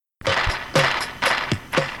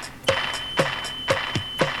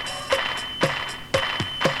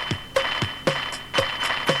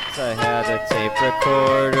had a tape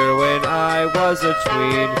recorder when I was a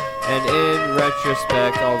tween, and in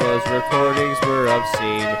retrospect all those recordings were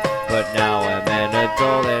obscene. But now I'm an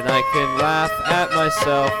adult and I can laugh at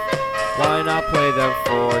myself. Why not play them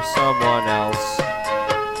for someone else?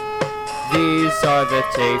 These are the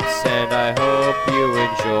tapes and I hope you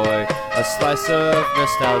enjoy a slice of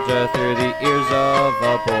nostalgia through the ears of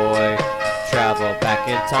a boy. Travel back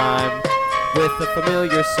in time with a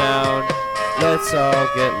familiar sound. Let's all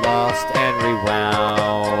get lost and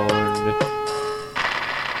rewound.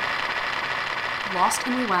 Lost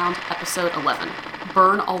and Rewound, Episode 11.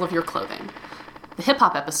 Burn All of Your Clothing. The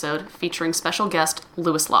hip-hop episode featuring special guest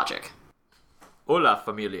Lewis Logic. Hola,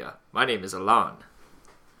 familia. My name is Alan.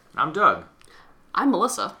 I'm Doug. I'm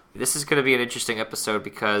Melissa. This is going to be an interesting episode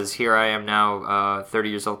because here I am now, 30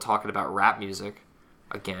 years old, talking about rap music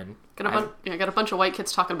again. Got a bunch of white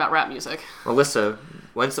kids talking about rap music. Melissa,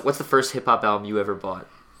 what's the first hip-hop album you ever bought?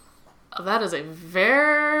 That is a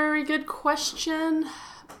very good question.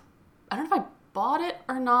 I don't know if I bought it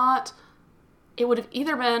or not. It would have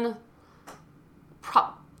either been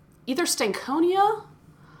either Stankonia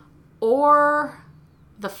or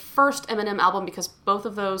the first Eminem album, because both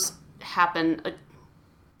of those happen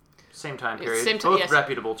Same time period. Both yes.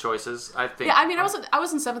 Reputable choices, I think. Yeah, I mean, I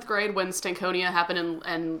was in 7th grade when Stankonia happened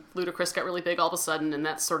and Ludacris got really big all of a sudden, and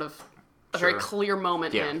that's sort of a very clear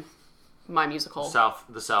moment in my musical.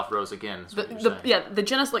 The South rose again. The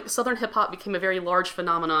genesis, like Southern hip hop, became a very large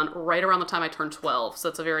phenomenon right around the time I turned 12. So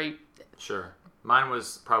it's a very Mine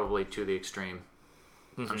was probably to the extreme.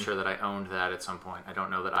 I'm sure that I owned that at some point. I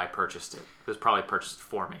don't know that I purchased it. It was probably purchased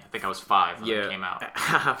for me. I think I was 5 when it came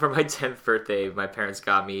out. For my 10th birthday, my parents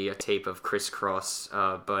got me a tape of Criss Cross,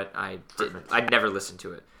 but I'd never listened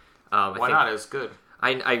to it. Why not? It was good.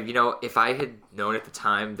 If I had known at the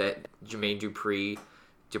time that Jermaine Dupri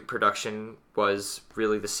production was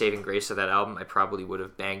really the saving grace of that album, I probably would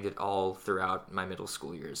have banged it all throughout my middle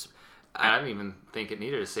school years. I don't even think it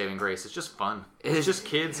needed a saving grace. It's just fun. It's just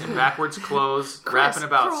kids in backwards clothes rapping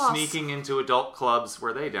about sneaking into adult clubs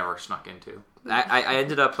where they never snuck into. I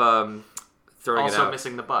ended up throwing it out. Also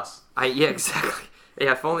missing the bus. Yeah, exactly.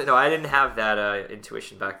 Yeah, if only. No, I didn't have that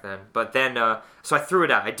intuition back then. But then, so I threw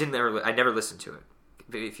it out. I never listened to it,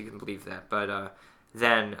 if you can believe that. But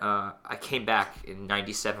then I came back in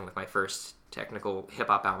 '97 with my first technical hip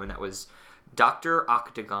hop album. That was Dr.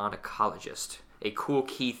 Octagon Ecologist, a Cool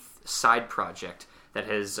Keith side project that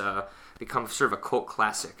has become sort of a cult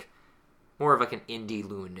classic, more of like an indie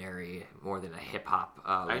luminary more than a hip hop.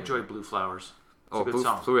 I enjoy Blue Flowers. It's a good Blue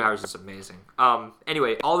song. Blue Flowers is amazing.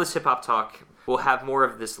 Anyway, all this hip hop talk, we'll have more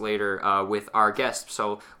of this later with our guest.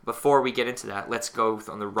 So before we get into that, let's go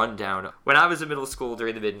on the rundown. When I was in middle school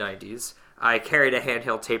during the mid '90s, I carried a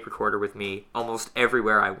handheld tape recorder with me almost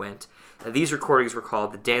everywhere I went. And these recordings were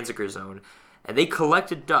called the Danziger Zone, and they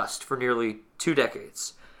collected dust for nearly 2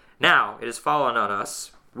 decades. Now, it has fallen on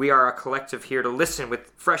us. We are a collective here to listen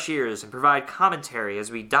with fresh ears and provide commentary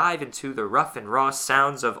as we dive into the rough and raw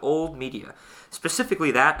sounds of old media,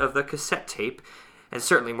 specifically that of the cassette tape, and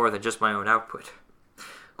certainly more than just my own output.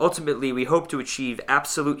 Ultimately, we hope to achieve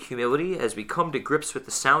absolute humility as we come to grips with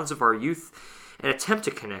the sounds of our youth and attempt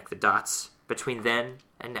to connect the dots between then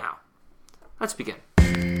and now. Let's begin.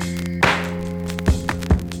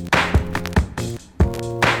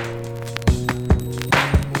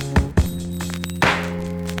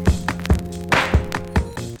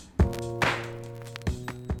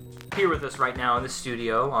 Here with us right now in the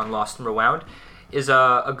studio on Lost and Rewound is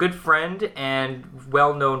a good friend and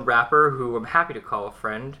well-known rapper who I'm happy to call a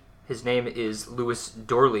friend. His name is Lewis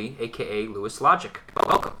Dorley, a.k.a. Lewis Logic.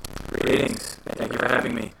 Welcome. Greetings. Thank you for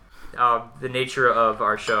having me. The nature of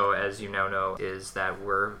our show, as you now know, is that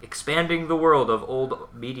we're expanding the world of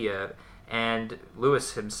old media, and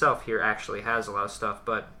Lewis himself here actually has a lot of stuff.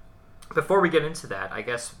 But before we get into that, I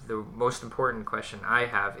guess the most important question I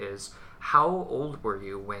have is, how old were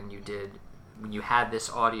you when you had this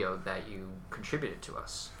audio that you contributed to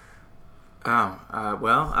us?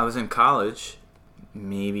 Well, I was in college,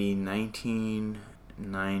 maybe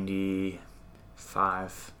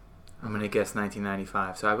 1995. I'm going to guess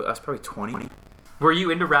 1995. So I was probably 20. Were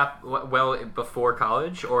you into rap well before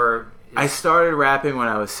college, or? I started rapping when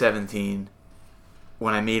I was 17,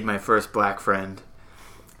 when I made my first black friend.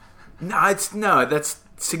 No, that's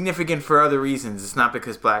significant for other reasons. It's not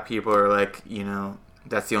because black people are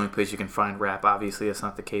that's the only place you can find rap. Obviously, that's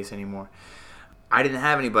not the case anymore. I didn't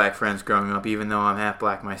have any black friends growing up, even though I'm half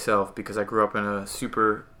black myself, because I grew up in a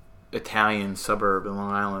super Italian suburb in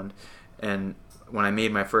Long Island. And when I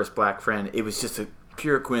made my first black friend, it was just a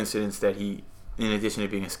pure coincidence that he, in addition to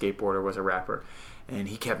being a skateboarder, was a rapper. and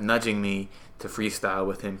he kept nudging me to freestyle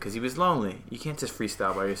with him because he was lonely. You can't just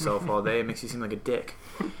freestyle by yourself all day. It makes you seem like a dick.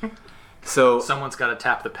 So someone's got to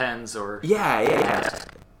tap the pens or... Yeah.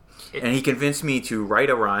 And he convinced me to write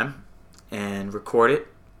a rhyme and record it,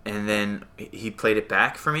 and then he played it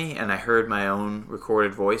back for me, and I heard my own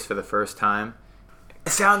recorded voice for the first time.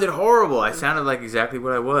 It sounded horrible. I sounded like exactly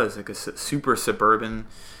what I was, like a super suburban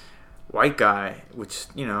white guy, which,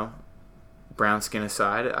 you know, brown skin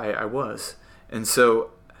aside, I was. And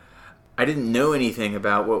so I didn't know anything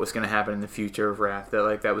about what was going to happen in the future of rap,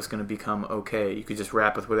 that was going to become okay. You could just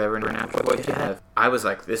rap with whatever natural voice you have. I was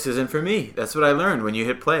like, this isn't for me. That's what I learned when you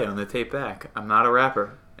hit play on the tape back. I'm not a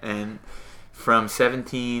rapper. And from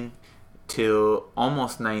 17 till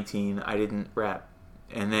almost 19, I didn't rap.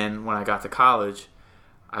 And then when I got to college,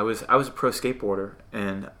 I was a pro skateboarder,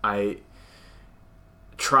 and I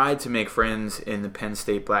tried to make friends in the Penn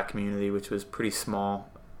State black community, which was pretty small.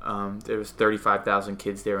 There was 35,000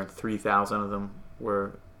 kids there, and 3,000 of them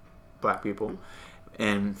were black people.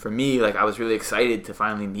 And for me, like, I was really excited to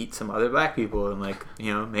finally meet some other black people and, like,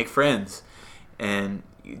 you know, make friends and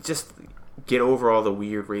just get over all the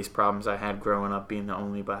weird race problems I had growing up being the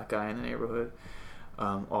only black guy in the neighborhood,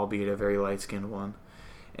 albeit a very light-skinned one.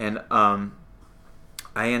 And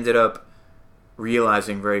I ended up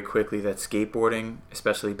realizing very quickly that skateboarding,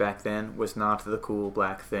 especially back then, was not the cool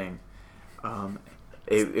black thing.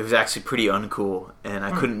 It was actually pretty uncool, and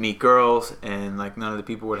I couldn't meet girls, and like none of the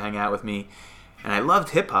people would hang out with me. And I loved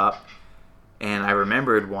hip hop, and I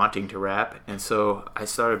remembered wanting to rap, and so I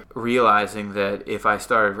started realizing that if I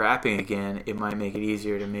started rapping again, it might make it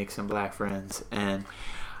easier to make some black friends. And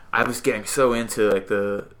I was getting so into, like,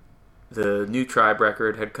 the new Tribe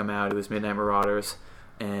record had come out. It was Midnight Marauders,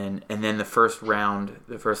 and then the first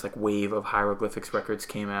like wave of Hieroglyphics records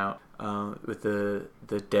came out with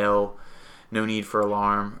the Dell No Need for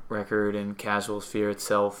Alarm record and Casual's Fear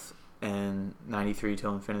Itself and 93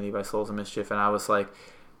 Till Infinity by Souls of Mischief. And I was like,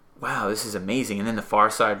 wow, this is amazing. And then the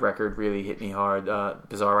Far Side record really hit me hard,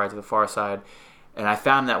 Bizarre Ride to the Far Side. And I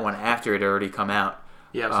found that one after it had already come out.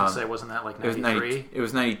 Yeah, I was going to say, wasn't that like 93? It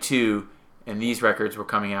was 92, and these records were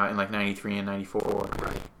coming out in like 93 and 94.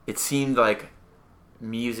 Right. It seemed like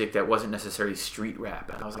music that wasn't necessarily street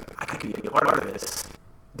rap. And I was like, I could be a part of this.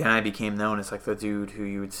 Then I became known as like the dude who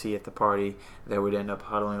you would see at the party that would end up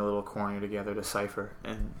huddling a little corner together to cypher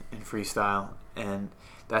and freestyle. And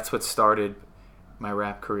that's what started my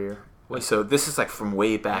rap career. So this is like from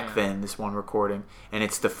way back then, this one recording. And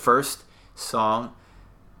it's the first song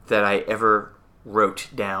that I ever wrote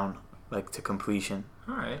down, like, to completion.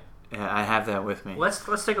 All right. And I have that with me.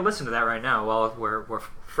 Let's take a listen to that right now while we're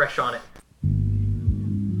fresh on it.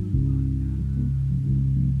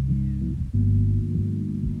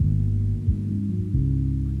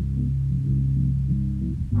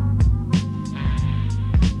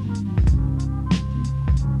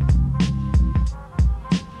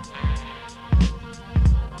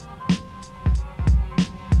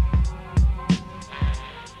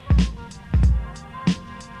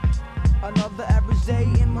 Another average day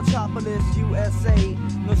in Metropolis, USA.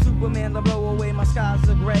 No Superman to blow away my skies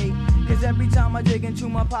are gray. Cause every time I dig into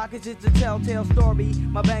my pockets, it's a telltale story.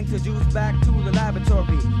 My banks are juiced back to the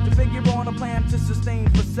laboratory to figure on a plan to sustain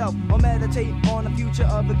for self, or meditate on the future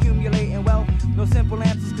of accumulating wealth. No simple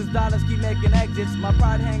answers, cause dollars keep making exits. My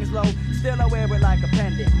pride hangs low, still I wear it like a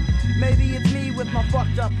pendant. Maybe it's me with my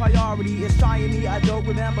fucked up priority. It's trying me, I don't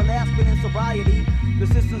remember laughing in sobriety. The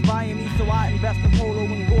system's buying me, so I invest in Polo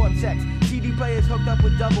and Gore-Tex. CD players hooked up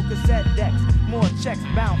with double cassette decks. More checks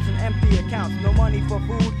bounce and empty accounts. No money for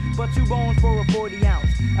food, but 2 bones for a 40 ounce.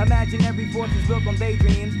 Imagine forces built on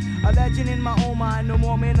daydreams. A legend in my own mind, no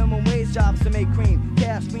more minimum wage jobs to make cream.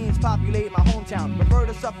 Cash fiends populate my hometown. Refer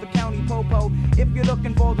to Suffolk County Popo if you're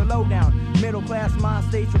looking for the lowdown. Middle class mind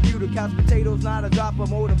states reputed. Couch potatoes, not a drop of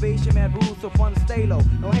motivation. Mad rules, so fun to stay low.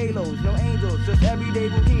 No halos, no angels, just everyday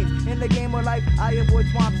routines. In the game of life, I avoid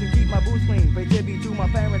swamps and keep my boots clean. Pay tribute to my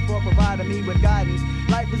parents for providing me with guidance.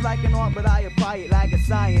 Life is like an art, but I apply it like a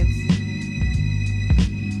science.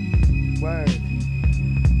 Word.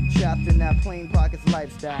 Trapped in that plain pockets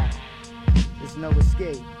lifestyle. There's no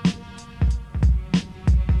escape.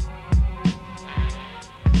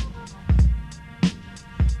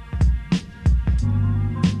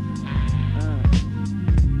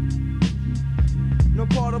 No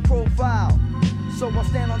part of profile, so I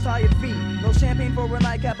stand on tired feet. No champagne for a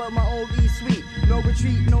nightcap at my old East Suite. No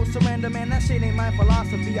retreat, no surrender, man, that shit ain't my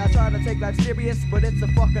philosophy. I try to take life serious, but it's a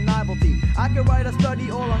fucking novelty. I could write a study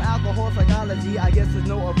all on alcohol psychology. I guess there's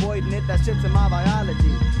no avoiding it, that shit's in my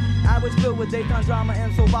biology. I was filled with daytime drama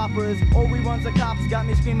and soap operas. All reruns of cops got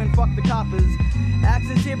me screaming, fuck the coppers.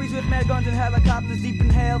 Action series with mad guns and helicopters deep in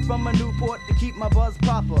hell from a Newport to keep my buzz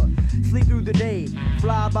proper. Sleep through the day,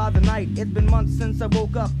 fly by the night. It's been months since I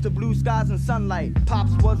woke up to blue skies and sunlight.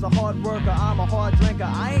 Pops was a hard worker, I'm a hard drinker.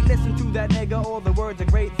 I ain't listen to that nigga or the words of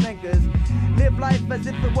great thinkers. Live life as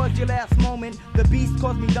if it was your last moment. The beast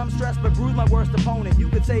caused me dumb stress but bruised my worst opponent. You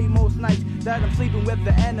could say most nights that I'm sleeping with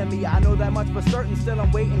the enemy. I know that much for certain, still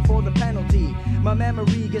I'm waiting for the penalty. My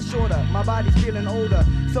memory gets shorter, my body's feeling older.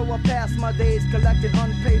 So I pass my days collecting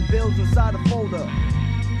unpaid bills inside a folder.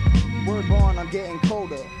 Word born, I'm getting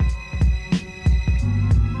colder.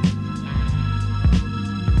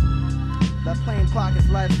 That plain pockets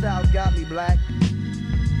lifestyle got me black.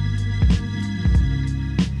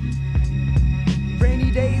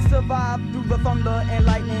 Rainy days survive through the thunder and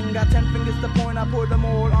lightning. Got 10 fingers to point, I put them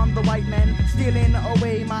all on the white men. Stealing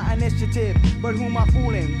away my initiative, but who am I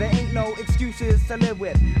fooling? There ain't no excuses to live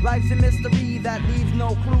with. Life's a mystery that leaves no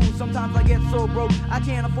clues. Sometimes I get so broke, I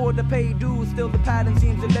can't afford to pay dues. Still the pattern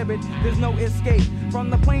seems deliberate, there's no escape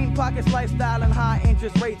from the plain pockets lifestyle and high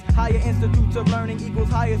interest rates. Higher institutes of learning equals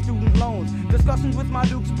higher student loans. Discussions with my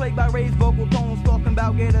dukes plagued by raised vocal tones. Talking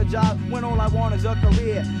about get a job when all I want is a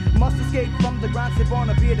career. Must escape from the grind, sip on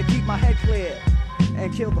a beer to keep my head clear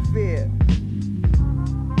and kill the fear.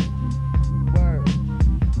 Word.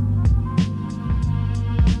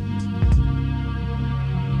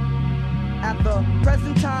 At the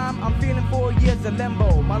present time, I'm feeling 4 years of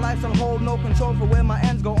limbo. My life's on hold, no control for where my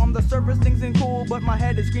ends go. On the surface, things ain't cool, but my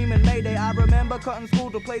head is screaming Mayday. I remember cutting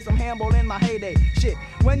school to play some handball in my heyday. Shit,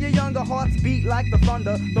 when you're younger, hearts beat like the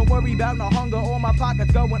thunder. Don't worry about no hunger or my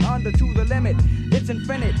pockets going under to the limit. It's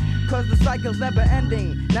infinite, cause the cycle's never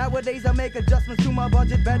ending. Nowadays I make adjustments to my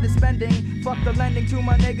budget, better spending. Fuck the lending to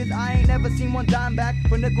my niggas, I ain't never seen one dime back.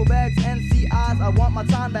 For nickel bags, NCIs, I want my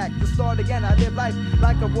time back. To start again, I live life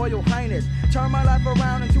like a royal highness. Turn my life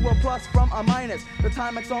around into a plus from a minus. The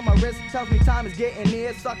Timex on my wrist tells me time is getting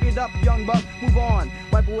near. Suck it up, young buck, move on.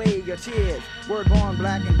 Wipe away your tears. Word born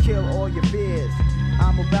black and kill all your fears.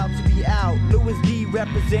 I'm about to be out. Louis D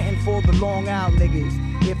representing for the long out niggas.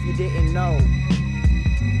 If you didn't know.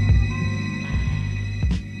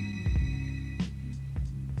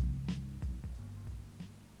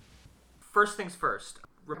 First things first.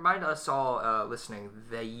 Remind us all listening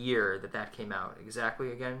the year that came out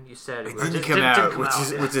exactly. Again, you said it didn't come out,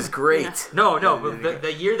 which is great. No, but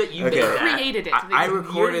the year that you made that. Created it. I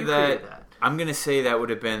recorded that. I'm gonna say that would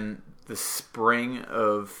have been the spring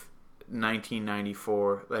of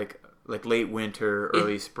 1994, like late winter,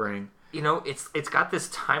 early spring. You know, it's got this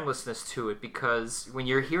timelessness to it because when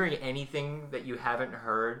you're hearing anything that you haven't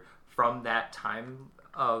heard from that time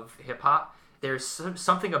of hip hop, there's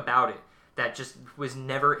something about it that just was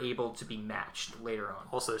never able to be matched later on.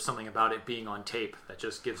 Also, there's something about it being on tape that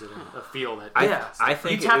just gives it a feel that... I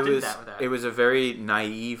think it was a very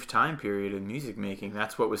naive time period of music making.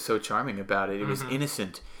 That's what was so charming about it. It was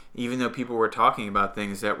innocent. Even though people were talking about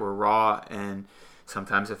things that were raw and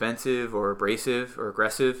sometimes offensive or abrasive or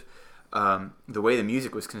aggressive, the way the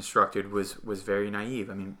music was constructed was very naive.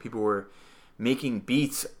 I mean, people were making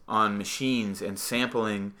beats on machines and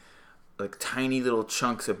sampling like tiny little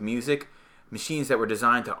chunks of music, machines that were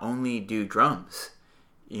designed to only do drums.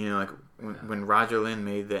 You know, like when Roger Lynn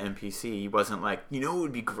made the MPC, he wasn't like, you know, it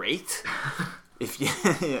would be great if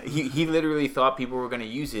he literally thought people were going to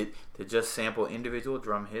use it to just sample individual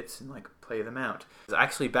drum hits and like play them out.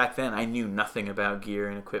 Actually, back then I knew nothing about gear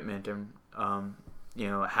and equipment and you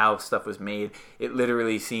know, how stuff was made. It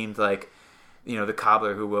literally seemed like, you know, the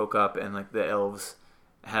cobbler who woke up and like the elves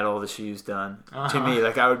had all the shoes done. To me,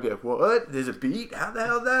 like I would be like, what? There's a beat? How the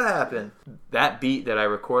hell did that happen? That beat that I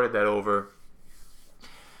recorded that over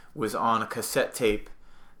was on a cassette tape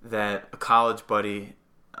that a college buddy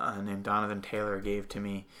named Donovan Taylor gave to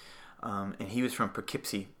me. And he was from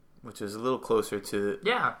Poughkeepsie, which is a little closer to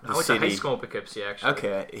I went to high school in Poughkeepsie, actually.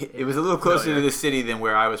 Okay. It was a little closer to the city than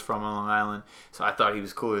where I was from on Long Island, so I thought he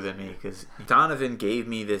was cooler than me, because Donovan gave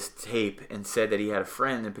me this tape and said that he had a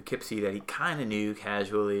friend in Poughkeepsie that he kind of knew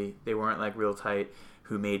casually, they weren't like real tight,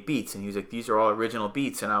 who made beats, and he was like, these are all original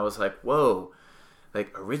beats, and I was like, whoa,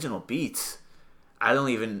 like original beats? I don't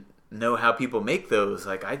even know how people make those.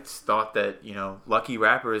 Like, I just thought that, you know, lucky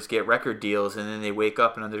rappers get record deals and then they wake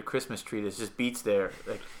up and under the Christmas tree there's just beats there.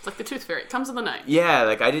 Like, it's like the Tooth Fairy. It comes in the night. Yeah,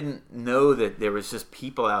 like I didn't know that there was just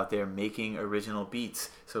people out there making original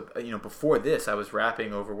beats. So, you know, before this I was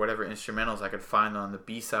rapping over whatever instrumentals I could find on the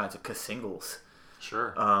B-sides of K-singles.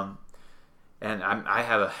 Sure. And I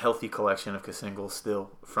have a healthy collection of K-singles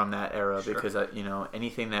still from that era, because, you know,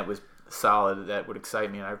 anything that was solid that would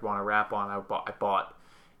excite me and I'd want to rap on, I bought.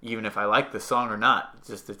 even if I liked the song or not.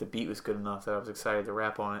 Just that the beat was good enough that I was excited to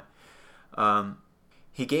rap on it.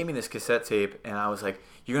 He gave me this cassette tape, and I was like,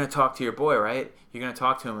 "You're gonna talk to your boy, right? You're gonna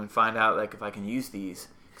talk to him and find out like if I can use these,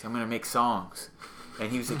 because I'm gonna make songs."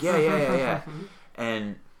 And he was like, "Yeah."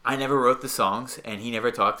 And I never wrote the songs, and he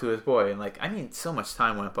never talked to his boy. And like, I mean, so much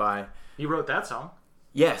time went by. You wrote that song?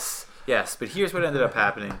 Yes. But here's what ended up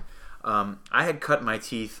happening. I had cut my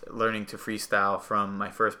teeth learning to freestyle from my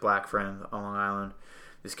first black friend on Long Island.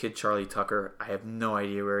 This kid, Charlie Tucker. I have no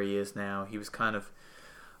idea where he is now. He was kind of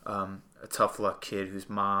a tough luck kid whose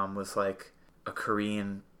mom was like a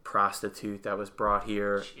Korean prostitute that was brought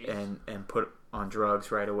here and put on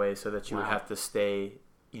drugs right away so that she would have to stay,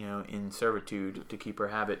 in servitude to keep her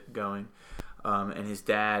habit going. And his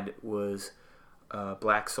dad was a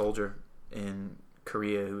black soldier in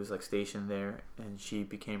Korea who was like stationed there, and she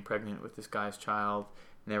became pregnant with this guy's child,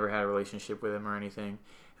 never had a relationship with him or anything.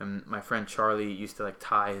 And my friend Charlie used to like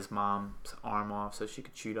tie his mom's arm off so she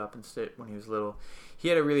could shoot up and sit when he was little. He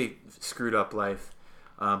had a really screwed up life,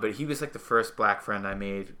 but he was like the first black friend I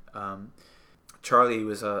made. Charlie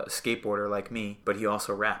was a skateboarder like me, but he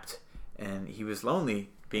also rapped, and he was lonely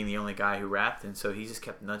being the only guy who rapped, and so he just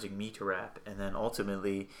kept nudging me to rap. And then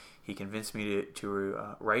ultimately he convinced me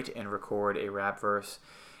to write and record a rap verse,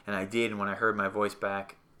 and I did. And when I heard my voice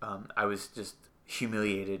back, I was just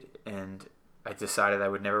humiliated, and I decided I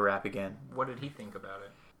would never rap again. What did he think about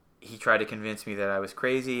it? He tried to convince me that I was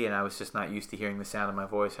crazy, and I was just not used to hearing the sound of my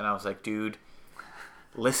voice. And I was like, dude,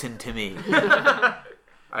 listen to me.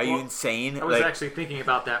 Are you insane? I was actually thinking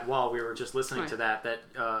about that while we were just listening to that.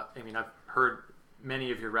 I've heard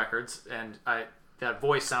many of your records, and that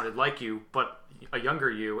voice sounded like you, but a younger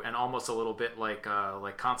you, and almost a little bit like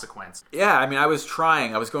Consequence. Yeah, I was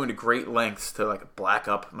trying. I was going to great lengths to like black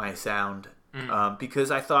up my sound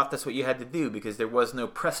because I thought that's what you had to do, because there was no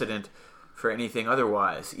precedent for anything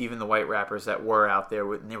otherwise. Even the white rappers that were out there,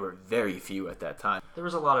 there were very few at that time. There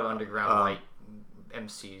was a lot of underground white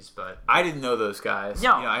MCs, but I didn't know those guys.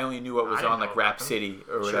 No. I only knew what was on like Rap City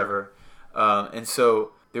or whatever. And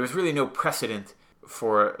so there was really no precedent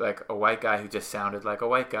for like a white guy who just sounded like a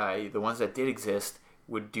white guy. The ones that did exist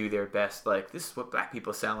would do their best, like, this is what black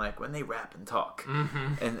people sound like when they rap and talk.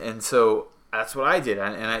 And so that's what I did,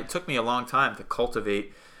 and it took me a long time to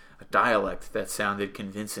cultivate a dialect that sounded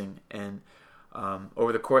convincing. And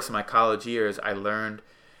over the course of my college years, I learned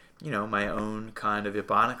my own kind of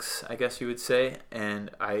ebonics, I guess you would say,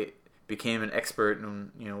 and I became an expert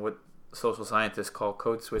in what social scientists call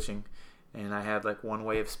code switching. And I had like one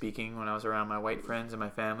way of speaking when I was around my white friends and my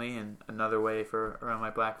family, and another way for around my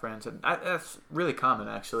black friends. And that's really common,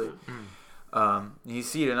 actually. You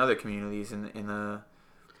see it in other communities, in the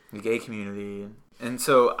gay community. And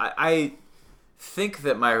so I think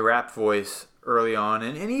that my rap voice early on,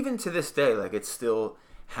 and even to this day, like, it still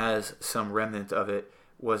has some remnant of it,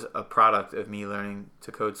 was a product of me learning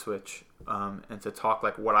to code switch and to talk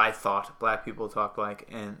like what I thought black people talked like.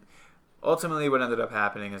 And ultimately what ended up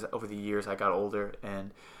happening is over the years I got older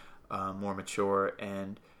and more mature,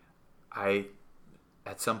 and I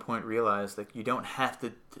at some point realized, like, you don't have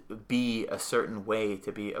to be a certain way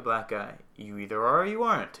to be a black guy. You either are or you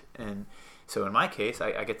aren't. And so in my case,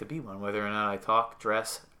 I get to be one, whether or not I talk,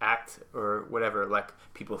 dress, act, or whatever like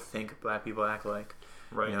people think black people act like.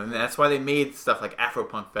 Right. And that's why they made stuff like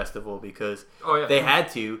Afropunk Festival, because they had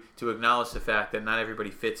to acknowledge the fact that not everybody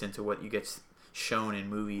fits into what you get shown in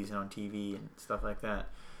movies and on TV and stuff like that.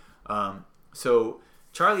 So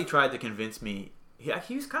Charlie tried to convince me,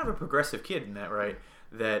 he was kind of a progressive kid in that, right,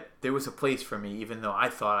 that there was a place for me, even though I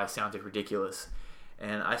thought I sounded ridiculous.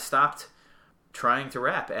 And I stopped trying to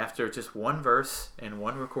rap after just one verse and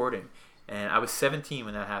one recording. And I was 17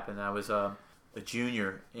 when that happened. I was a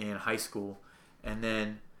junior in high school. And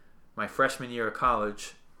then my freshman year of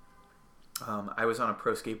college, I was on a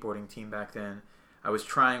pro skateboarding team back then. I was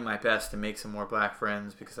trying my best to make some more black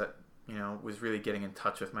friends because I, was really getting in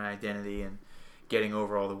touch with my identity and getting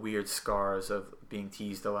over all the weird scars of being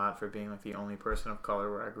teased a lot for being like the only person of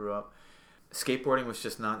color where I grew up. Skateboarding was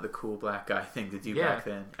just not the cool black guy thing to do back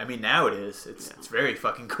then. I mean, now it is. It's very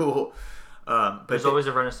fucking cool. But there's always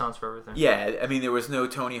a renaissance for everything. Yeah, I mean, there was no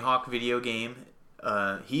Tony Hawk video game.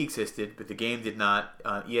 He existed, but the game did not.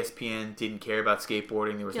 ESPN didn't care about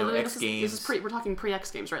skateboarding. There was no X Games. We're talking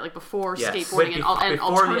pre-X Games, right? Like before Yes. skateboarding and before the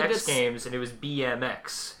alternatives. X Games, and it was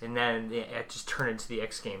BMX, and then it just turned into the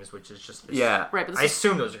X Games, which is just this, Yeah. Right, but I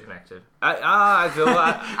assume those are connected. I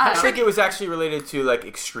think it was actually related to like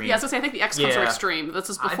extreme. Yeah, I was gonna say, I think the X Games are Yeah. extreme.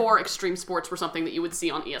 This is before extreme sports were something that you would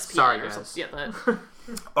see on ESPN. Sorry, or guys. something.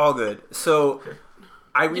 Yeah, All good. So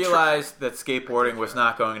I realized that skateboarding was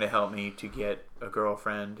not going to help me to get a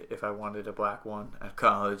girlfriend if I wanted a black one at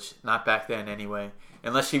college. Not back then anyway.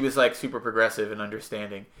 Unless she was like super progressive and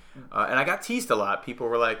understanding. And I got teased a lot. People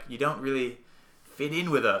were like, you don't really fit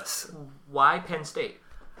in with us. Why Penn State?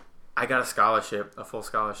 I got a scholarship, a full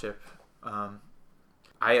scholarship.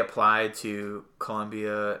 I applied to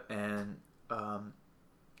Columbia and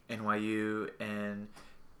NYU and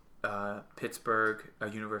Pittsburgh,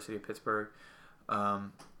 University of Pittsburgh,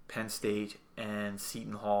 Penn State, and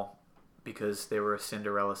Seton Hall because they were a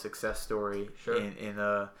Cinderella success story in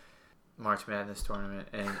a March Madness tournament.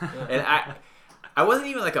 And I wasn't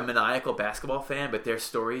even like a maniacal basketball fan, but their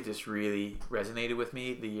story just really resonated with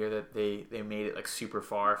me the year that they made it like super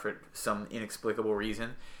far for some inexplicable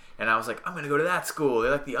reason. And I was like, I'm going to go to that school.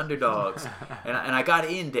 They're like the underdogs. and I got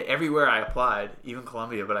into everywhere I applied, even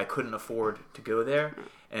Columbia, but I couldn't afford to go there.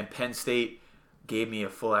 And Penn State gave me a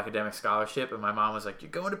full academic scholarship. And my mom was like,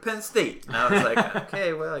 you're going to Penn State. And I was like,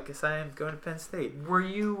 okay, well, I guess I am going to Penn State. Were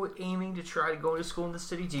you aiming to try to go to school in the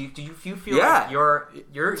city? Do you feel Yeah, like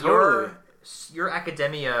your totally. your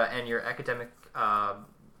academia and your academic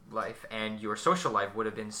life and your social life would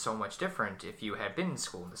have been so much different if you had been in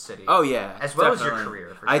school in the city? Oh, yeah. As well definitely. as your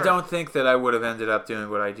career, for I sure. don't think that I would have ended up doing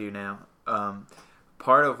what I do now.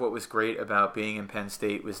 Part of what was great about being in Penn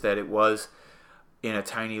State was that it was in a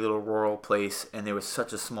tiny little rural place, and there was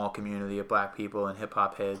such a small community of black people and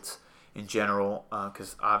hip-hop heads in general,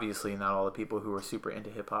 because obviously not all the people who were super into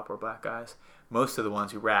hip-hop were black guys. Most of the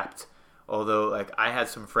ones who rapped, although like I had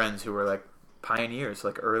some friends who were like pioneers,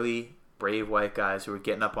 like early brave white guys who were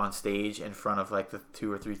getting up on stage in front of like the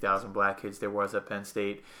 2,000 or 3,000 black kids there was at Penn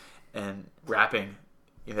State and rapping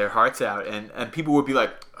their hearts out, and people would be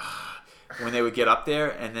like when they would get up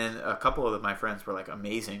there, and then a couple of my friends were like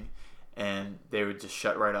amazing, and they would just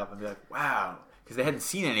shut right up and be like, wow, because they hadn't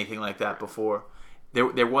seen anything like that before.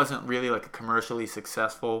 There wasn't really like a commercially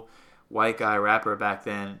successful white guy rapper back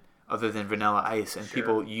then other than Vanilla Ice, and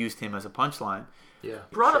people used him as a punchline. Yeah.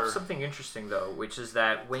 Brought up something interesting, though, which is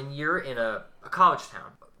that when you're in a college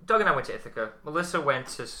town, Doug and I went to Ithaca. Melissa went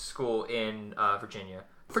to school in Virginia.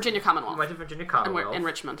 Virginia Commonwealth. We went to Virginia Commonwealth. In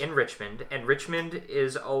Richmond. In Richmond. And Richmond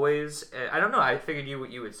is always... I don't know. I figured you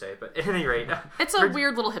would say, but at any rate... It's a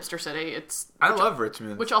weird little hipster city. I love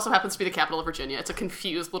Richmond. Which also happens to be the capital of Virginia. It's a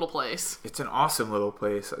confused little place. It's an awesome little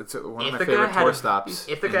place. It's one of my Ithaca favorite tour stops.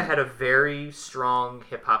 Ithaca had a very strong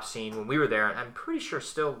hip-hop scene when we were there, and I'm pretty sure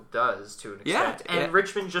still does to an extent. And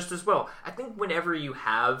Richmond just as well. I think whenever you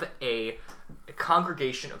have a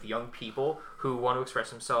congregation of young people who want to express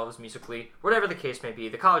themselves musically, whatever the case may be,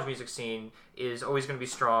 the college music scene is always going to be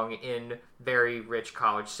strong in very rich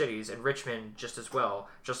college cities, and Richmond just as well.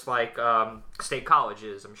 Just like state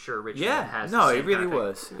colleges, I'm sure Richmond has. No, the same it really kind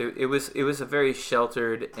of thing. was. It was a very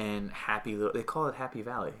sheltered and happy little. They call it Happy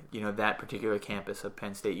Valley. That particular campus of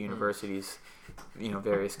Penn State University's,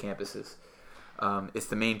 various campuses. It's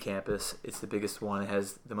the main campus. It's the biggest one. It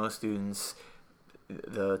has the most students.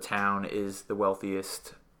 The town is the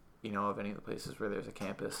wealthiest, of any of the places where there's a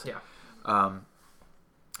campus. Yeah.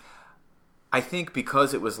 I think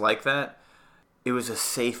because it was like that, it was a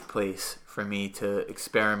safe place for me to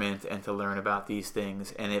experiment and to learn about these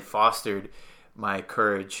things, and it fostered my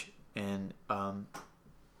courage and, kind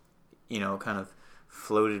of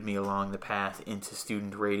floated me along the path into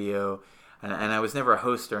student radio. And I was never a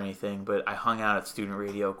host or anything, but I hung out at student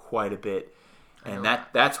radio quite a bit. And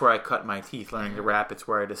that's where I cut my teeth learning to rap. It's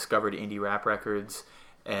where I discovered indie rap records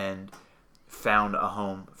and found a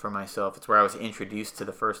home for myself. It's where I was introduced to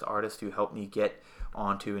the first artist who helped me get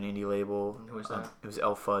onto an indie label. Who was that? It was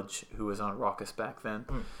El Fudge, who was on Raucous back then.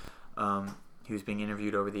 He was being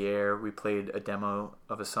interviewed over the air. We played a demo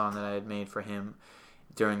of a song that I had made for him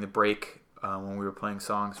during the break when we were playing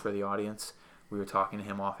songs for the audience. We were talking to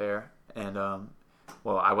him off air, and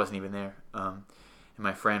I wasn't even there. And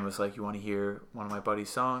my friend was like, you want to hear one of my buddy's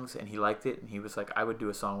songs? And he liked it, and he was like, I would do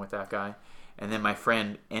a song with that guy. And then my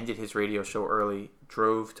friend ended his radio show early,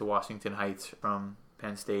 drove to Washington Heights from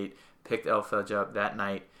Penn State, picked El Fudge up that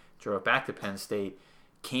night, drove back to Penn State,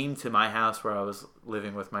 came to my house where I was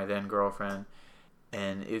living with my then girlfriend.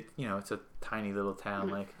 And it's a tiny little town.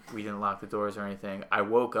 Like, we didn't lock the doors or anything. I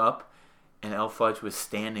woke up, and El Fudge was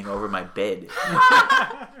standing over my bed.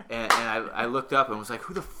 and I looked up and was like,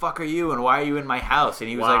 who the fuck are you, and why are you in my house? And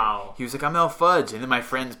he was like, I'm El Fudge. And then my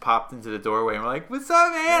friends popped into the doorway and were like, what's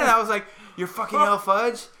up, man? And I was like, you're fucking El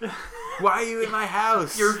Fudge? Why are you in my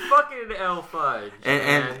house? You're fucking El Fudge.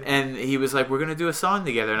 And he was like, we're going to do a song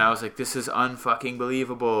together. And I was like, this is unfucking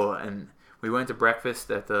believable. And we went to breakfast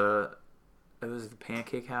at it was the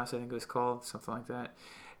Pancake House, I think it was called, something like that.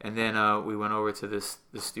 And then we went over to the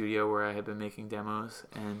studio where I had been making demos,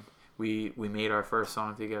 and we made our first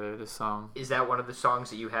song together. This song. Is that one of the songs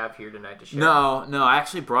that you have here tonight to share? No. I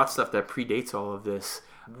actually brought stuff that predates all of this.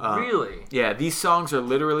 Really? Yeah, these songs are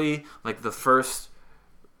literally like the first,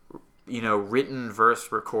 written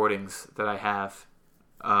verse recordings that I have.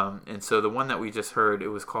 And so the one that we just heard, it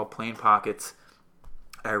was called Plain Pockets.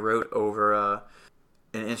 I wrote over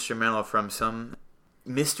an instrumental from some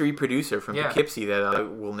mystery producer from Poughkeepsie that I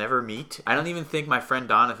will never meet. I don't even think my friend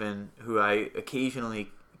Donovan, who I occasionally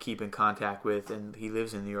keep in contact with, and he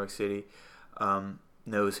lives in New York City,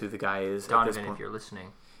 knows who the guy is. Donovan, at this point. if you're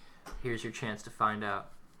listening, here's your chance to find out.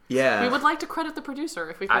 Yeah. We would like to credit the producer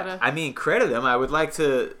if we could. I mean, credit him. I would like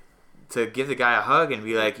to give the guy a hug and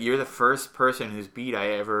be like, you're the first person whose beat I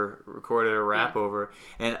ever recorded a rap over.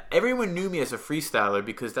 And everyone knew me as a freestyler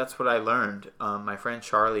because that's what I learned. My friend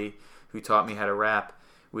Charlie, who taught me how to rap,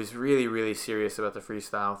 was really, really serious about the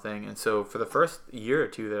freestyle thing. And so for the first year or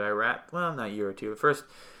two that I rapped, well, not year or two, the first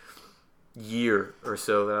year or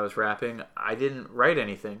so that I was rapping, I didn't write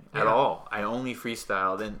anything at all. I only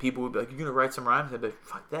freestyled. And people would be like, you're going to write some rhymes? I'd be like,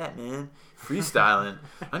 fuck that, man. Freestyling.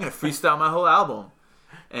 I'm going to freestyle my whole album.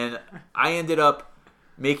 And I ended up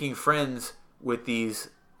making friends with these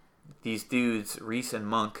dudes, Reese and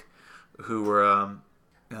Monk, who were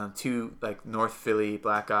two like North Philly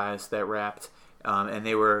black guys that rapped, and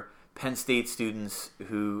they were Penn State students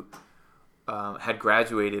who had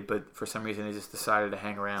graduated, but for some reason they just decided to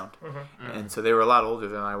hang around. And so they were a lot older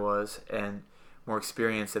than I was and more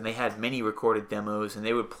experienced, and they had many recorded demos, and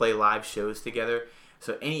they would play live shows together.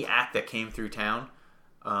 So any act that came through town,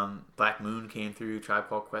 Black Moon came through, Tribe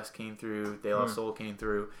Called Quest came through, De La Soul came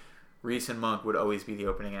through, Reese and Monk would always be the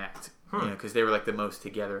opening act, because they were like the most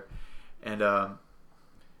together. And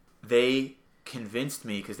they convinced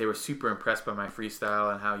me, because they were super impressed by my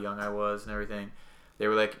freestyle and how young I was and everything. They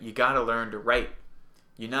were like, you got to learn to write.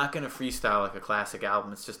 You're not going to freestyle like a classic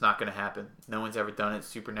album. It's just not going to happen. No one's ever done it.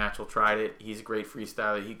 Supernatural tried it. He's a great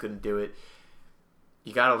freestyler. He couldn't do it.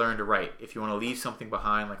 You got to learn to write. If you want to leave something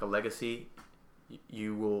behind, like a legacy,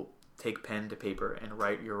 you will take pen to paper and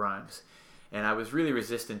write your rhymes. And I was really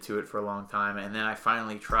resistant to it for a long time, and then I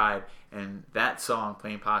finally tried, and that song,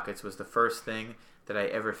 Plain Pockets, was the first thing that I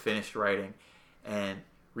ever finished writing. And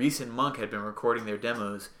Reese and Monk had been recording their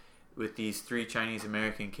demos with these 3 Chinese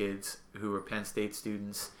American kids who were Penn State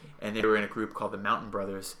students, and they were in a group called the Mountain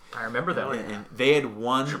Brothers. I remember that. And they had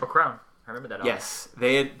won Triple Crown. I remember that album. Yes,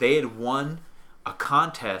 they had won a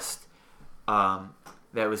contest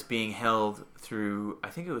that was being held through, I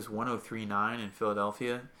think it was 103.9 in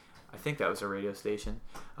Philadelphia. I think that was a radio station,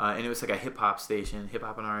 and it was like a hip hop station, hip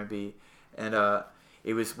hop and R&B, and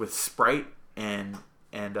it was with Sprite and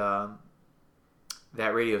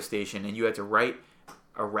that radio station, and you had to write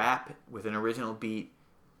a rap with an original beat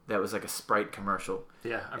that was like a Sprite commercial.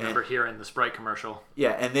 Yeah, I remember hearing the Sprite commercial.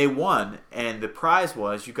 Yeah, and they won, and the prize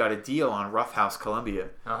was you got a deal on Rough House Columbia.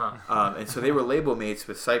 And so they were label mates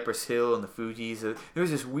with Cypress Hill and the Fugees. There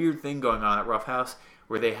was this weird thing going on at Rough House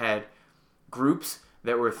where they had groups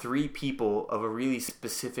that were 3 people of a really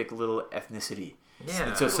specific little ethnicity. Yeah.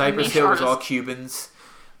 And so Cypress Hill was all Cubans,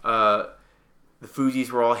 the Fugees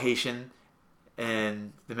were all Haitian,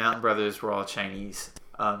 and the Mountain Brothers were all Chinese.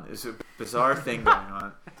 It was a bizarre thing going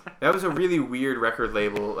on. That was a really weird record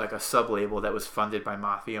label, like a sub-label that was funded by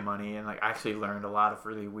mafia money, and like I actually learned a lot of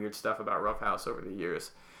really weird stuff about Rough House over the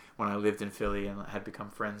years when I lived in Philly and had become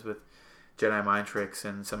friends with Jedi Mind Tricks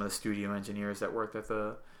and some of the studio engineers that worked at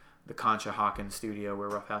the Concha Hawkins studio where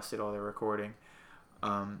Rough House did all their recording.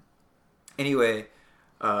 Anyway,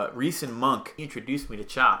 Reese and Monk introduced me to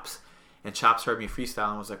Chops, and Chops heard me freestyle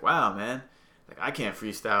and was like, wow, man, like I can't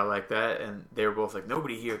freestyle like that. And they were both like,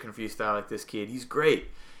 nobody here can freestyle like this kid. He's great.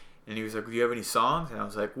 And he was like, do you have any songs? And I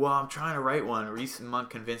was like, well, I'm trying to write one. Reese and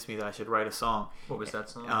Monk convinced me that I should write a song. What was that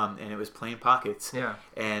song? And it was Plain Pockets. Yeah.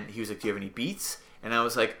 And he was like, do you have any beats? And I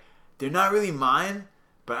was like, they're not really mine,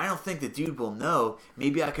 but I don't think the dude will know.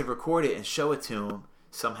 Maybe I could record it and show it to him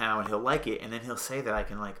somehow, and he'll like it, and then he'll say that I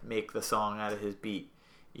can like make the song out of his beat,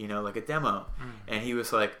 like a demo. And he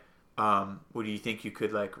was like, what do you think, you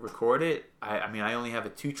could like record it? I mean, I only have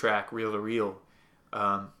a 2-track reel to reel,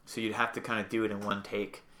 so you'd have to kind of do it in one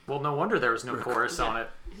take. Well, no wonder there was no chorus on it.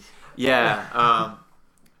 Yeah.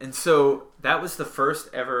 And so that was the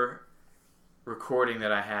first ever recording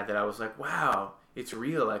that I had that I was like, wow, it's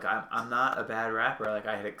real. Like I'm not a bad rapper. Like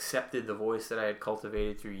I had accepted the voice that I had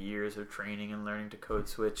cultivated through years of training and learning to code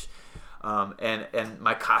switch. And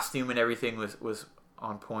my costume and everything was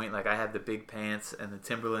on point. Like I had the big pants and the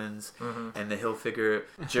Timberlands and the Hilfiger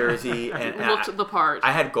jersey, and looked the part.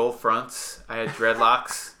 I had gold fronts. I had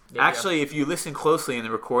dreadlocks. Actually, if you listen closely in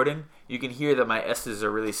the recording, you can hear that my S's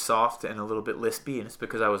are really soft and a little bit lispy, and it's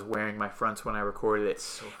because I was wearing my fronts when I recorded it.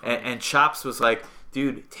 So and Chops was like,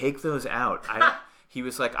 dude, take those out. He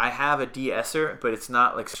was like, I have a de-esser, but it's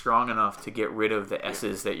not like strong enough to get rid of the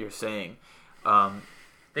S's that you're saying.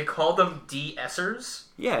 They called them de-essers?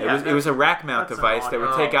 Yeah, it was a rack mount that's device that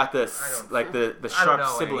would take out the sharp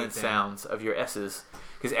know sibilant anything. sounds of your S's.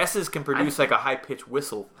 Because S's can produce like a high-pitched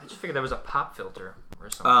whistle. I just figured that was a pop filter or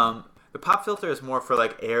something. The pop filter is more for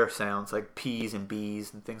like air sounds, like P's and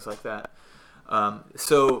B's and things like that.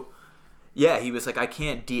 Yeah, he was like, I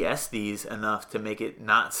can't de-ess these enough to make it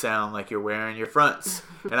not sound like you're wearing your fronts.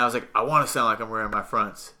 And I was like, I want to sound like I'm wearing my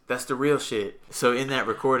fronts. That's the real shit. So in that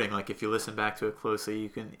recording, like if you listen back to it closely, you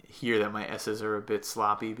can hear that my S's are a bit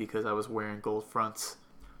sloppy because I was wearing gold fronts.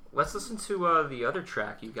 Let's listen to the other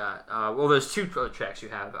track you got. Well, there's two other tracks you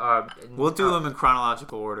have. We'll do them in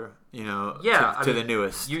chronological order, you know, to the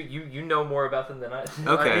newest. You know more about them than I do.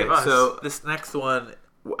 Okay, so this next one,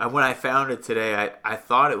 when I found it today, I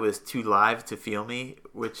thought it was too live to feel me,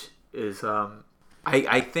 which is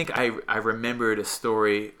I think I remembered a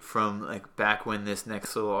story from like back when this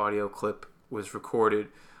next little audio clip was recorded,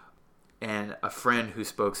 and a friend who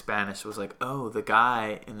spoke Spanish was like, oh, the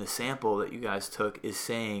guy in the sample that you guys took is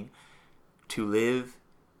saying to live,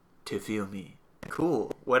 to feel me.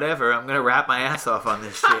 Cool, whatever, I'm gonna rap my ass off on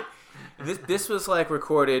this shit. This was like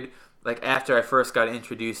recorded like after I first got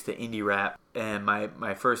introduced to indie rap, and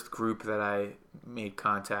my first group that I made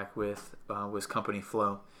contact with was Company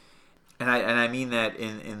Flow, and I mean that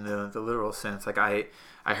in the literal sense. Like I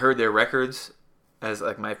heard their records as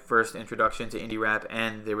like my first introduction to indie rap,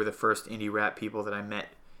 and they were the first indie rap people that I met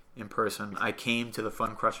in person. I came to the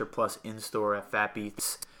Fun Crusher Plus in-store at Fat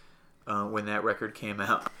Beats when that record came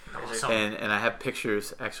out, Awesome. and I have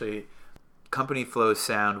pictures. Actually, Company Flow's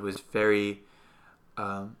sound was very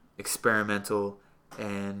experimental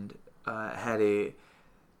and had a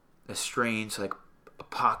strange like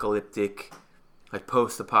apocalyptic, like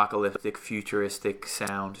post-apocalyptic futuristic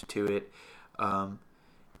sound to it,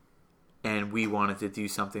 and we wanted to do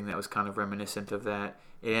something that was kind of reminiscent of that.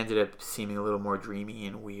 It ended up seeming a little more dreamy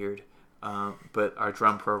and weird, but our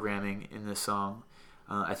drum programming in this song,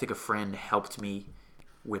 I think a friend helped me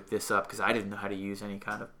whip this up because I didn't know how to use any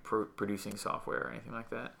kind of producing software or anything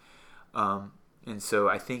like that. And so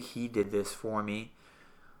I think he did this for me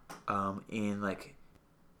in like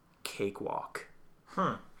Cakewalk.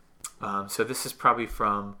 So this is probably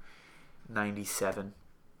from 97.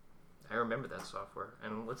 I remember that software,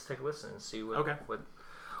 and let's take a listen and see Okay.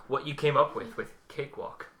 what you came up with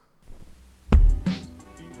Cakewalk.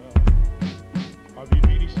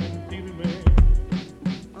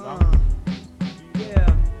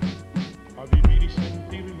 Yeah.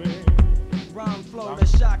 Rhyme flow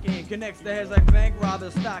that's shocking, connects the heads like bank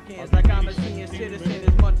robbers, stockings. Like I'm a senior citizen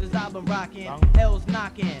as much as I've been rocking. L's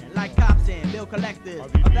knocking, like cops in, bill collectors.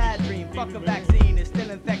 A bad dream, fuck a vaccine, it's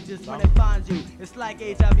still infectious when it finds you. It's like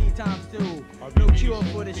HIV times 2. No cure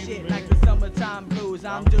for the shit like the summertime blues.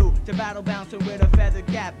 I'm due to battle bouncing with a feather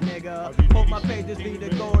cap, nigga. Hope my pages lead to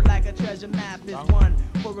gold like a treasure map. Is one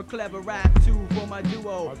for a clever rap, two for my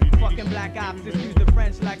duo. Fucking black ops, excuse the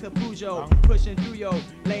French like a Peugeot. Pushing through yo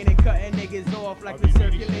lane and cutting niggas off like the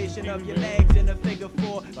circulation of your legs in a figure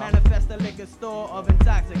 4. Manifest a liquor store of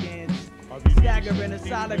intoxicants. Staggering a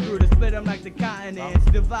solid crew to split them like the continents.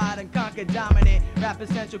 Divide and conquer dominant. Rap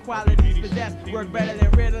essential qualities possess. Work better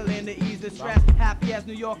than Ritalin to ease the stress. Happy as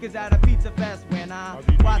New Yorkers at a pizza fest. When I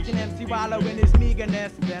watching MC wallow in his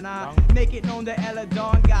meagerness, then I make it known that Ella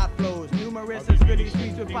Dawn got flows. Numerous and gritty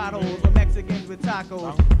streets with potholes. Or Mexicans with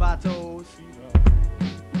tacos. Vatos.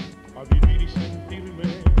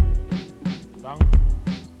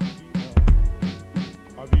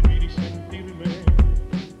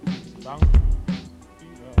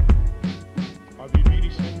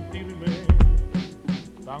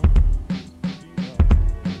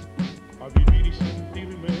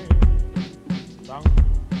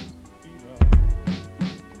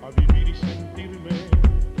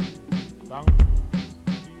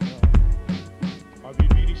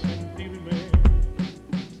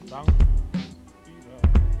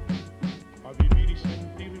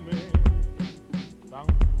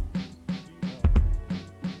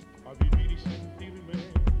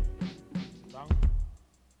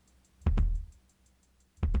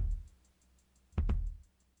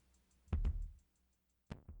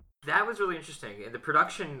 That was really interesting. The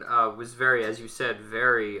production was very, as you said,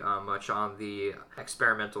 very much on the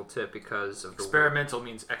experimental tip because of the Experimental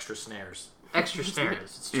means extra snares. extra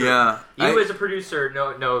snares. It's true. Yeah. You as a producer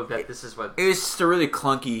know that this is what... It was just a really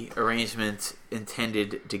clunky arrangement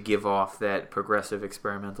intended to give off that progressive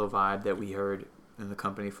experimental vibe that we heard in the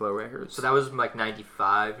Company Flow records. So that was like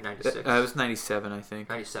 95, 96? It was 97, I think.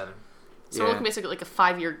 97. So we're looking basically like a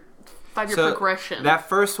five-year progression. That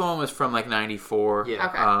first one was from like 94. Yeah.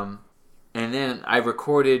 Okay. And then I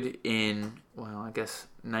recorded in, I guess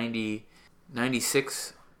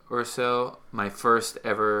 96 or so, my first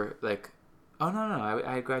ever,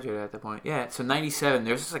 I graduated at that point. Yeah, so 97,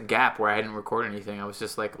 there's just a gap where I hadn't recorded anything. I was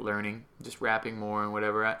just like learning, just rapping more and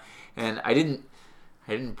whatever. And I didn't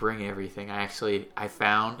bring everything. I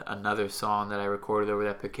found another song that I recorded over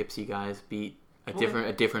that Poughkeepsie guy's beat, a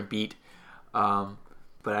different beat.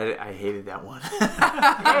 But I hated that one.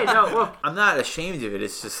 Hey, no, look. I'm not ashamed of it.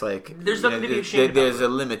 It's just like There's nothing to be ashamed There's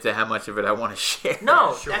about. a limit to how much of it I want to share.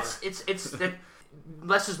 No, Sure. it's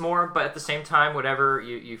less is more, but at the same time, whatever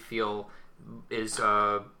you feel is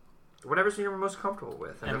whatever's you're most comfortable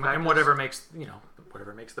with, And whatever makes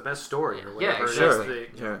the best story, or whatever sure.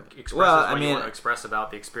 expresses Well, what you want to express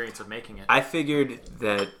about the experience of making it. I figured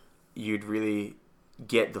that you'd really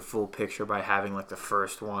get the full picture by having like the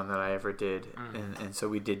first one that I ever did, and so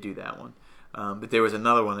we did do that one. But there was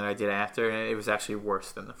another one that I did after, and it was actually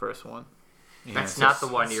worse than the first one. That's not the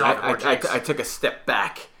one you. I took a step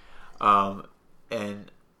back,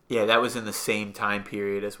 and yeah, that was in the same time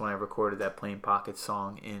period as when I recorded that Plain Pocket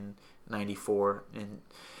song in '94, and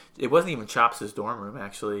it wasn't even Chops' dorm room.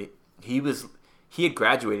 Actually, he had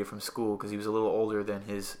graduated from school because he was a little older than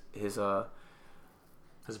his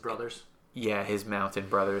brothers. Yeah, his mountain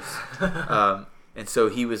brothers. And so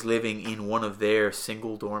he was living in one of their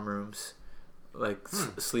single dorm rooms, like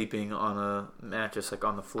sleeping on a mattress, like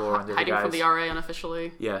on the floor under hiding the guys. from the RA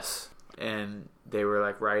unofficially. Yes, and they were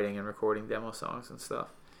like writing and recording demo songs and stuff.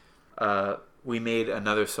 We made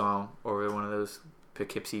another song over one of those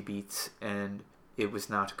Poughkeepsie beats, and it was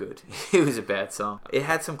not good. It was a bad song. It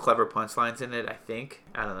had some clever punchlines in it, I think.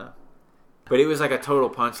 I don't know. But it was like a total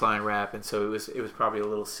punchline rap, and so it was probably a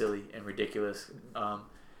little silly and ridiculous.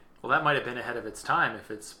 Well, that might have been ahead of its time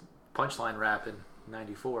if it's punchline rap in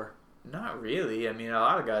 '94. Not really. I mean, a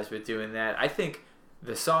lot of guys were doing that. I think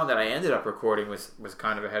the song that I ended up recording was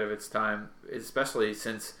kind of ahead of its time, especially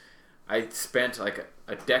since I spent like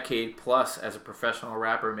a decade plus as a professional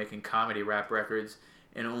rapper making comedy rap records,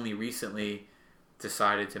 and only recently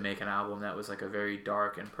decided to make an album that was like a very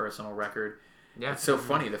dark and personal record. Yeah. It's so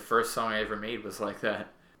funny. The first song I ever made was like that.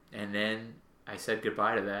 And then I said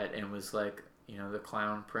goodbye to that and was like, the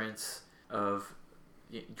clown prince of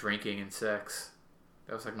drinking and sex.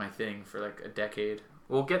 That was like my thing for like a decade.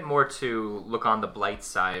 We'll get more to look on the blight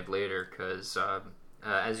side later because,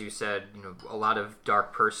 as you said, a lot of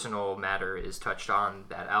dark personal matter is touched on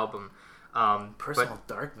that album. Personal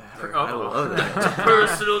dark matter. Oh. I love that.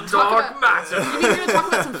 Personal dark matter. You mean you're gonna talk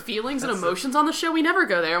about some feelings and emotions on the show? We never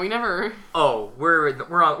go there. We never. Oh, we're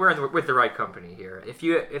with the right company here.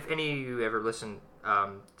 If any of you ever listen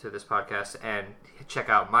to this podcast and check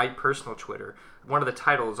out my personal Twitter, one of the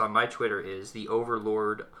titles on my Twitter is The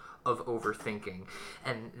Overlord of Overthinking,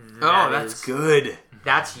 and that's good.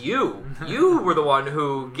 That's you. You were the one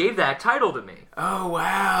who gave that title to me. Oh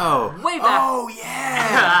wow! Way back. Oh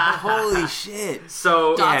yeah! Holy shit!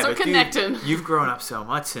 So Dots are but dude, connecting. you've grown up so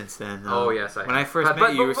much since then. Though. Oh, yes, I When have. I first But-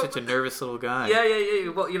 met you, you were but- such a nervous little guy. Yeah.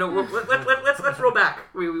 Well, let's roll back.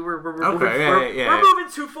 We're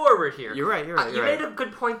moving too forward here. You're right. You made a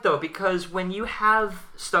good point though, because when you have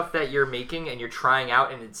stuff that you're making and you're trying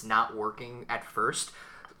out and it's not working at first,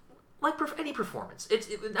 like any performance, I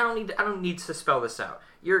don't need to spell this out.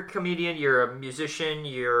 You're a comedian, you're a musician,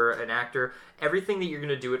 you're an actor. Everything that you're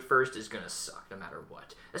gonna do at first is gonna suck, no matter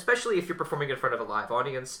what. Especially if you're performing in front of a live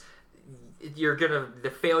audience,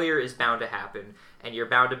 the failure is bound to happen, and you're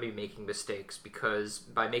bound to be making mistakes because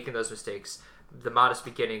by making those mistakes, the modest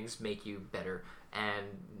beginnings make you better, and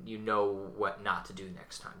you know what not to do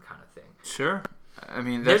next time, kind of thing. Sure. I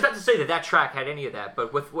mean, There's not to say that track had any of that,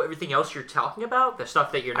 but with everything else you're talking about, the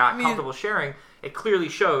stuff that you're not comfortable sharing, it clearly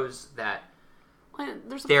shows that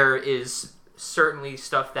there is certainly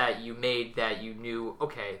stuff that you made that you knew,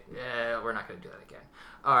 okay, we're not going to do that again.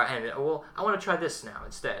 And, I want to try this now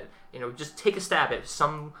instead. Just take a stab at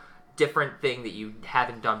some different thing that you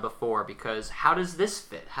haven't done before, because how does this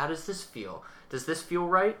fit? How does this feel? Does this feel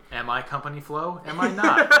right? Am I Company Flow? Am I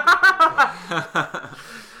not?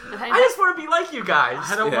 I just want to be like you guys.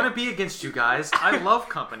 I don't want to be against you guys. I love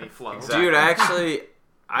Company Flow. Exactly. Dude, actually,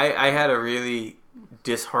 I had a really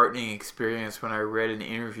disheartening experience when I read an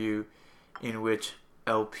interview in which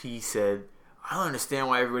LP said, I don't understand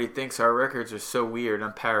why everybody thinks our records are so weird.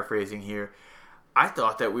 I'm paraphrasing here. I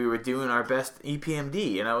thought that we were doing our best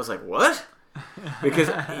EPMD. And I was like, what? Because,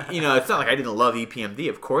 it's not like I didn't love EPMD.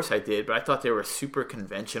 Of course I did. But I thought they were a super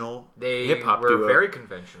conventional hip-hop duo. They were very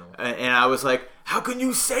conventional. And I was like, how can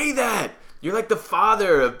you say that? You're like the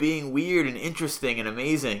father of being weird and interesting and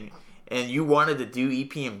amazing. And you wanted to do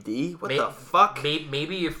EPMD? What the fuck?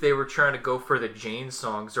 Maybe if they were trying to go for the Jane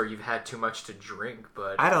songs, or you've had too much to drink,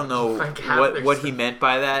 but... I don't know what he meant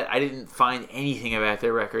by that. I didn't find anything about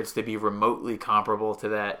their records to be remotely comparable to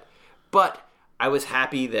that. But I was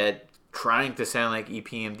happy that trying to sound like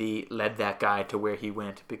EPMD led that guy to where he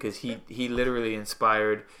went, because he literally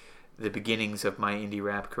inspired the beginnings of my indie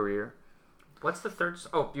rap career. What's the third...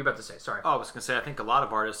 Oh, you're about to say. Sorry. Oh, I was going to say, I think a lot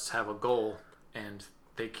of artists have a goal, and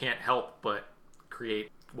they can't help but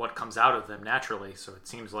create what comes out of them naturally. So it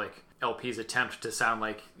seems like LP's attempt to sound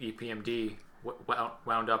like EPMD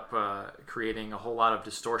wound up creating a whole lot of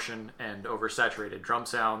distortion and oversaturated drum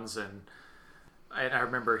sounds. And I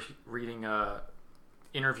remember reading a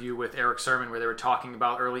interview with Eric Sermon where they were talking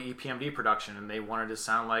about early EPMD production, and they wanted to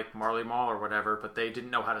sound like Marley Marl or whatever, but they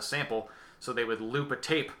didn't know how to sample, so they would loop a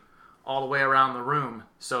tape all the way around the room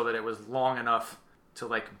so that it was long enough to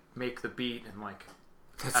like make the beat. And like,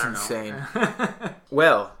 that's insane.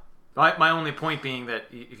 Well, my only point being that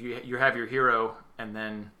if you have your hero and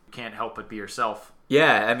then you can't help but be yourself.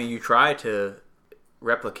 Yeah, I mean, you try to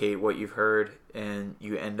replicate what you've heard, and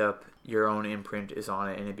you end up, your own imprint is on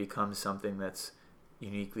it, and it becomes something that's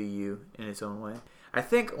uniquely you in its own way. I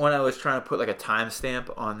think when I was trying to put like a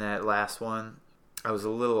timestamp on that last one, I was a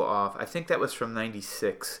little off. I think that was from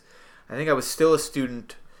 96. I think I was still a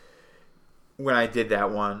student when I did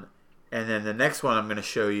that one. And then the next one I'm going to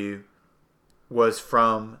show you was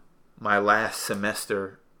from my last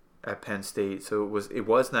semester at Penn State. So it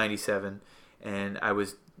was 97, and I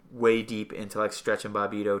was way deep into like Stretch and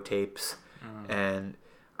Bobbito tapes. And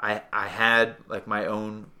I had like my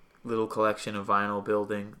own little collection of vinyl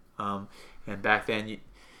building. And back then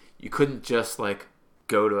you couldn't just like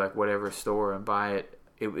go to like whatever store and buy it.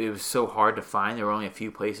 It was so hard to find. There were only a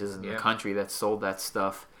few places in the country that sold that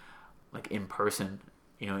stuff like in person,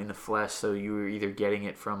 in the flesh. So you were either getting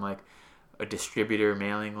it from like a distributor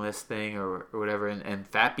mailing list thing or whatever. And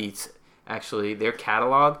Fat Beats, actually, their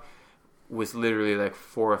catalog was literally like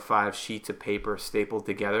 4 or 5 sheets of paper stapled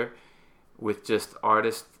together with just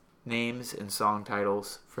artist names and song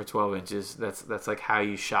titles for 12 inches. That's like how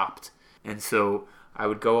you shopped. And so I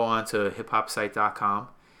would go on to hiphopsite.com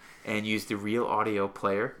and use the Real Audio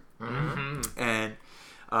player. And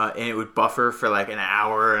it would buffer for like an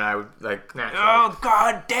hour, and I would like, oh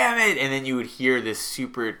god damn it, and then you would hear this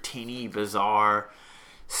super teeny bizarre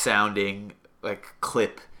sounding like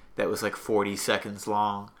clip that was like 40 seconds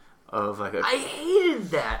long of like I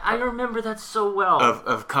hated that. I remember that so well.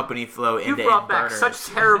 Of Company Flow You brought back such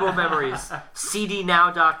terrible memories.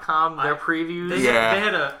 CDnow.com, their previews. They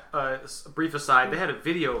had a brief aside. They had a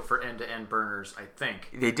video for end-to-end burners, I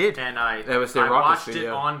think. They did. And that was their I Raucous watched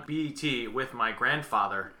video. it on BET with my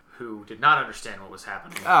grandfather, who did not understand what was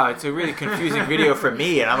happening. Oh, it's a really confusing video for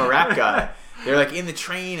me, and I'm a rap guy. They're like in the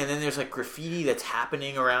train, and then there's like graffiti that's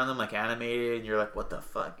happening around them, like animated, and you're like, what the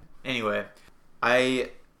fuck? Anyway,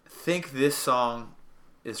 I think this song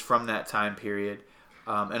is from that time period,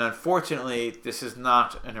 and unfortunately this is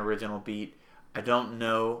not an original beat. I don't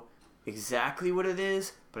know exactly what it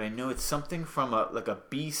is, but I know it's something from a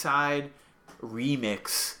B-side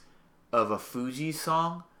remix of a Fuji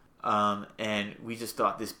song, and we just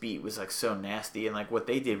thought this beat was like so nasty, and like what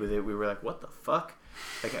they did with it, we were like, what the fuck,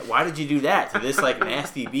 like why did you do that to this like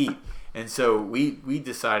nasty beat? And so we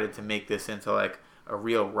decided to make this into like a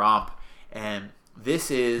real romp. And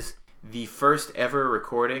this is the first ever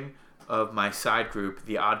recording of my side group,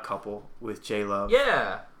 The Odd Couple, with J Love.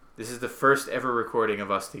 Yeah. This is the first ever recording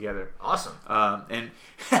of us together. Awesome. And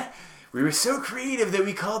we were so creative that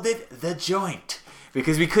we called it The Joint,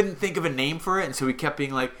 because we couldn't think of a name for it, and so we kept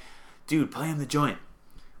being like, dude, play him the joint.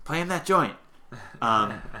 Play him that joint.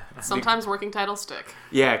 Sometimes working titles stick.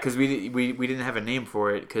 Yeah, because we didn't have a name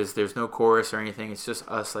for it, because there's no chorus or anything. It's just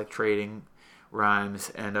us like trading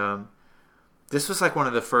rhymes. And this was like one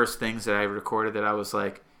of the first things that I recorded that I was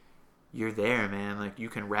like, you're there, man. Like, you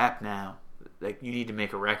can rap now. Like, you need to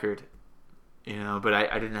make a record. But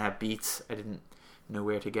I didn't have beats. I didn't know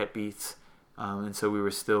where to get beats. And so we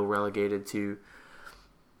were still relegated to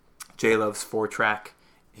J Love's 4-track,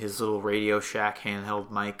 his little Radio Shack handheld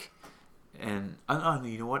mic. And,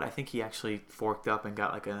 you know what? I think he actually forked up and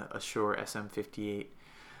got like a Shure SM58.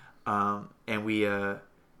 And we...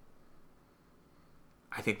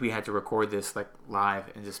 I think we had to record this like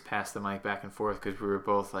live and just pass the mic back and forth because we were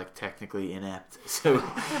both like technically inept. So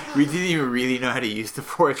we didn't even really know how to use the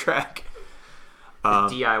 4-track.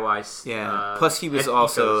 DIY. Yeah. Plus, he was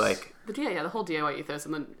also ethos. like. The whole DIY ethos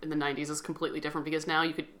in the 90s is completely different because now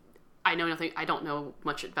you could. I don't know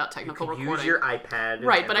much about technical you could recording. use your iPad,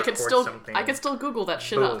 right? and But something. I could still Google that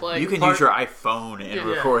shit up. Like You can use your iPhone and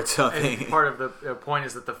record something. And part of the point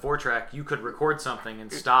is that the 4-track, you could record something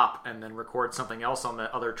and stop, and then record something else on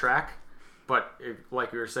the other track. But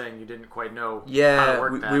like we were saying, you didn't quite know how to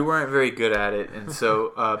work that. We weren't very good at it, and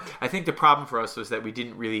so I think the problem for us was that we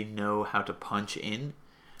didn't really know how to punch in,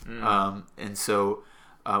 and so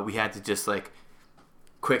we had to just like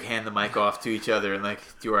quick hand the mic off to each other and like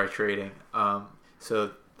do our trading.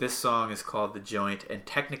 So this song is called "The Joint," and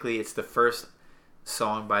technically it's the first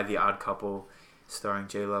song by The Odd Couple, starring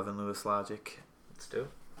J Love and Louis Logic. Let's do it.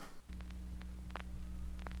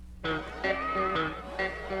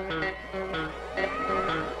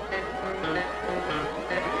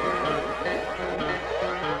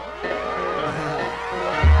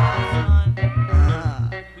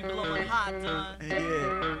 We blowing hot, son.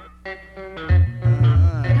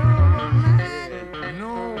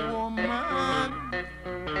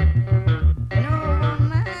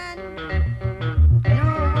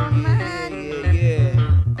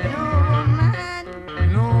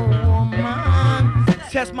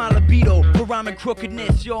 Test my libido for rhyming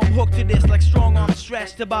crookedness. Yo, I'm hooked to this like strong arm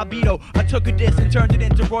stretch to Bobito. I took a diss and turned it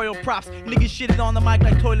into royal props. Niggas shitted on the mic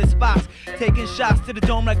like toilet spots. Taking shots to the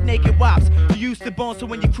dome like naked wops. You used to bone so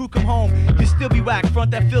when your crew come home, you still be whack,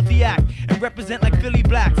 front that filthy act, and represent like Philly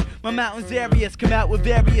blacks. My mountains areas come out with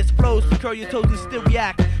various flows to curl your toes and still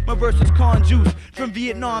react. My verse is corn juice from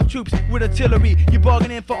Vietnam troops with artillery. You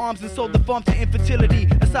bargaining for arms and sold the farm to infertility.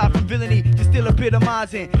 Aside from villainy, you're still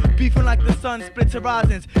epitomizing. Beefing like the sun splits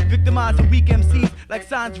horizons. Victimizing weak MCs like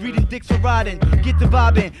signs reading dicks for riding. Get to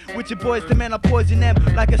vibing with your boys, the man I poison them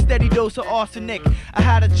like a steady dose of arsenic. I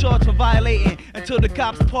had a charge for violating until the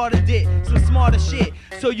cops parted it. Some smarter shit,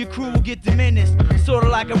 so your crew will get diminished. Sorta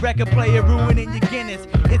like a record player ruining your Guinness.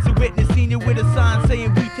 It's a witness senior with a sign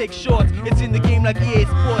saying we take shorts. It's in the game like EA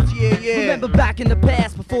Sports, yeah. Remember back in the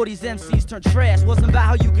past before these MCs turned trash. Wasn't about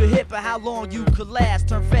how you could hit, but how long you could last.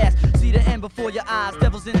 Turn fast, see the end before your eyes.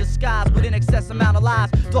 Devils in disguise with an excess amount of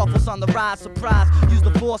lies. Darkness on the rise, surprise. Use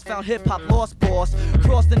the force, found hip-hop lost boss.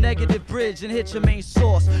 Cross the negative bridge and hit your main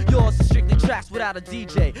source. Yours is strictly tracks without a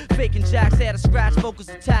DJ. Faking jacks, had a scratch, focus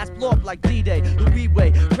the task, blow up like D-Day. The wee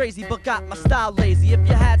way, crazy but got my style lazy. If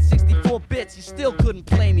you had 64 bits, you still couldn't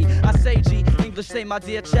play me. I say G, English say my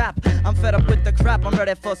dear chap. I'm fed up with the crap, I'm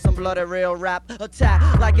ready for some bloody real rap.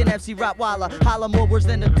 Attack like an MC Rottweiler. Holla more words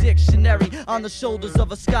than a dictionary. On the shoulders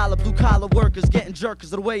of a scholar, blue collar workers getting jerked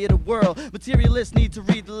is the way of the world. Materialists need to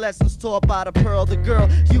read the lessons taught by the pearl. The girl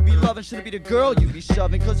you be loving shouldn't be the girl you be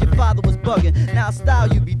shoving, cause your father was bugging. Now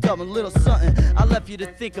style you be dubbing, little something I left you to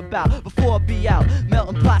think about before I be out.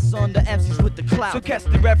 Melting pots on the MCs with the clout. So catch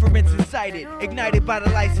the reference and cite it. Ignited by the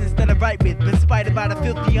license that I write with, been spited by the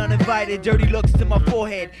filthy uninvited. Dirty looks to my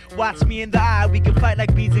forehead. Watch me in the eye, we can fight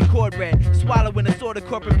like beans and cornbread. Swallowing a sort of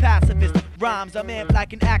corporate pacifist. Rhymes, I'm amped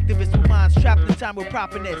like an activist with minds trapped in time with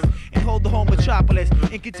properness. And hold the whole metropolis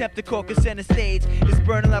in contempt of caucus center stage. It's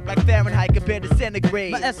burning up like Fahrenheit compared to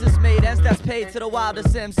centigrade. My essence made, ends that's paid to the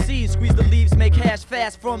wildest MCs. Squeeze the leaves, make hash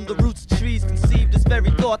fast from the roots of trees. Conceived this very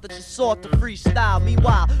thought that you sought to freestyle.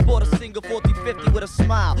 Meanwhile, bought a single 4050 with a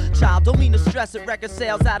smile. Child, don't mean to stress it, record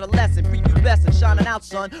sales adolescent. Preview best and shining out,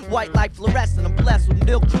 son. White like fluorescent. I'm blessed with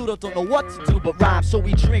milk crudo, don't know what to do but rhyme. So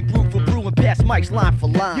we drink brew for brew and pass mics line for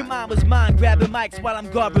line. Your mind was mine, grabbing mics while I'm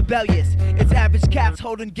guard rebellious. It's average cats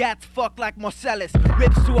holding gats, fuck like Marcellus.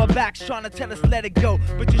 Rips to our backs trying to tell us let it go.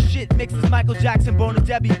 But your shit mixes Michael Jackson, Bone and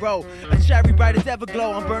Debbie bro. A cherry bright as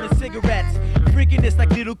Everglow, I'm burning cigarettes. Freaking this like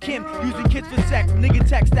Little Kim, using kids for sex. Nigga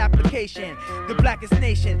text application, the blackest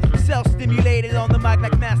nation. Self-stimulated on the mic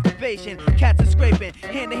like masturbation. Cats are scraping,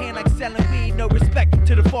 hand to hand like selling weed. No respect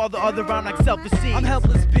to the father or the rhyme like self-esteem. I'm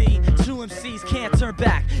helpless B, true MCs can't turn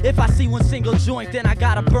back. If I see one single joint, then I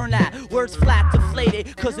gotta burn that. Words flat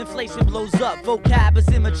deflated, cause inflation blows up. Vocab is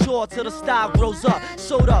immature till the style grows up.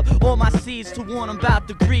 Sewed up all my seeds to warn them about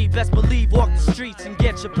the greed. Best believe, walk the streets and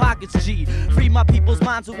get your pockets G. Free my people's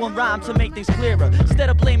minds with one rhyme to make things clearer. Instead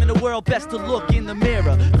of blaming the world, best to look in the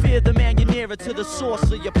mirror. Fear the man you're nearer to the source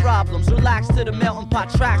of your problems. Relax to the melting pot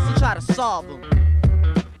tracks and try to solve them.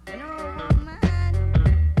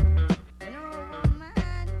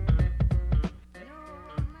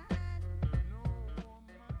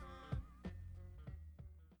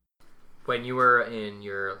 When you were in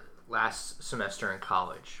your last semester in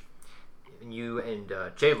college, you and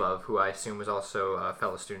J-Love, who I assume was also a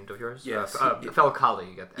fellow student of yours, yes, a fellow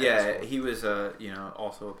colleague at the yeah, he was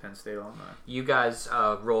also a Penn State alumni. You guys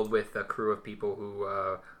rolled with a crew of people who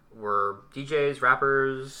were DJs,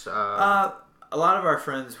 rappers? A lot of our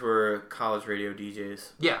friends were college radio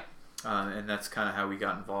DJs. Yeah. And that's kind of how we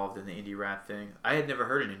got involved in the indie rap thing. I had never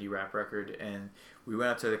heard an indie rap record, and we went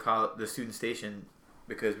up to the student station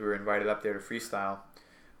because we were invited up there to freestyle.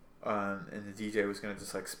 And the DJ was going to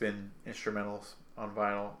just like spin instrumentals on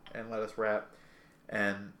vinyl and let us rap.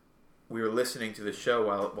 And we were listening to the show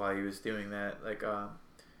while he was doing that, like,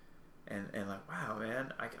 and like, wow,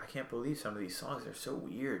 man, I can't believe some of these songs are so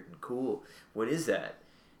weird and cool. What is that?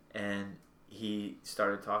 And he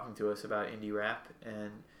started talking to us about indie rap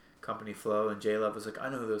and Company Flow, and J Love was like, I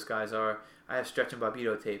know who those guys are. I have Stretch and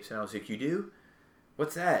Bobbito tapes. And I was like, you do?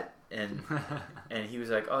 What's that? And and he was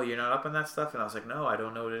like, oh, you're not up on that stuff? And I was like, no, I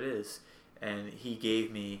don't know what it is. And he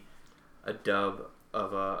gave me a dub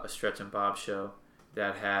of a Stretch and Bob show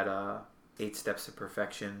that had 8 Steps to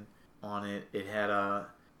Perfection on it. It had an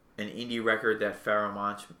indie record that Pharoah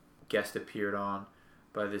Monch guest appeared on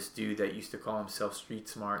by this dude that used to call himself Street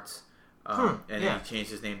Smarts. And then he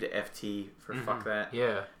changed his name to FT for Fuck That.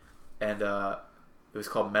 Yeah. And it was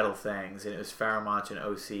called Metal Things, and it was Pharoah Monch and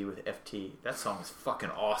OC with FT. That song is fucking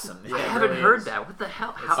awesome. I haven't heard that. What the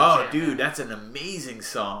hell? Dude, that's an amazing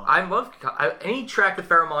song. I love any track that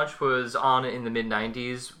Pharoah Monch was on in the mid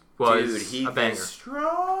 '90s was a banger.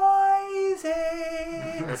 Destroys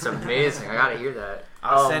it. That's amazing. I gotta hear that.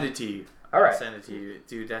 I'll send it to you. All right. I'll send it to you,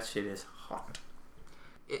 dude. That shit is hot.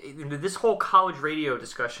 This whole college radio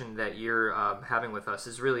discussion that you're having with us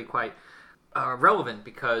is really quite relevant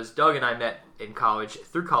because Doug and I met in college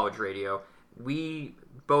through college radio. We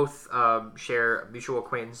both share mutual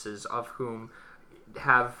acquaintances of whom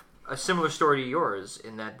have a similar story to yours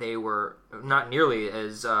in that they were not nearly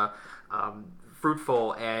as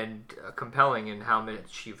fruitful and compelling in how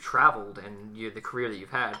much you've traveled and the career that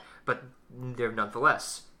you've had, but they're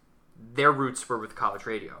nonetheless, their roots were with college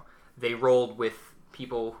radio. They rolled with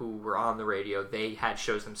people who were on the radio. They had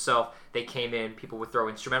shows themselves. They came in. People would throw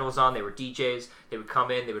instrumentals on. They were DJs. They would come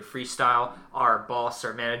in. They would freestyle. Our boss,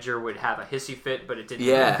 our manager, would have a hissy fit, but it didn't.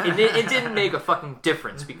 Yeah. It didn't make a fucking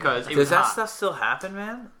difference because it was Does that hot. stuff still happen,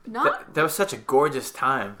 man? Not. That was such a gorgeous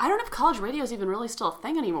time. I don't know if college radio is even really still a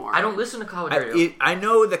thing anymore. I don't listen to college radio. I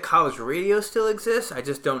know that college radio still exists. I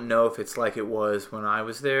just don't know if it's like it was when I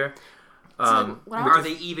was there. Are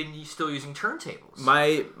they even still using turntables?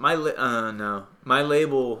 My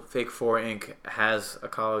label Fake 4 Inc. has a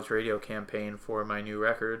college radio campaign for my new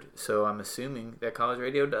record, so I'm assuming that college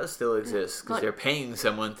radio does still exist because they're paying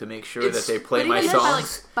someone to make sure that they play my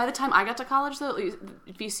songs. By the time I got to college, though,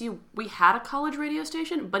 VCU, we had a college radio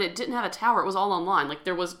station, but it didn't have a tower. It was all online. Like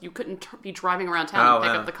you couldn't be driving around town and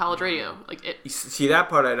pick up the college radio. See, that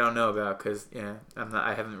part I don't know about because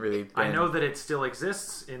I haven't really. I know that it still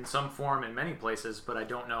exists in some form in many places, but I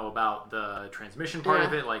don't know about the transmission part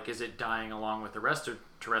of it. Like, is it dying along with the rest of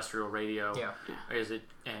terrestrial radio? Yeah. Is it,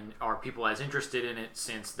 and are people as interested in it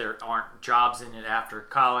since there aren't jobs in it after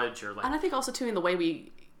college? Or like, and I think also too in the way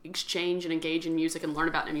we exchange and engage in music and learn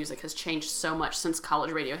about new music has changed so much since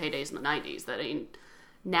college radio heydays in the 90s that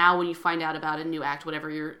now when you find out about a new act, whatever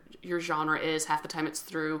your genre is, half the time it's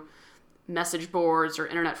through message boards or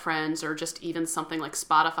internet friends or just even something like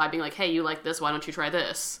Spotify being like, hey, you like this, why don't you try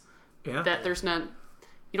this? Yeah. That there's no...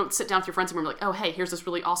 You don't sit down with your friends and remember like, oh, hey, here's this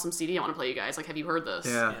really awesome CD I want to play you guys. Like, have you heard this?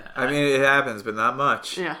 Yeah. I mean, it happens, but not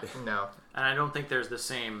much. Yeah. No. And I don't think there's the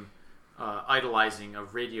same idolizing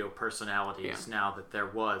of radio personalities now that there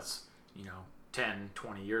was, 10,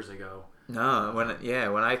 20 years ago. No,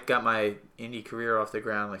 when I got my indie career off the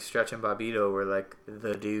ground, like Stretch and Bobbito were like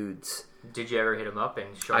the dudes. Did you ever hit him up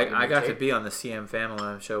and show him? I got to be on the CM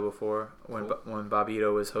Family show before when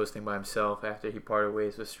Bobbito was hosting by himself after he parted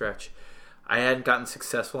ways with Stretch. I hadn't gotten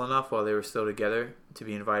successful enough while they were still together to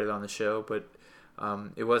be invited on the show, but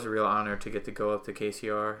it was a real honor to get to go up to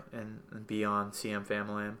KCR and be on CM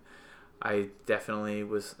Family. I definitely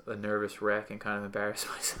was a nervous wreck and kind of embarrassed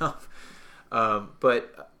myself.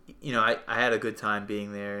 But, I had a good time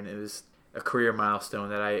being there, and it was a career milestone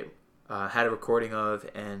that I had a recording of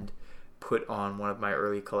and put on one of my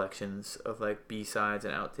early collections of like B-sides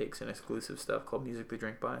and outtakes and exclusive stuff called Music to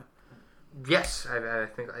Drink By. Yes, I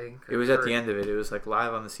think it was at the end of it. It was like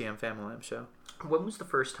live on the CM Family show. When was the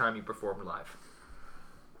first time you performed live?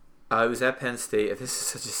 It was at Penn State. This is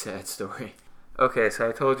such a sad story. Okay, so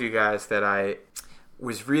I told you guys that I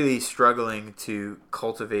was really struggling to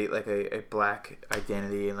cultivate like a black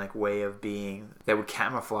identity and like way of being that would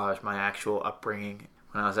camouflage my actual upbringing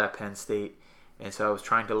when I was at Penn State. And so I was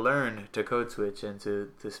trying to learn to code switch and to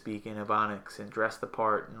speak in Ebonics and dress the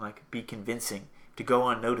part and like be convincing, to go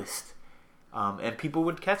unnoticed. And people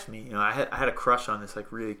would catch me. I had a crush on this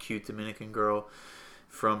like really cute Dominican girl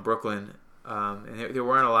from Brooklyn, And there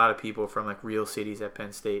weren't a lot of people from like real cities at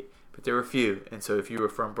Penn State, but there were a few. And so if you were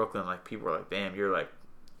from Brooklyn, like people were like, "Damn, you're like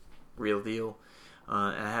real deal."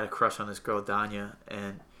 And I had a crush on this girl Danya,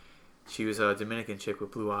 and she was a Dominican chick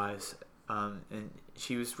with blue eyes, and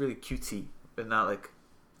she was really cutesy, but not like,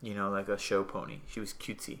 like a show pony. She was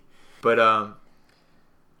cutesy, but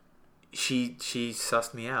she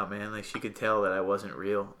sussed me out, man. Like she could tell that I wasn't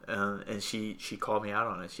real, and she called me out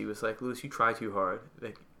on it. She was like, "Louis, you try too hard.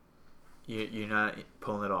 Like you're not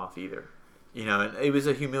pulling it off either." And it was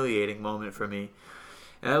a humiliating moment for me.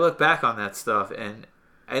 And I look back on that stuff, and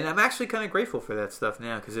I'm actually kind of grateful for that stuff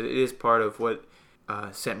now, because it is part of what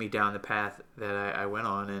sent me down the path that I went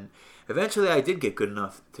on. And eventually I did get good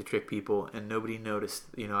enough to trick people, and nobody noticed.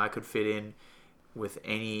 I could fit in with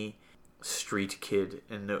any street kid,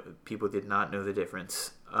 and people did not know the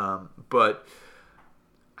difference. But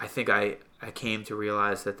I think I came to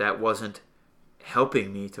realize that wasn't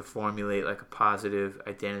helping me to formulate like a positive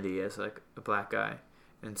identity as like a black guy.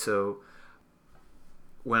 And so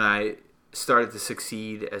when I started to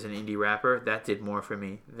succeed as an indie rapper, that did more for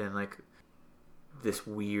me than like this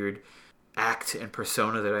weird act and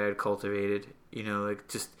persona that I had cultivated. Like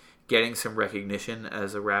just getting some recognition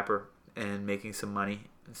as a rapper and making some money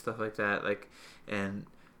and stuff like that, like, and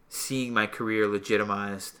seeing my career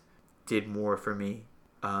legitimized did more for me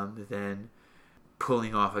than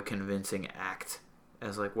pulling off a convincing act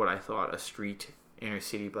as like what I thought a street inner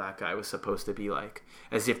city black guy was supposed to be like,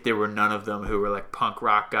 as if there were none of them who were like punk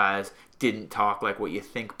rock guys, didn't talk like what you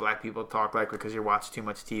think black people talk like because you watch too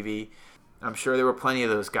much TV. I'm sure there were plenty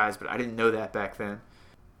of those guys, but I didn't know that back then.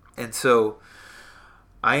 And so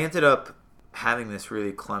I ended up having this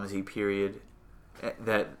really clumsy period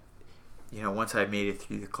that, once I made it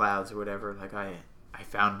through the clouds or whatever, like I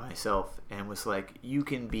found myself and was like, you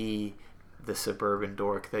can be the suburban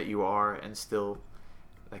dork that you are and still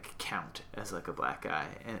like count as like a black guy,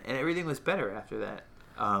 and everything was better after that.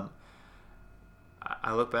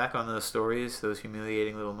 I look back on those stories, those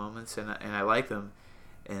humiliating little moments, and I like them.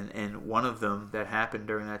 And one of them that happened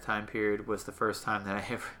during that time period was the first time that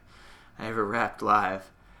I ever rapped live.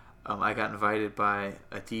 I got invited by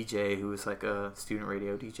a DJ who was like a student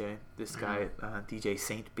radio DJ. This guy, DJ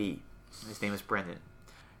Saint B. His name is Brendan.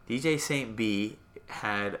 DJ Saint B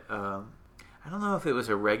had, I don't know if it was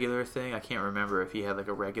a regular thing. I can't remember if he had like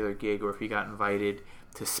a regular gig or if he got invited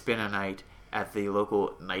to spend a night at the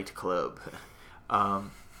local nightclub.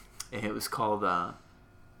 And it was called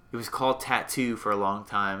Tattoo for a long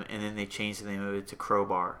time, and then they changed the name of it to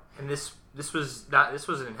Crowbar. And this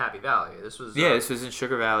wasn't in Happy Valley. This was this was in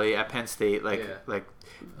Sugar Valley at Penn State, like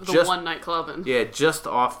the one night club. Just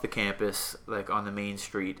off the campus, like on the main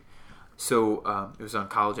street. So it was on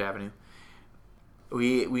College Avenue.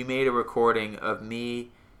 We made a recording of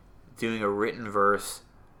me doing a written verse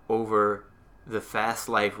over the Fast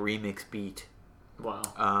Life remix beat.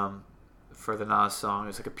 Wow. For the Nas song. It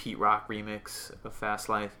was like a Pete Rock remix of Fast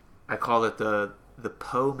Life. I called it the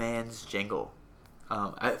Po Man's Jingle.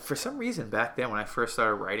 For some reason back then when I first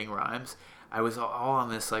started writing rhymes, I was all on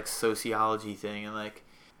this like sociology thing and like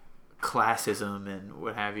classism and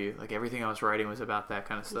what have you. Like everything I was writing was about that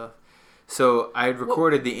kind of stuff. So I had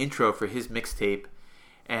recorded the intro for his mixtape,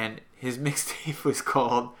 and his mixtape was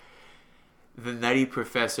called The Nutty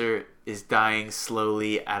Professor is Dying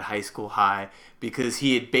Slowly at High School High, because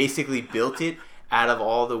he had basically built it out of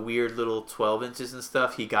all the weird little 12 inches and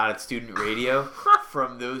stuff he got at student radio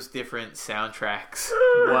from those different soundtracks.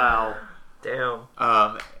 Wow. Damn.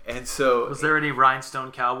 And so... Was there any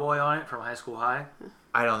Rhinestone Cowboy on it from High School High?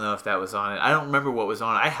 I don't know if that was on it. I don't remember what was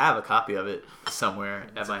on it. I have a copy of it somewhere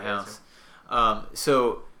at my house.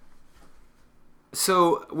 So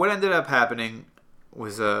what ended up happening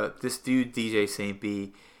was this dude, DJ Saint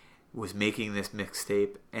B, was making this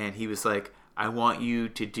mixtape, and he was like, I want you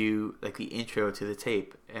to do like the intro to the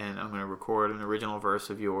tape, and I'm going to record an original verse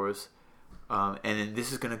of yours, and then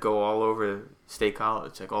this is going to go all over State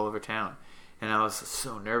College, like all over town. And I was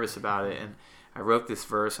so nervous about it, and I wrote this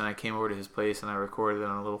verse, and I came over to his place, and I recorded it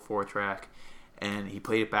on a little 4-track, and he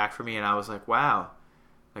played it back for me, and I was like, wow,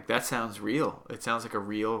 like that sounds real. It sounds like a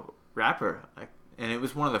real rapper. Like, and it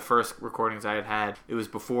was one of the first recordings I had. It was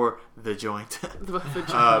before The Joint,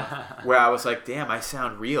 where I was like, damn, I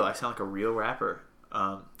sound real. I sound like a real rapper.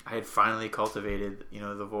 I had finally cultivated,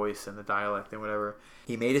 the voice and the dialect and whatever.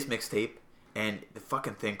 He made his mixtape, and the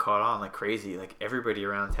fucking thing caught on like crazy. Like everybody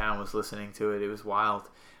around town was listening to it. It was wild.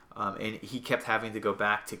 And he kept having to go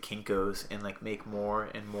back to Kinko's and like make more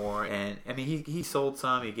and more. And I mean, he sold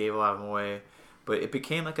some, he gave a lot of them away, but it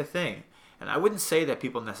became like a thing. And I wouldn't say that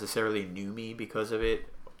people necessarily knew me because of it,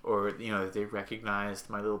 or they recognized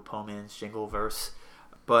my little Po Man's Jingle verse,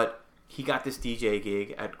 but he got this DJ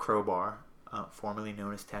gig at Crowbar, formerly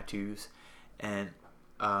known as Tattoos, and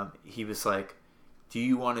he was like, "Do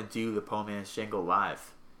you want to do the Po Man's Jingle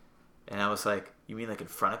live?" And I was like, "You mean like in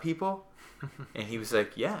front of people?" And he was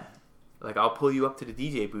like, "Yeah. Like, I'll pull you up to the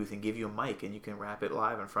DJ booth and give you a mic and you can rap it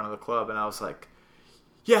live in front of the club." And I was like,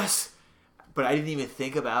 "Yes!" But I didn't even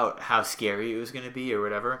think about how scary it was going to be or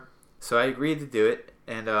whatever. So I agreed to do it.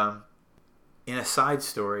 And in a side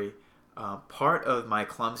story, part of my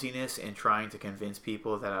clumsiness in trying to convince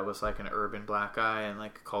people that I was like an urban black guy and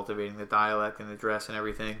like cultivating the dialect and the dress and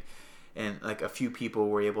everything, and like a few people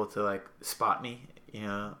were able to like spot me, you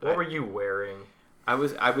know. What were you wearing? I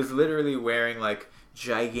was literally wearing like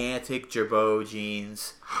gigantic Jabot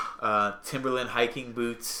jeans, Timberland hiking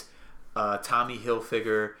boots, Tommy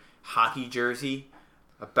Hilfiger hockey jersey,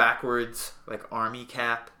 a backwards like army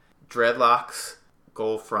cap, dreadlocks,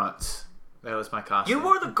 gold fronts. That was my costume. You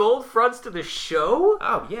wore the gold fronts to the show?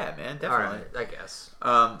 Oh yeah, man, definitely. All right, I guess.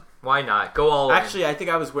 Why not? Go all Actually, in. I think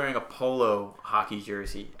I was wearing a polo hockey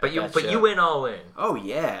jersey. But you went all in. Oh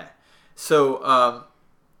yeah. So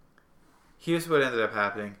here's what ended up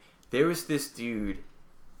happening. There was this dude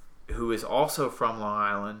who was also from Long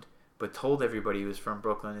Island, but told everybody he was from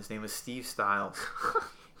Brooklyn. His name was Steve Styles.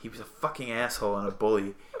 He was a fucking asshole and a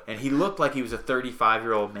bully, and he looked like he was a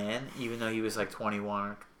 35-year-old man, even though he was like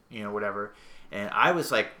 21 or whatever. And I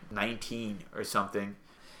was like 19 or something,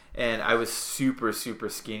 and I was super, super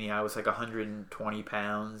skinny. I was like 120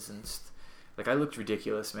 pounds, and like I looked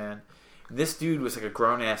ridiculous, man. And this dude was like a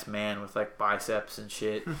grown-ass man with like biceps and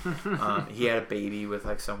shit. He had a baby with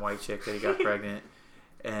like some white chick that he got pregnant,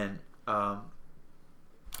 and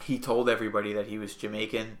he told everybody that he was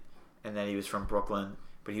Jamaican and that he was from Brooklyn,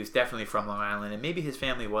 but he was definitely from Long Island, and maybe his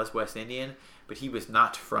family was West Indian, but he was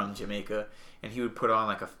not from Jamaica. And he would put on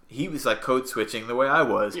like he was like code switching the way I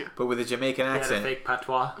was, but with a Jamaican accent. He had a fake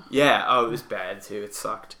patois. Yeah, oh, it was bad too. It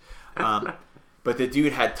sucked. But the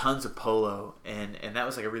dude had tons of polo, and that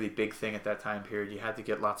was like a really big thing at that time period. You had to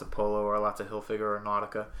get lots of polo or lots of Hilfiger or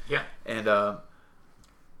Nautica. Yeah. And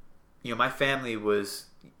my family was,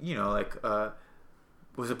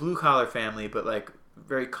 was a blue collar family, but like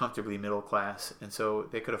very comfortably middle class, and so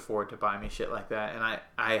they could afford to buy me shit like that. And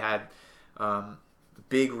I had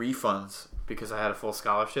big refunds because I had a full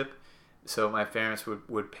scholarship, so my parents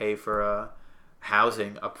would pay for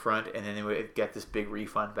housing up front, and then they would get this big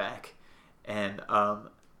refund back, and I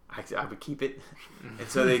would keep it. And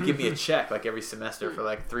so they'd give me a check like every semester for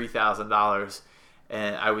like $3,000,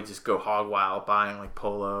 and I would just go hog wild buying like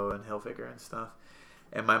polo and Hilfiger and stuff.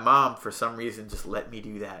 And my mom, for some reason, just let me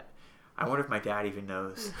do that. I wonder if my dad even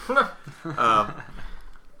knows.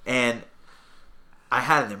 And I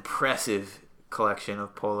had an impressive collection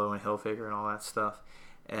of polo and Hilfiger and all that stuff.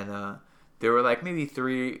 And there were like maybe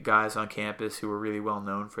 3 guys on campus who were really well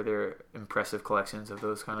known for their impressive collections of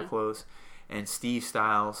those kind of clothes. And Steve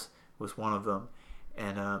Styles was one of them.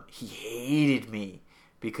 And he hated me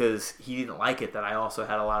because he didn't like it that I also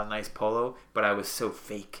had a lot of nice polo, but I was so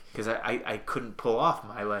fake because I couldn't pull off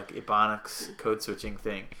my like Ebonics code switching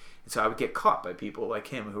thing. And so I would get caught by people like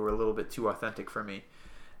him who were a little bit too authentic for me.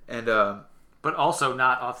 And but also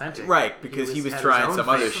not authentic. Right, because he was trying some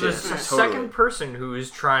other shit. There's a second person who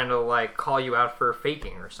is trying to like call you out for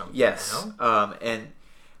faking or something. Yes. You know? And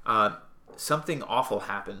something awful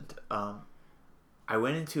happened. I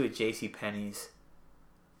went into a JCPenney's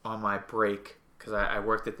on my break because I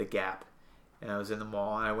worked at the Gap, and I was in the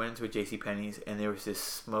mall, and I went into a JCPenney's, and there was this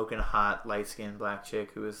smoking hot, light-skinned black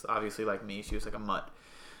chick who was obviously like me. She was like a mutt.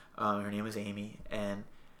 Her name was Amy, and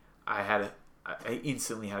I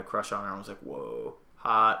instantly had a crush on her. I was like, whoa,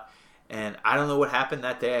 hot. And I don't know what happened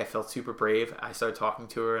that day. I felt super brave. I started talking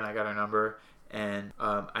to her, and I got her number, and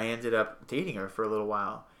I ended up dating her for a little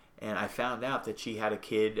while. And I found out that she had a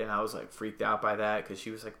kid, and I was like freaked out by that because she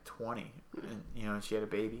was like 20, and and she had a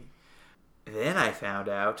baby. Then I found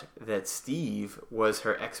out that Steve was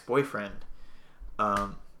her ex-boyfriend,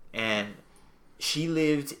 and she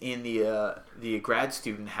lived in the grad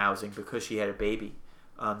student housing because she had a baby.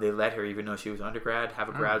 They let her, even though she was undergrad, have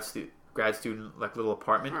a grad student like little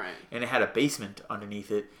apartment, Right. And it had a basement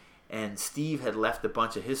underneath it. And Steve had left a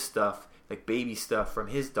bunch of his stuff, like baby stuff, from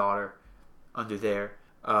his daughter under there.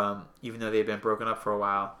 Even though they had been broken up for a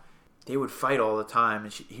while, they would fight all the time,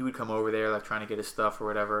 and he would come over there like trying to get his stuff or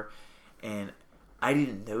whatever. And I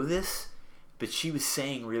didn't know this, but she was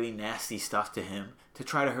saying really nasty stuff to him to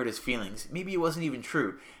try to hurt his feelings. Maybe it wasn't even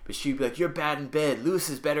true, but she'd be like, "You're bad in bed.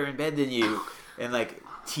 Lewis is better in bed than you," and like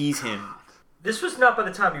tease him. This was not by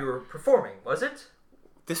the time you were performing, was it?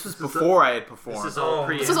 This was before I had performed. This is all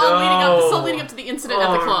This was all leading up. This is all leading up to the incident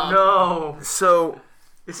at the club. No. So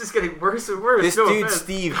This is getting worse and worse. This No dude, offense.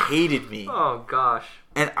 Steve, hated me. Oh, gosh.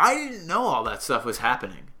 And I didn't know all that stuff was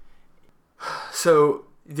happening. So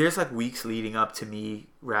there's like weeks leading up to me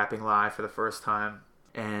rapping live for the first time.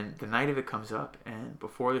 And the night of it comes up. And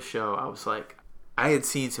before the show, I was like, I had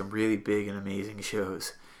seen some really big and amazing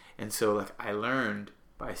shows. And so like I learned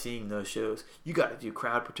by seeing those shows, you got to do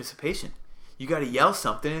crowd participation. You got to yell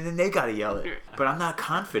something and then they got to yell it. But I'm not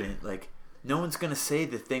confident. Like no one's going to say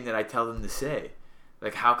the thing that I tell them to say.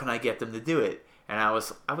 Like how can I get them to do it? And I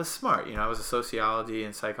was smart. You know, I was a sociology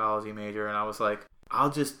and psychology major. And I was like,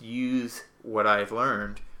 I'll just use what I've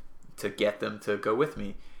learned to get them to go with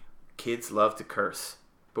me. Kids love to curse.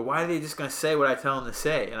 But why are they just going to say what I tell them to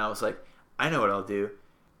say? And I was like, I know what I'll do.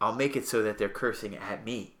 I'll make it so that they're cursing at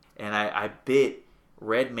me. And I bit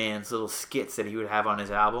Redman's little skits that he would have on his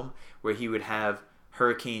album where he would have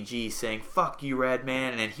Hurricane G saying, fuck you,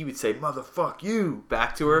 Redman. And then he would say, motherfuck you,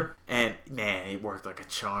 back to her. And, man, it worked like a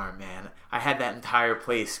charm, man. I had that entire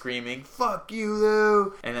place screaming, fuck you,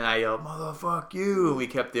 Lou. And then I yelled, motherfuck you. And we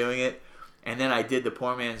kept doing it. And then I did the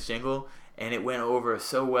Poor Man's Jingle. And it went over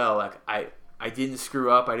so well. Like, I didn't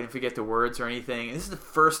screw up. I didn't forget the words or anything. And this is the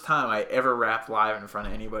first time I ever rapped live in front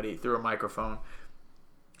of anybody through a microphone.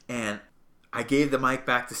 And I gave the mic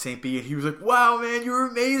back to St. B, and he was like, wow, man, you were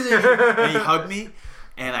amazing. And he hugged me.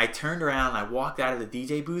 And I turned around, and I walked out of the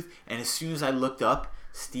DJ booth. And as soon as I looked up,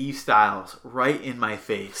 Steve Styles right in my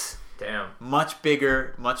face. Damn. Much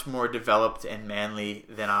bigger, much more developed and manly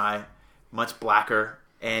than I. Much blacker.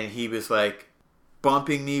 And he was like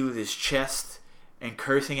bumping me with his chest and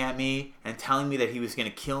cursing at me and telling me that he was going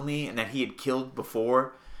to kill me and that he had killed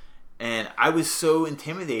before. And I was so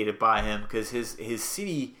intimidated by him because his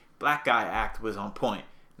city black guy act was on point.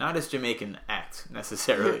 Not his Jamaican act,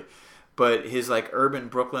 necessarily. But his like urban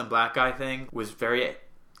Brooklyn black guy thing was very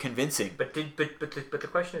convincing. But the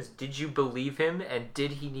question is, did you believe him and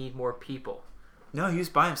did he need more people? No, he was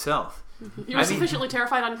by himself. You were sufficiently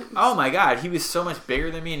terrified on him. Oh my God, he was so much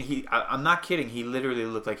bigger than me, and I'm not kidding, he literally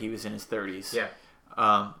looked like he was in his 30s. Yeah.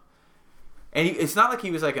 And it's not like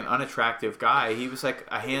he was like an unattractive guy. He was like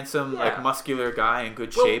a handsome, like muscular guy in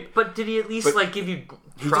good shape. But did he at least like give you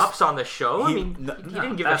props on the show? I mean, he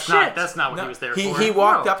didn't give a shit. That's not what he was there for. He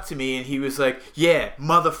walked up to me and he was like, yeah,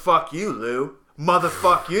 motherfuck you, Lou.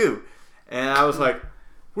 Motherfuck you. And I was like,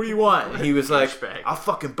 what do you want? And he was like, I'll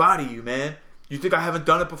fucking body you, man. You think I haven't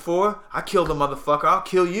done it before? I killed a motherfucker. I'll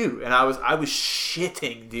kill you. And I was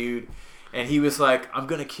shitting, dude. And he was like, I'm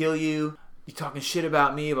gonna kill you. You talking shit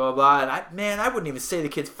about me, blah, blah, blah. And I wouldn't even say the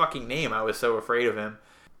kid's fucking name. I was so afraid of him.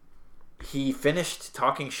 He finished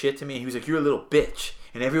talking shit to me, and he was like, you're a little bitch.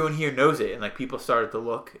 And everyone here knows it. And, like, people started to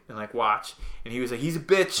look and, like, watch. And he was like, he's a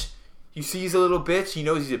bitch. You see he's a little bitch? He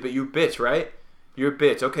knows he's a bitch. You're a bitch, right? You're a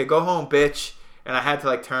bitch. Okay, go home, bitch. And I had to,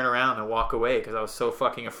 like, turn around and walk away because I was so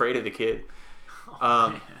fucking afraid of the kid.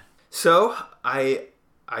 So I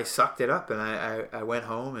sucked it up, and I went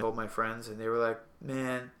home and told my friends, and they were like,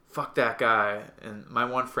 man, fuck that guy. And my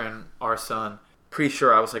one friend, our son, pretty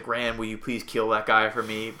sure I was like, Rand, will you please kill that guy for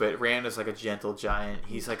me? But Rand is like a gentle giant.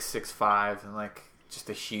 He's like 6'5" and like just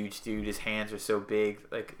a huge dude. His hands are so big,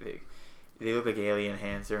 like they look like alien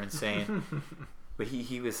hands. They're insane. But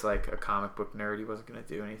he was like a comic book nerd. He wasn't gonna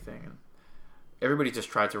do anything. And everybody just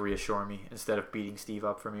tried to reassure me instead of beating Steve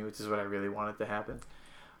up for me, which is what I really wanted to happen.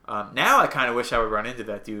 Now I kind of wish I would run into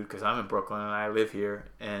that dude because I'm in Brooklyn and I live here,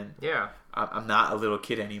 and I'm not a little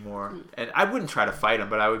kid anymore. And I wouldn't try to fight him,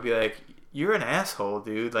 but I would be like, you're an asshole,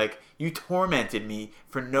 dude. Like, you tormented me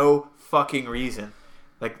for no fucking reason.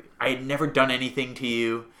 Like, I had never done anything to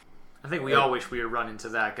you. I think we all wish we would run into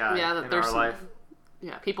that guy in our life.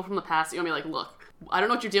 Yeah, people from the past, you're going to be like, look, I don't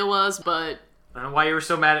know what your deal was, but... I don't know why you were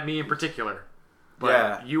so mad at me in particular.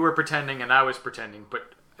 But you were pretending and I was pretending,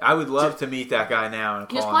 but... I would love to meet that guy now and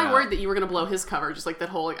call him out. He was probably worried that you were going to blow his cover, just like that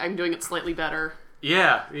whole, like, I'm doing it slightly better.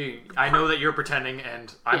 Yeah, I know that you're pretending,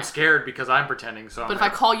 and I'm scared because I'm pretending. So, but if I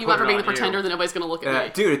call you out for being the pretender, then nobody's going to look at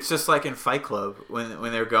me. Dude, it's just like in Fight Club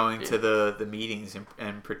when they're going to the meetings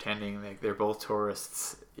and pretending like they're both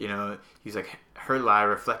tourists. You know, he's like, her lie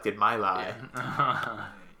reflected my lie. Yeah.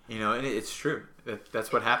 You know, and it's true.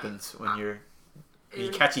 That's what happens when you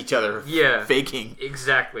catch each other faking.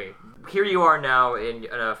 Exactly. Here you are now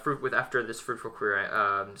after this fruitful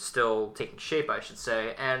career, still taking shape, I should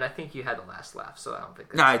say, and I think you had the last laugh, so I don't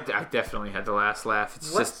think that's... No, I definitely had the last laugh.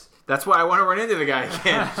 It's just... That's why I want to run into the guy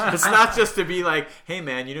again. It's not just to be like, hey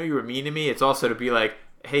man, you know you were mean to me. It's also to be like,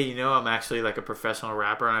 hey, you know I'm actually like a professional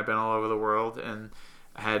rapper and I've been all over the world and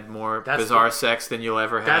I had more bizarre sex than you'll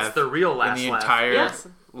ever have. That's the real last in the laugh. entire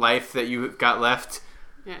life that you've got left.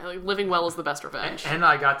 Yeah, like living well is the best revenge. And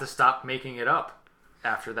I got to stop making it up.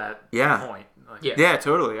 after that Yeah. point. Like, Yeah,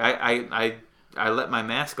 totally. I let my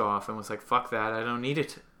mask off and was like, fuck that, I don't need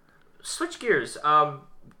it. Switch gears.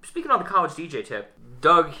 Speaking on the college DJ tip,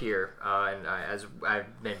 Doug here, and as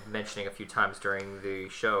I've been mentioning a few times during the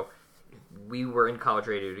show, we were in college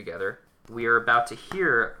radio together. We are about to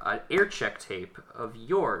hear an air check tape of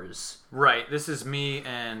yours. Right. This is me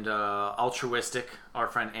and Altruistic, our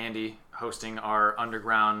friend Andy, hosting our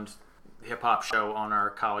underground hip-hop show on our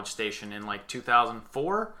college station in like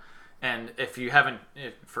 2004. And if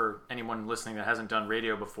for anyone listening that hasn't done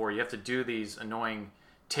radio before, you have to do these annoying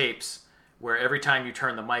tapes where every time you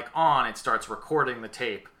turn the mic on, it starts recording the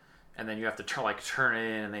tape, and then you have to turn it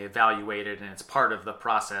in, and they evaluate it, and it's part of the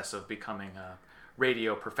process of becoming a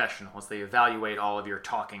radio professional, as they evaluate all of your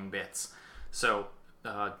talking bits. So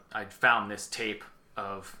I found this tape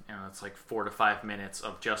of, it's like 4 to 5 minutes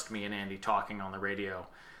of just me and Andy talking on the radio,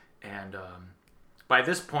 and by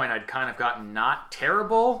this point I'd kind of gotten not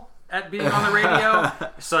terrible at being on the radio,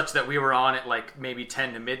 such that we were on at like maybe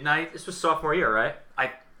 10 to midnight. This was sophomore year, right?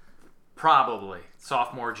 Probably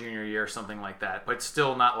sophomore, junior year, something like that, but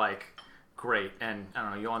still not like great. And I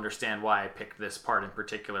don't know, you'll understand why I picked this part in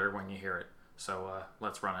particular when you hear it. So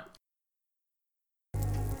let's run it.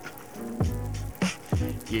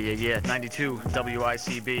 Yeah. 92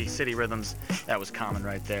 WICB City Rhythms. That was Common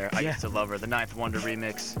right there. I Used to Love Her, the Ninth Wonder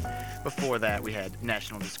remix. Before that, we had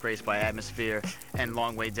National Disgrace by Atmosphere and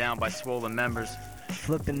Long Way Down by Swollen Members.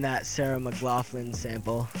 Flipping that Sarah McLachlan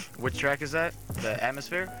sample. Which track is that? The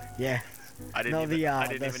Atmosphere? Yeah. I didn't even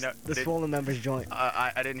know. The Swollen Members joint.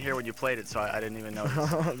 I didn't hear when you played it, so I didn't even know.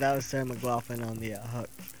 That was Sarah McLachlan on the hook.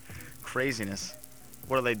 Craziness.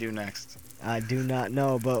 What do they do next? I do not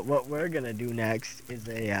know, but what we're gonna do next is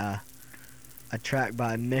a track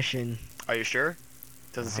by Mission. Are you sure?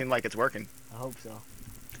 Doesn't seem like it's working. I hope so.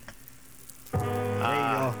 There you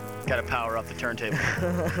go. Gotta power up the turntable.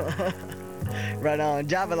 Right on.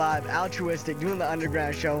 Java Live, Altruistic, doing the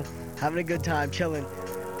underground show, having a good time, chilling.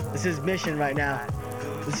 This is Mission right now.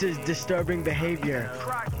 This is Disturbing Behavior.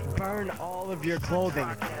 Burn all of your clothing.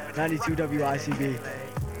 92 WICB.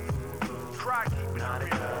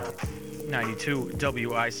 92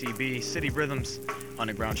 WICB City Rhythms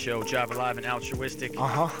Underground Show, Java Live and Altruistic.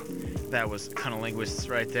 That was Cunnilinguists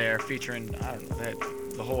right there, featuring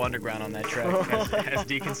the whole underground on that track, as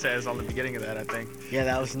Deacon says on the beginning of that, I think. Yeah,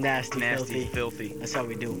 that was nasty, filthy. That's how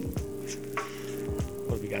we do.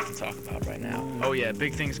 What do we got to talk about right now? Oh yeah,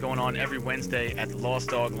 big things going on every Wednesday at the Lost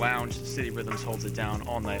Dog Lounge. City Rhythms holds it down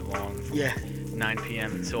all night long. From 9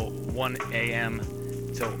 p.m. until 1 a.m.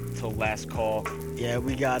 till last call. Yeah,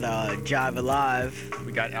 we got Java Live.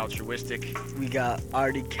 We got Altruistic. We got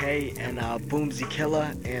RDK and Boomsy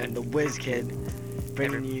Killer and the Whiz Kid,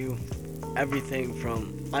 bringing you everything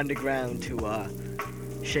from underground to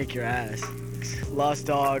shake your ass. Lost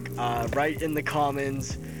Dog, right in the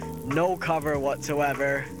Commons, no cover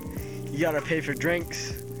whatsoever. You gotta pay for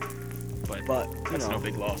drinks, but that's no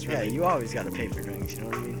big loss, really. Yeah, you always gotta pay for drinks, you know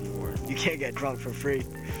what I mean? You can't get drunk for free.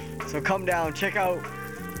 So come down, check out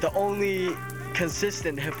the only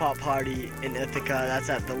consistent hip-hop party in Ithaca. That's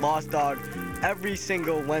at the Lost Dog every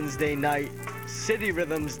single Wednesday night. City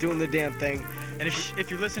Rhythms doing the damn thing. And if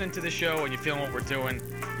you're listening to the show and you're feeling what we're doing,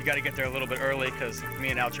 you got to get there a little bit early, because me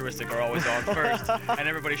and Altruistic are always on first, and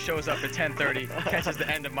everybody shows up at 10:30, catches the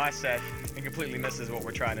end of my set, and completely misses what we're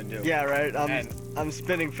trying to do. Yeah, right. I'm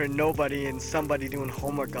spinning for nobody and somebody doing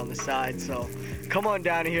homework on the side. So come on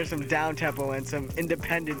down and hear some down tempo and some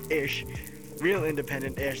independent-ish, real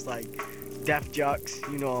independent-ish, like Def Jux,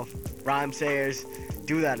 rhyme sayers.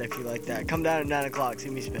 Do that if you like that. Come down at 9 o'clock, see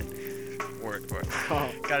me spin. Word.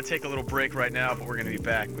 Gotta take a little break right now, but we're gonna be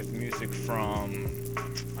back with music from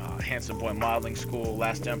Handsome Boy Modeling School,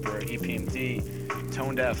 Last Emperor, EPMD,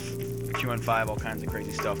 Tone Deaf, QN5, all kinds of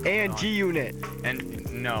crazy stuff. And G Unit.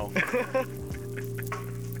 And no.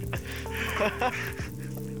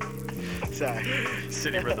 Sorry.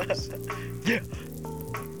 City Rhythms. Yeah.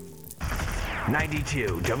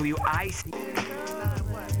 92 WIC.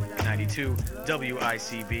 92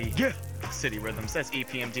 WICB. Yeah. City Rhythms. That's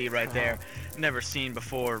EPMD right there. Never Seen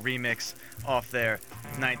Before remix off their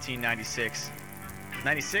 1996.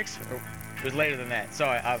 96? It was later than that.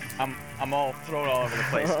 Sorry, I'm all thrown all over the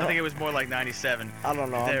place. I think it was more like 97. I don't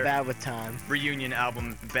know. Their I'm bad with time. reunion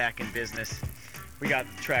album, Back in Business. We got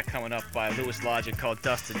a track coming up by Lewis Logic called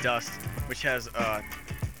Dust to Dust, which has a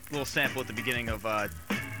little sample at the beginning of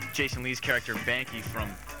Jason Lee's character Banky from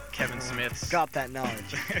Kevin Smith's. Drop that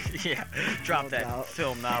knowledge. Yeah, drop No that doubt.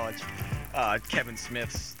 film knowledge. Kevin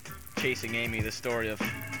Smith's Chasing Amy, the story of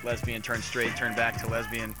lesbian turned straight, turned back to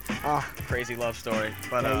lesbian. Crazy love story.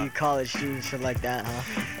 But yeah, you college students should like that,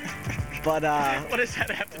 huh? But, What does that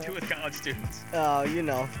have to do with college students? you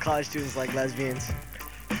know, college students like lesbians.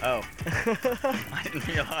 Oh. I didn't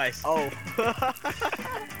realize. Oh.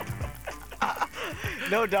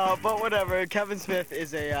 No doubt, but whatever. Kevin Smith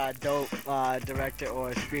is a dope director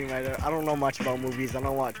or screenwriter. I don't know much about movies. I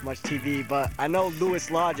don't watch much TV, but I know Louis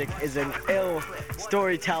Logic is an ill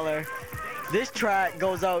storyteller. This track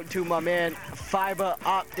goes out to my man Fiber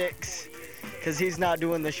Optics, because he's not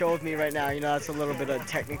doing the show with me right now. You know, that's a little bit of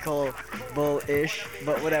technical bull-ish,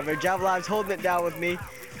 but whatever. Javalive's holding it down with me.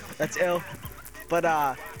 That's ill.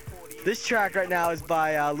 But this track right now is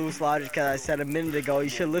by Louis Logic. As I said a minute ago, you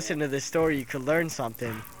should listen to this story. You could learn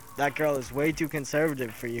something. That girl is way too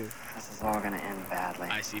conservative for you. This is all gonna end badly.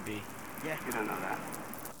 ICB. Yeah. You don't know that.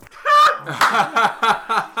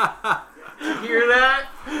 Hear that?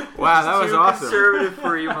 Wow, that was awesome. Conservative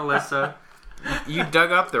for you, Melissa. You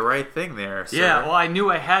dug up the right thing there, sir. Yeah, well, I knew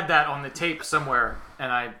I had that on the tape somewhere,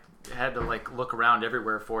 and I had to like look around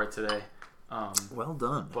everywhere for it today. Well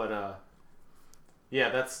done. But yeah,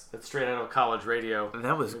 that's straight out of college radio.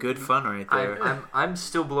 That was good fun right there. I'm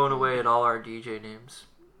still blown away at all our DJ names.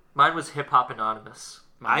 Mine was Hip Hop Anonymous.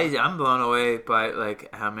 I'm blown away by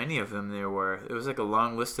like how many of them there were. It was like a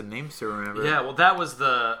long list of names to remember. Yeah, well, that was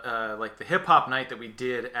the like the hip hop night that we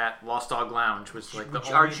did at Lost Dog Lounge, was like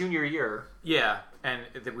our junior year. Yeah, and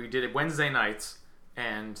that we did it Wednesday nights,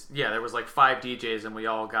 and yeah, there was like 5 DJs, and we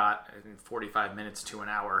all got in 45 minutes to an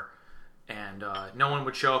hour, and no one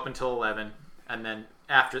would show up until 11, and then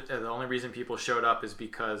after the only reason people showed up is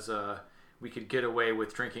because we could get away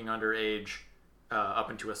with drinking underage. Up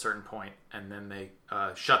until a certain point, and then they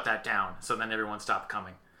shut that down. So then everyone stopped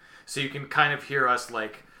coming. So you can kind of hear us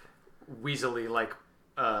like weaselly, like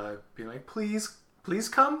being like, "Please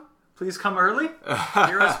come early.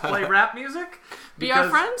 Hear us play rap music. Be our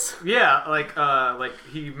friends." Yeah, like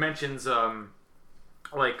he mentions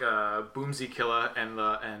Boomsy Killer and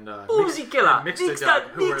Boomsy Killer,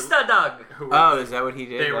 Mixta Dog. Oh, is that what he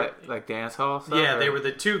did? They were, like dance hall stuff? Yeah, or? they were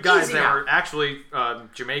the two guys Easy that now. were actually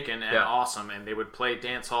Jamaican and awesome, and they would play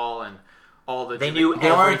dance hall and all the. They knew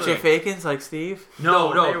They weren't everything. Jamaicans like Steve?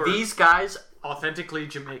 No. they were These guys, authentically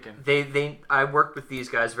Jamaican. I worked with these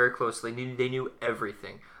guys very closely. They knew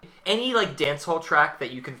everything. Any like dancehall track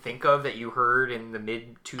that you can think of that you heard in the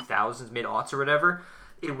mid 2000s, mid aughts or whatever,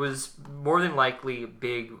 it was more than likely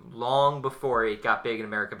big long before it got big in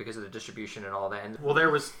America because of the distribution and all that. And Well,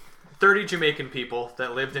 there was 30 Jamaican people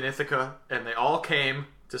that lived in Ithaca, and they all came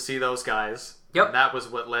to see those guys. Yep. And that was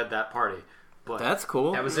what led that party. But That's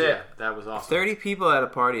cool. that was yeah, it. that was awesome. 30 people at a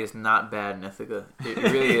party is not bad in Ithaca. It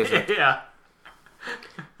really isn't. Yeah.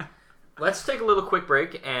 Let's take a little quick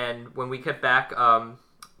break, and when we get back,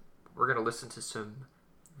 we're going to listen to some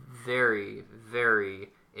very, very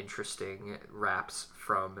interesting raps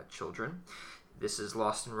from children. This is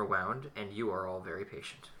Lost and Rewound, and you are all very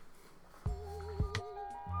patient.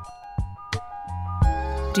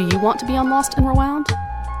 Do you want to be on Lost and Rewound?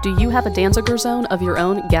 Do you have a Danziger zone of your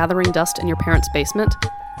own gathering dust in your parents' basement?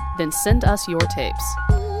 Then send us your tapes.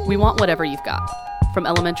 We want whatever you've got. From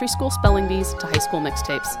elementary school spelling bees to high school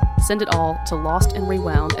mixtapes, send it all to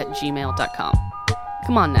lostandrewound@gmail.com.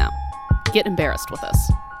 Come on now, get embarrassed with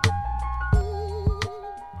us.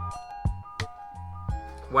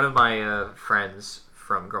 One of my friends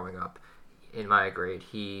from growing up in my grade,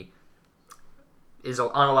 he is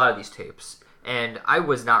on a lot of these tapes, and I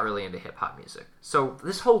was not really into hip-hop music. So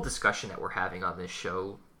this whole discussion that we're having on this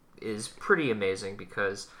show is pretty amazing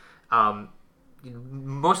because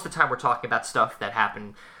most of the time we're talking about stuff that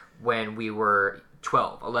happened when we were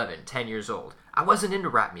 12, 11, 10 years old. I wasn't into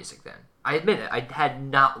rap music then. I admit it. I had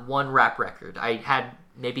not one rap record. I had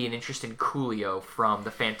maybe an interest in Coolio from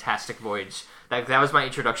The Fantastic Voyage. That was my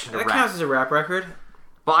introduction to That rap. counts as a rap record?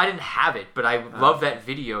 Well, I didn't have it, but I love that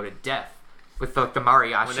video to death with the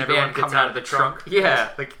mariachi When everyone band gets coming out of the trunk. Yeah. Yeah,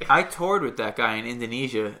 like I toured with that guy in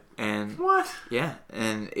Indonesia, and What? yeah,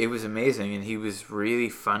 and it was amazing, and he was really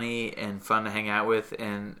funny and fun to hang out with,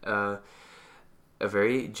 and a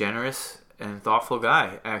very generous and thoughtful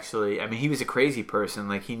guy, actually. I mean, he was a crazy person.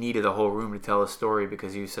 Like, he needed the whole room to tell a story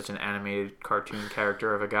because he was such an animated cartoon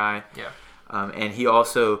character of a guy. yeah. And he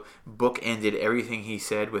also bookended everything he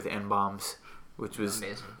said with N-bombs, which was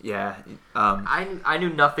Amazing. Yeah. I knew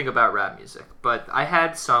nothing about rap music, but I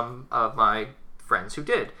had some of my friends who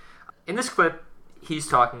did. In this clip, he's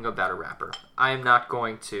talking about a rapper. I am not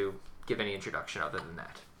going to give any introduction other than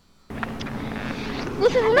that.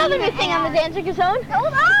 This is another new thing on the Danziger Zone.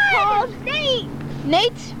 Hold on! It's called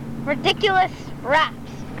Nate's Ridiculous Raps.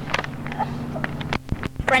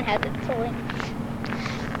 Brent has it, totally.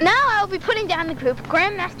 Now I will be putting down the group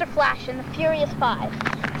Grandmaster Flash and the Furious Five.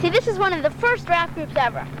 See, this is one of the first rap groups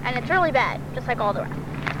ever, and it's really bad, just like all the rap.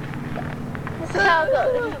 This is how it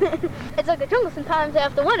goes. It's like the jungle sometimes. I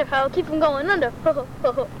have to wonder how I keep from going under. Don't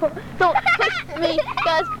push me,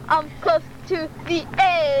 cause I'm close to the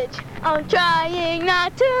edge. I'm trying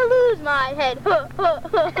not to lose my head.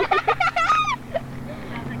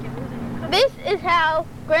 This is how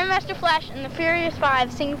Grandmaster Flash and the Furious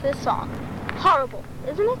Five sings this song. Horrible,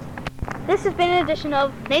 isn't it? This has been an edition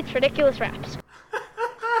of Nate's Ridiculous Raps.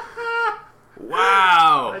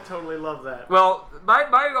 Wow. I totally love that. Well,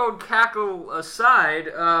 my own cackle aside,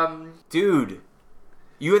 Dude,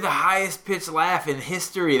 you had the highest pitched laugh in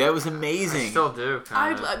history. That was amazing. I still do.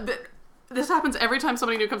 This happens every time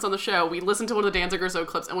somebody new comes on the show. We listen to one of the Danziger Zo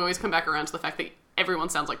clips, and we always come back around to the fact that everyone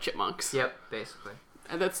sounds like chipmunks. Yep, basically.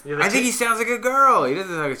 And that's. I think he sounds like a girl. He doesn't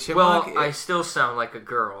sound like a chipmunk. Well, I still sound like a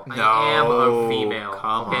girl. No, I am a female.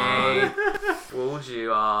 Come okay? on. Fooled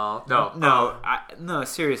you all. No,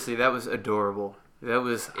 seriously, that was adorable. That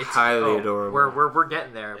was highly adorable. We're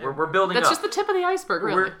getting there. We're building That's up. just the tip of the iceberg,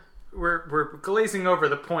 really. We're glazing over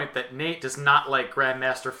the point that Nate does not like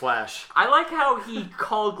Grandmaster Flash. I like how he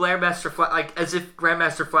called Grandmaster Flash, like, as if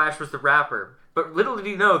Grandmaster Flash was the rapper. But little did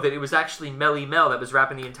he know that it was actually Melly Mel that was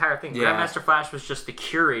rapping the entire thing. Yeah. Grandmaster Flash was just the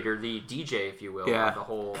curator, the DJ, if you will, of the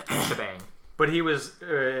whole shebang. But he was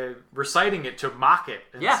reciting it to mock it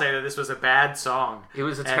and say that this was a bad song. It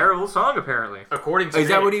was a terrible song, apparently. According to Is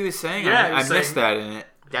that Nate. what he was saying? Yeah, I missed that in it.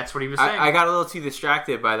 That's what he was saying. I got a little too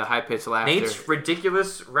distracted by the high-pitched laughter. Nate's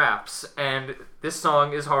ridiculous raps, and this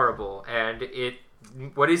song is horrible. And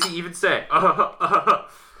what does he even say?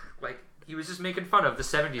 Like, he was just making fun of the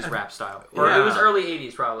 70s rap style. Or it was early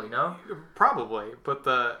 80s, probably, no? Probably, but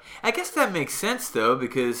I guess that makes sense, though,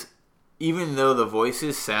 because even though the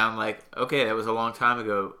voices sound like, okay, that was a long time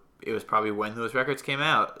ago, it was probably when those records came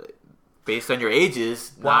out. Based on your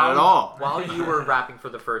ages, not at all. While you were rapping for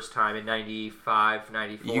the first time in 95,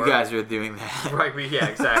 94. You guys were doing that. Right, yeah,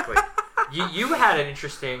 exactly. you had an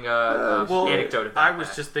interesting anecdote about that. I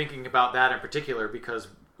was just thinking about that in particular because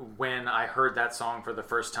when I heard that song for the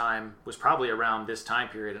first time was probably around this time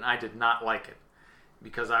period, and I did not like it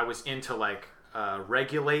because I was into like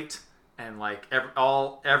Regulate and like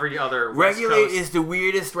every other Regulate is the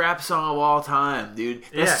weirdest rap song of all time, dude.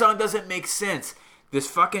 That song doesn't make sense. This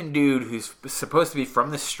fucking dude who's supposed to be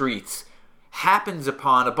from the streets happens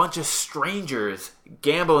upon a bunch of strangers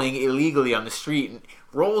gambling illegally on the street and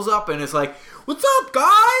rolls up and is like, "What's up,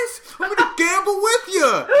 guys? I'm gonna gamble with you."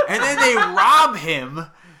 And then they rob him.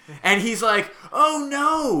 And he's like, "Oh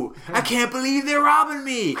no, I can't believe they're robbing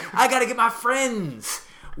me. I gotta get my friends."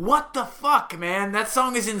 What the fuck, man? That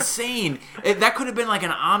song is insane. That could have been like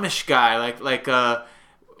an Amish guy, like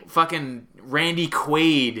fucking Randy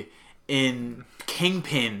Quaid in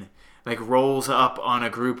Kingpin, like rolls up on a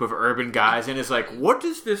group of urban guys and is like, "What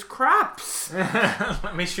is this craps?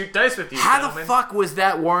 Let me shoot dice with you." How gentlemen. the fuck was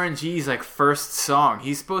that Warren G's like first song?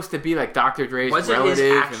 He's supposed to be like Dr. Dre's relative. Was it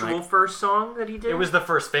his actual first song that he did? It was the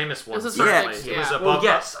first famous one. It was his certainly. first It was big, above.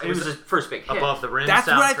 it was his first big hit. Above the Rim. That's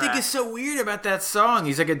what I soundtrack. think is so weird about that song.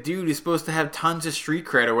 He's like a dude who's supposed to have tons of street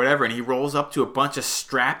cred or whatever, and he rolls up to a bunch of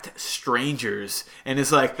strapped strangers and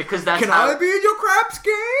is like, because that's "Can I be in your craps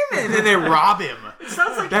game?" And then they rob him. It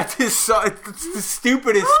sounds like that's his song. It's the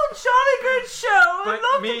stupidest. Oh, jolly good show. But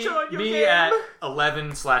I'd love to join your me game. at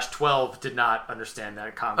 11/12 did not understand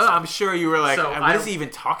that concept. I'm sure you were like, So what is he even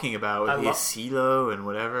talking about with his CeeLo and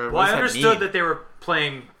whatever? Well, What does I that understood mean? that they were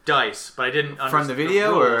playing dice, but I didn't understand From the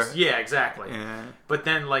video, rules. or? Yeah, exactly. Yeah. But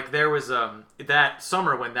then, like, there was that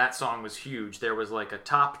summer when that song was huge. There was like a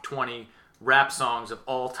top 20 rap songs of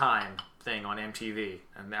all time thing on MTV,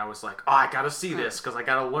 and I was like, "Oh, I gotta see this because I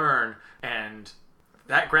gotta learn." And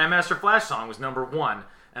that Grandmaster Flash song was number 1,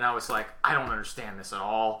 and I was like, "I don't understand this at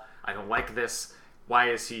all. I don't like this. Why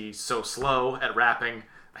is he so slow at rapping?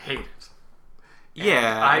 I hate it." And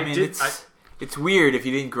Yeah, I mean, it's weird if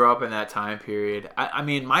you didn't grow up in that time period. I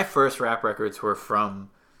mean, my first rap records were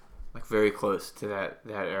from like very close to that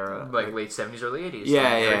era, like late 70s, early 80s. Yeah,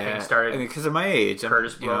 like, yeah. Everything started because of my age.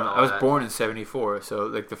 Curtis Blow and all I was that. born in '74, so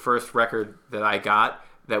like the first record that I got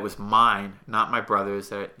that was mine, not my brother's.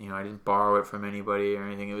 That I didn't borrow it from anybody or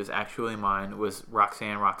anything. It was actually mine. Was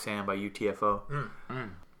Roxanne by UTFO.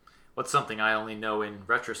 What's something I only know in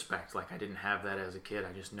retrospect? Like, I didn't have that as a kid.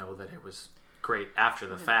 I just know that it was great after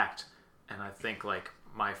the fact. And I think, like,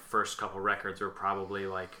 my first couple records were probably,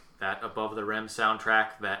 like, that Above the Rim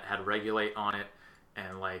soundtrack that had Regulate on it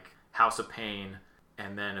and, like, House of Pain.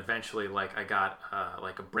 And then eventually, like, I got,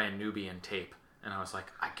 like, a Brand Nubian tape. And I was like,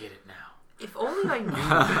 I get it now. If only I knew.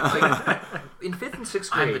 Like, in 5th and 6th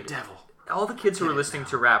grade, I'm the devil. All the kids who were listening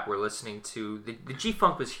to rap were listening to... The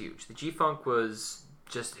G-Funk was huge. The G-Funk was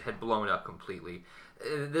just had blown up completely.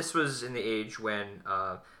 This was in the age when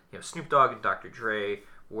Snoop Dogg and Dr. Dre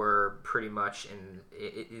were pretty much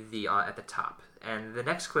at the top. And the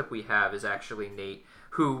next clip we have is actually Nate,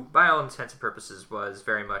 who, by all intents and purposes, was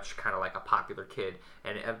very much kind of like a popular kid,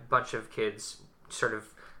 and a bunch of kids sort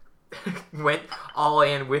of went all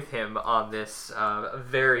in with him on this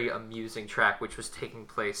very amusing track, which was taking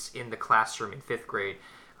place in the classroom in 5th grade.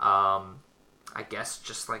 I guess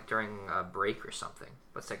just like during a break or something.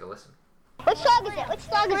 Let's take a listen. Which song is it? Which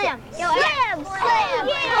song is it? Slam! Slam!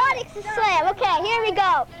 Onyx is Slam. Okay, here we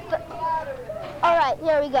go. All right,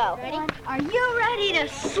 here we go. Ready? Are you ready to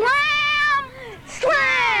slam?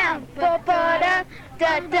 Slam! Da-da-da,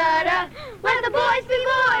 da-da-da. Let the boys be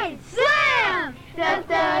boys. Slam!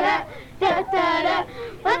 Da-da-da, da-da-da.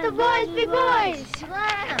 Let the boys be boys.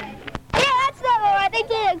 Slam! Yeah, that's not all right. They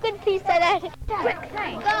did a good piece of that. Quick,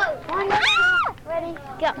 go. Ready?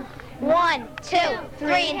 Go. 1, 2,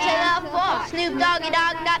 3 into the 4. Snoop Doggy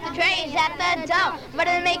Dogg got the trays at the door.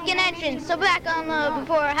 Ready to make an entrance, so back on low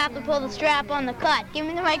before I have to pull the strap on the cut. Give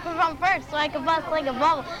me the microphone first so I can bust like a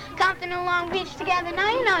bubble. Compton and Long Beach together, now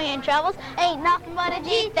you know you're in troubles. Ain't nothing but a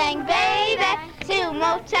G thing, baby. 2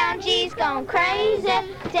 Motown G's going crazy.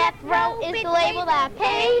 Death Row is the label that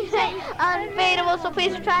pays me. Unfadable, so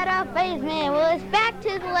please try to phase me. Well, it's back to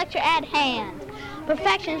the lecture at hand.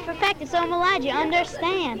 Perfection is perfected, so Elijah,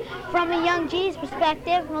 understand. From a young G's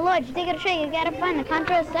perspective, my lord, you think of a trick, you gotta find a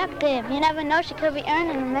contraceptive. You never know, she could be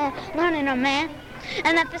earning a man, learning a man.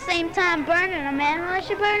 And at the same time, burning a man, well,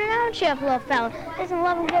 she burning her own ship, little fella. Isn't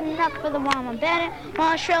loving good enough for the woman? Better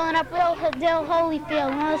while shrilling up real Dill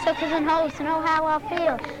Holyfield. One of those hookers and hoes to know how I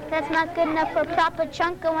feel. That's not good enough for a proper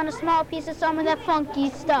chunk. I want a small piece of some of that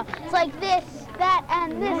funky stuff. It's like this, that,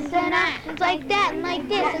 and this, and it's like that, and like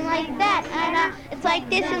this, and like that, and it's like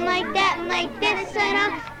this, and like that, and like this,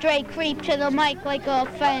 and Dre creep to the mic like a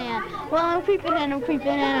fan. Well, I'm creeping, and I'm creeping,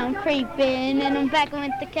 and I'm creeping, and I'm back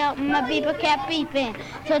with the kelp, and my beeper kept beeping.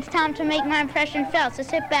 So it's time to make my impression felt. So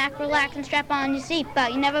sit back, relax, and strap on your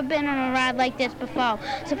seatbelt. You never been on a ride like this before.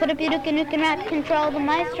 So put a Budokan who can rap, control the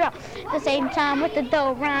maestro. At the same time with the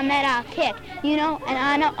dough rhyme that I'll kick. You know, and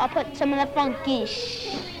I know I'll put some of the funky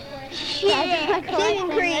shaving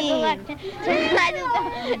cream. So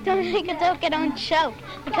don't make a joke, don't choke.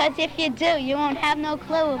 Because if you do, you won't have no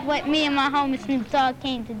clue of what me and my homie Snoop Dogg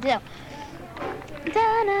came to do. Okay,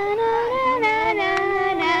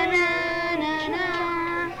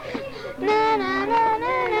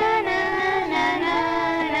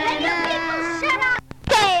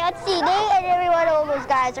 let's see. They and every one of those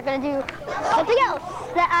guys are gonna do something else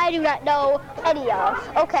that I do not know any of.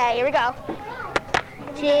 Okay, here we go.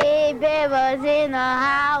 G-Bib was in the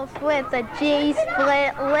house with a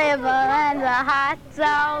G-split liver and a hot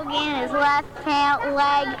dog in his left pant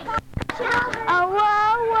leg. Oh,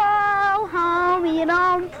 whoa, whoa, homie,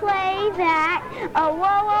 don't play that. Oh,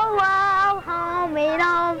 whoa, whoa, whoa, homie,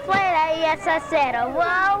 don't play that. Yes, I said, oh,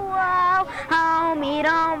 whoa, whoa, homie,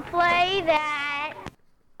 don't play that.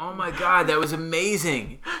 Oh my god, that was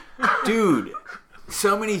amazing. Dude.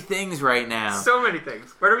 So many things right now. So many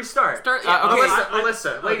things. Where do we start? Okay.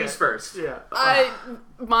 Alyssa, ladies first. Yeah.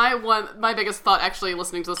 My biggest thought actually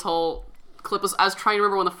listening to this whole clip was I was trying to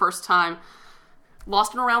remember when the first time,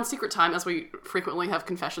 lost and around secret time, as we frequently have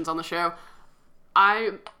confessions on the show,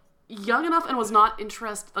 I'm young enough and was not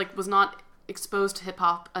exposed to hip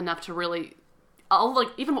hop enough to really,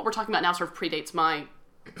 even what we're talking about now sort of predates my,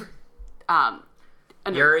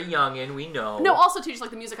 You're a youngin', we know. No, also too, just like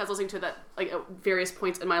the music I was listening to that, like at various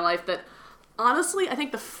points in my life that, honestly, I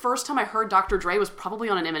think the first time I heard Dr. Dre was probably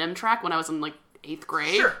on an Eminem track when I was in like 8th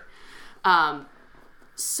grade. Sure.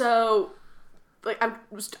 So, like I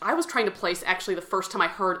was trying to place actually the first time I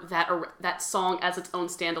heard that song as its own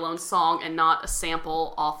standalone song and not a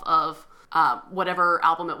sample off of whatever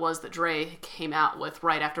album it was that Dre came out with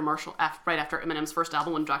right after Eminem's first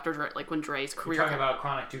album when when Dre's career. You're talking about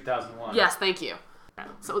Chronic 2001. Yes, thank you.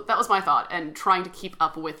 So that was my thought, and trying to keep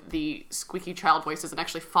up with the squeaky child voices and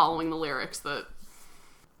actually following the lyrics.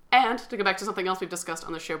 And to go back to something else we've discussed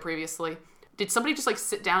on the show previously, did somebody just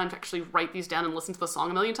sit down and actually write these down and listen to the song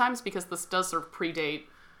a million times? Because this does sort of predate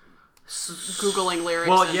Googling lyrics.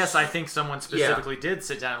 Well, yes, I think someone specifically did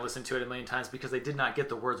sit down and listen to it a million times because they did not get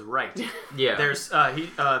the words right. Yeah. They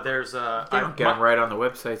don't get them right on the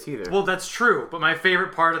websites either. Well, that's true. But my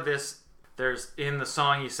favorite part of this, there's in the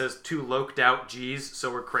song he says 2 loked out G's,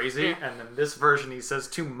 so we're crazy, and then this version he says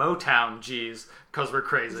 2 Motown G's, cause we're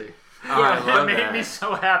crazy. I it made me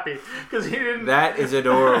so happy because he didn't. That is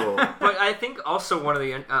adorable. But I think also one of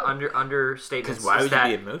the understatements because why would you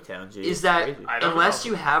be a Motown G? Is that unless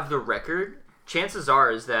you have the record, chances are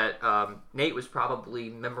is that Nate was probably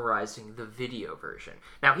memorizing the video version.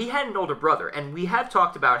 Now, he had an older brother, and we have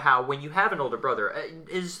talked about how when you have an older brother,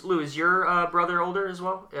 is your brother older as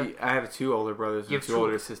well? I have 2 older brothers and 2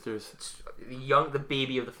 older sisters. The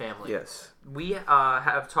baby of the family. Yes. We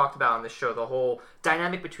have talked about on this show the whole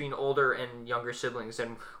dynamic between older and younger siblings,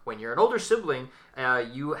 and when you're an older sibling,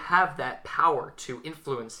 you have that power to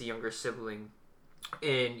influence the younger sibling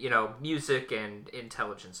in music and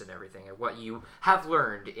intelligence and everything, and what you have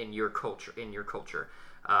learned in your culture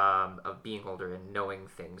of being older and knowing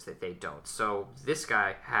things that they don't. So this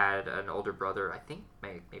guy had an older brother, I think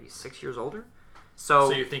maybe 6 years older.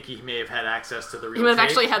 So you think he may have had access to the real He might have tape,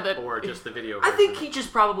 actually had or just the video I version? think he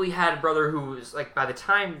just probably had a brother who was like, by the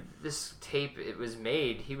time this tape was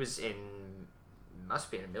made, he must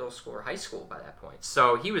be in middle school or high school by that point.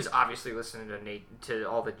 So he was obviously listening to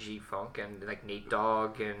all the G-Funk and like Nate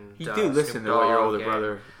Dogg and You do listen to what your older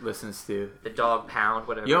brother listens to. The Dog Pound,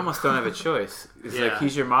 whatever. You almost don't have a choice. It's like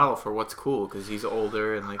he's your model for what's cool because he's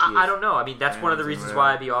older and like. I don't know. I mean, that's one of the reasons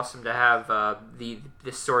why it'd be awesome to have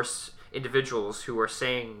the source individuals who are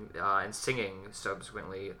saying and singing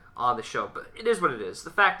subsequently on the show. But it is what it is. The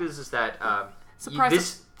fact is that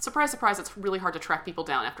surprise, surprise, it's really hard to track people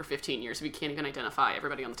down after 15 years if you can't even identify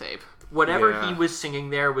everybody on the tape. Whatever he was singing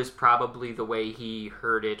there was probably the way he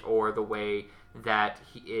heard it, or the way that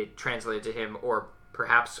it translated to him, or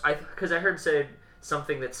perhaps because I heard said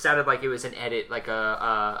something that sounded like it was an edit, like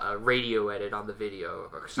a radio edit on the video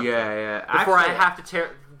or something. Yeah. Before I have to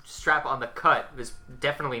strap on the cut was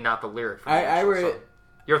definitely not the lyric for the actual song.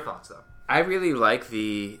 Your thoughts, though? I really like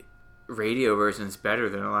the radio versions better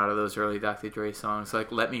than a lot of those early Dr. Dre songs,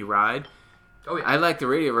 like Let Me Ride. Oh, yeah. I like the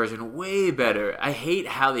radio version way better. I hate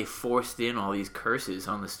how they forced in all these curses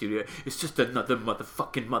on the studio. It's just another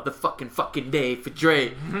fucking day for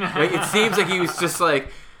Dre. Like, it seems like he was just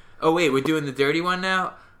like, oh wait, we're doing the dirty one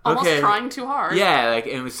now? Almost trying too hard. Yeah, like,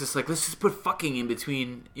 and it was just like, let's just put fucking in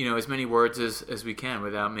between, as many words as we can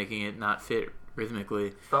without making it not fit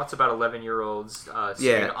rhythmically. Thoughts about 11-year-olds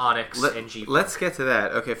singing Onyx and G. Let's get to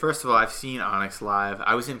that. Okay, first of all, I've seen Onyx live.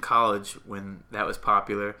 I was in college when that was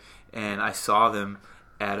popular, and I saw them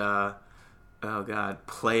at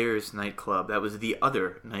Players Nightclub. That was the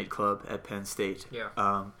other nightclub at Penn State.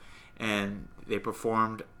 Yeah. And they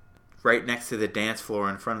performed right next to the dance floor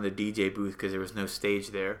in front of the DJ booth because there was no stage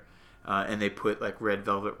there, and they put like red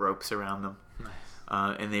velvet ropes around them.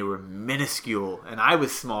 Nice. And they were minuscule, and I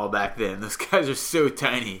was small back then. Those guys are so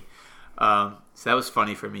tiny. So that was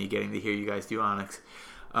funny for me getting to hear you guys do Onyx.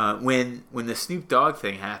 When the Snoop Dogg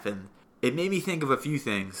thing happened, it made me think of a few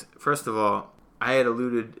things. First of all, I had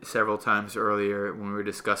alluded several times earlier when we were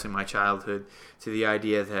discussing my childhood to the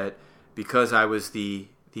idea that because I was the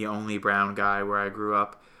only brown guy where I grew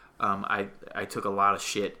up, I took a lot of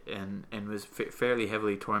shit and was fairly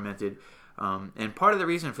heavily tormented. And part of the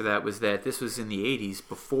reason for that was that this was in the 80s,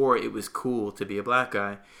 before it was cool to be a black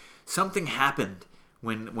guy. Something happened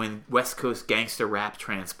when West Coast gangster rap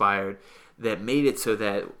transpired that made it so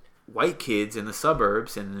that white kids in the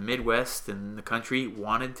suburbs and the Midwest and the country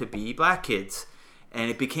wanted to be black kids. And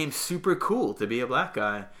it became super cool to be a black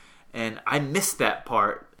guy. And I missed that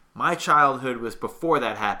part. My childhood was before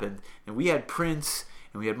that happened. And we had Prince,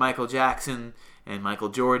 and we had Michael Jackson and Michael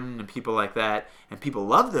Jordan and people like that. And people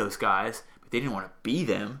loved those guys, but they didn't want to be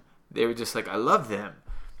them. They were just like, I love them.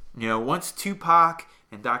 Once Tupac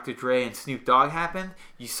and Dr. Dre and Snoop Dogg happened,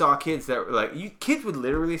 you saw kids that were like, kids would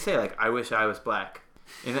literally say, like, I wish I was black.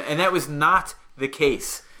 And that was not the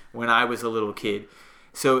case when I was a little kid.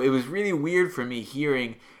 So it was really weird for me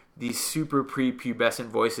hearing these super prepubescent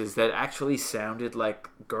voices that actually sounded like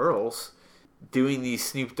girls doing these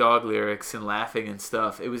Snoop Dogg lyrics and laughing and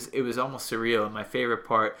stuff. It was almost surreal. And my favorite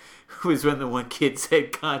part was when the one kid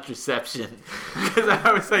said contraception. Because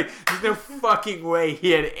I was like, there's no fucking way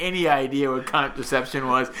he had any idea what contraception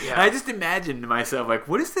was. Yeah. And I just imagined to myself, like,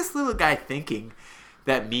 what is this little guy thinking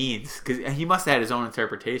that means? Because he must have had his own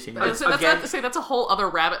interpretation. That's a whole other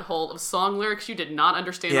rabbit hole of song lyrics you did not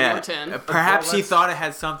understand when you were 10. Perhaps he thought it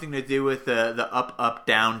had something to do with the up, up,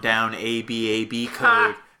 down, down, A, B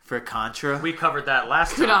code for Contra. We covered that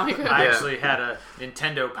last time. I actually had a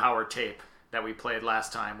Nintendo Power tape that we played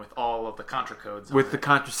last time with all of the Contra codes with the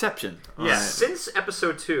contraception. Yes. Yeah. Since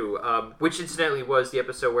episode 2, which incidentally was the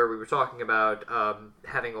episode where we were talking about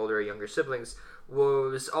having older or younger siblings,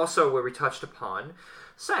 was also where we touched upon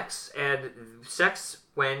sex. And sex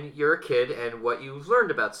when you're a kid and what you've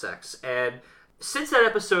learned about sex. And since that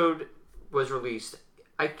episode was released,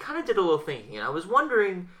 I kind of did a little thinking. And I was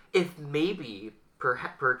wondering if maybe,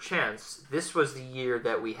 perchance, this was the year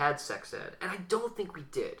that we had sex ed. And I don't think we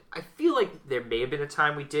did. I feel like there may have been a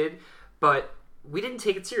time we did, but we didn't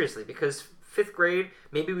take it seriously because 5th grade,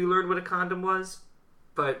 maybe we learned what a condom was,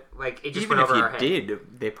 but like it just Even went over our if head. you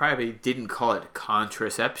did, they probably didn't call it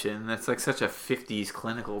contraception. That's like such a 50s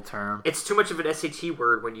clinical term. It's too much of an SAT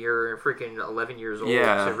word when you're freaking 11 years old.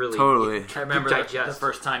 Yeah, to really totally. I remember digest. the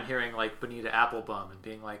first time hearing like Bonita Applebum and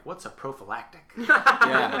being like, "What's a prophylactic?"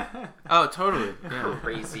 Yeah. Oh, totally. Yeah.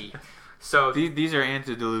 Crazy. So These are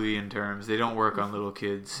antediluvian terms. They don't work on little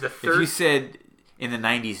kids. The If third- you said in the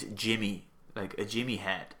 90s, Jimmy, like a Jimmy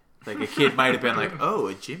hat, like a kid might have been like, oh,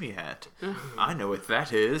 a Jimmy hat. I know what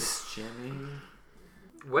that is. Jimmy.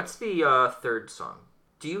 what's the third song?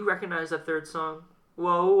 Do you recognize that third song?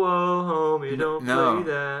 Whoa, whoa, homie, don't No.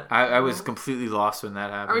 play that. I was completely lost when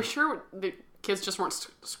that happened. Are we sure the kids just weren't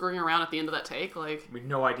screwing around at the end of that take? Like, We have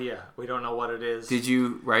no idea. We don't know what it is. Did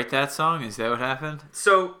you write that song? Is that what happened?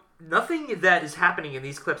 So nothing that is happening in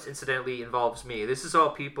these clips incidentally involves me. This is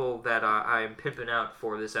all people that I am pimping out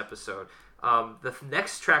for this episode. The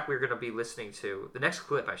next track we're going to be listening to, the next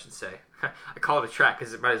clip I should say, I call it a track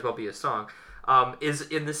because it might as well be a song, is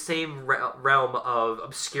in the same realm of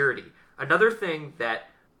obscurity. Another thing that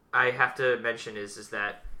I have to mention is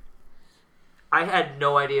that I had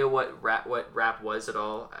no idea what rap was at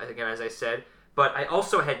all, again, as I said, but I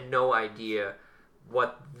also had no idea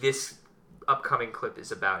what this upcoming clip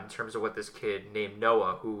is about in terms of what this kid named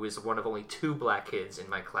Noah, who is one of only 2 black kids in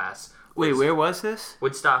my class. Wait, where was this?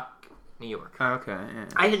 Woodstock, New York. Oh, okay. Yeah.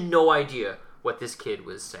 I had no idea what this kid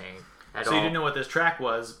was saying at all. So you didn't know what this track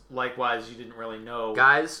was. Likewise, you didn't really know.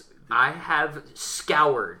 Guys, I have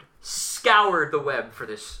scoured the web for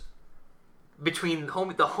this. Between the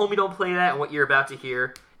Homie Don't Play That and what you're about to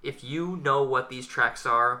hear, if you know what these tracks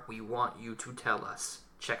are, we want you to tell us.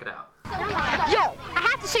 Check it out. Yo, I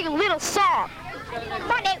have to sing a little song.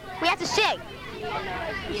 Come on, Nate, we have to sing.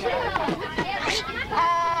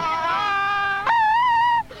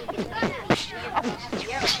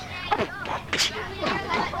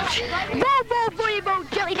 Whoa,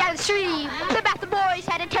 jelly down the stream. The Baptist boys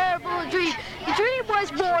had a terrible dream. The dream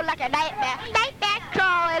was more like a nightmare. Nightmare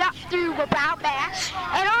crawling up through a brown bear.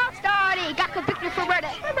 And all started, got convicted for murder.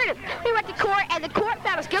 We went to court, and the court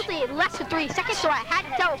found us guilty in less than 3 seconds, so I had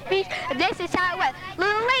to tell a speech, and this is how it went.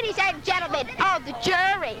 Little ladies and gentlemen of the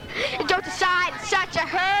jury, don't decide in such a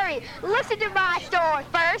hurry. Listen to my story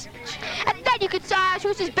first, and then you can decide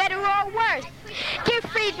who's better or worse. Get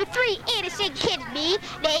freed with 3 innocent kids, me,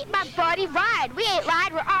 Nate, my buddy Ryan. We ain't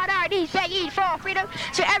lied, we're on our knees begging for freedom.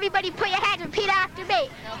 So everybody put your hands and repeat after me.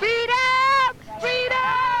 Freedom!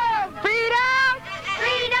 Freedom! Freedom!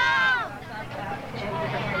 Freedom!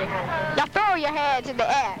 Now throw your hands in the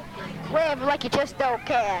air. Wave them like you just don't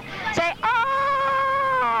care. Say,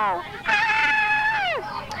 oh!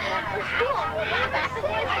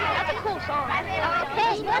 That's a cool song.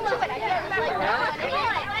 Hey,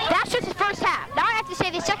 that's just the first half. Now I have to say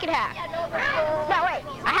the second half. No, wait.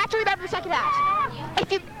 I have to remember the second half.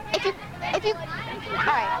 If you,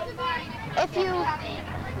 alright. If you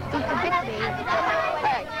convict me,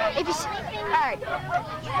 alright.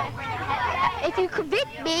 If you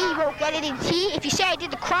convict me, you won't get any tea. If you say I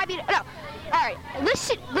did the crime, no. Alright,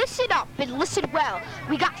 listen up and listen well.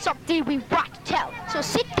 We got something we want to tell. So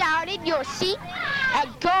sit down in your seat and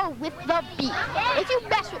go with the beat.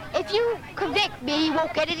 If you convict me, you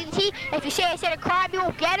won't get any tea. If you say I said a crime, you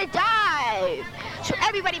won't get a dime. So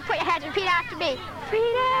everybody put your hands and repeat after me.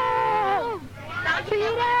 Freedom!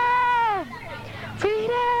 Freedom!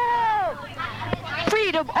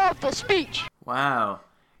 Freedom of the speech. Wow.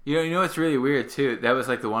 You know what's really weird, too? That was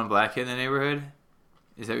like the one black kid in the neighborhood?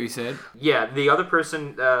 Is that what you said? Yeah, the other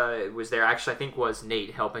person was there, actually I think was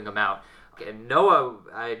Nate helping him out. And Noah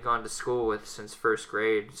I had gone to school with since 1st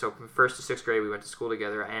grade, so from 1st to 6th grade we went to school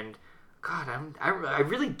together, and God, I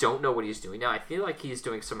really don't know what he's doing now. I feel like he's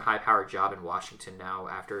doing some high-powered job in Washington now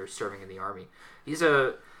after serving in the Army. He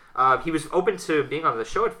was open to being on the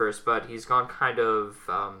show at first, but he's gone kind of...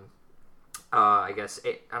 I guess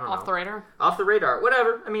I don't know. Off the radar. Off the radar.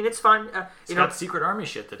 Whatever. I mean, it's fun. He's got secret army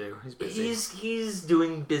shit to do. He's busy. He's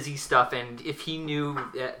doing busy stuff, and if he knew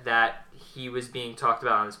that he was being talked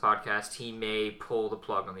about on this podcast, he may pull the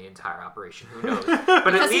plug on the entire operation. Who knows?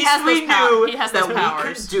 But at least we knew that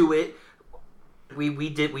we could do it. We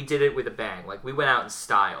did it with a bang. Like, we went out in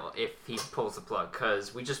style if he pulls the plug,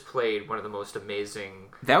 because we just played one of the most amazing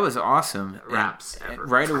That was awesome. raps and ever.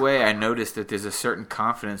 right away I noticed that there's a certain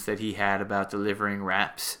confidence that he had about delivering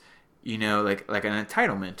raps. You know, like an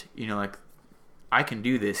entitlement. You know, like, I can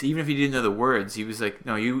do this. Even if he didn't know the words, he was like,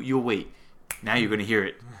 no, you'll wait. Now you're going to hear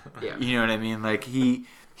it. Yeah. You know what I mean? Like, he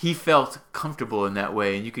he felt comfortable in that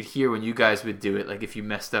way, and you could hear when you guys would do it, like if you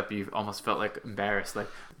messed up, you almost felt like embarrassed. Like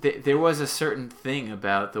there was a certain thing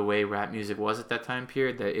about the way rap music was at that time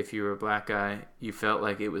period that if you were a black guy, you felt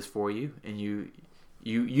like it was for you, and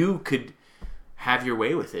you could have your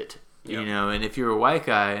way with it, you know. And if you're a white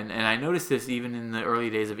guy, and I noticed this even in the early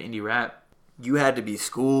days of indie rap, you had to be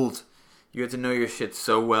schooled. You had to know your shit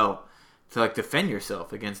so well to like defend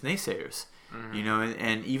yourself against naysayers. You know,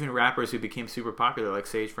 and even rappers who became super popular, like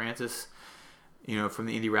Sage Francis, you know, from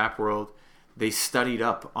the indie rap world, they studied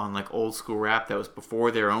up on like old school rap that was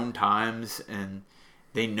before their own times, and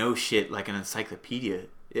they know shit like an encyclopedia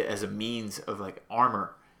as a means of like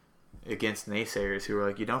armor against naysayers who are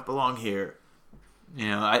like, you don't belong here. You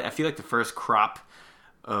know, I feel like the first crop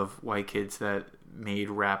of white kids that made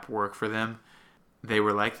rap work for them, they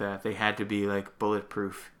were like that. They had to be like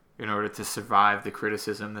bulletproof in order to survive the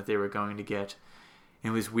criticism that they were going to get.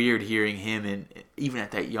 It was weird hearing him, and even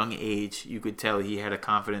at that young age, you could tell he had a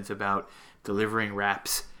confidence about delivering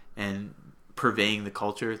raps and purveying the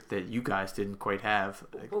culture that you guys didn't quite have.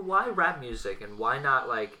 Well, why rap music, and why not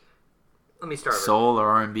like? Let me start. Soul or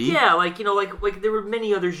R&B? Yeah, like you know, like there were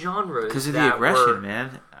many other genres. Because of the aggression,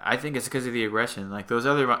 man. I think it's because of the aggression. Like those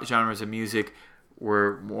other genres of music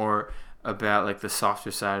were more about like the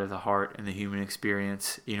softer side of the heart and the human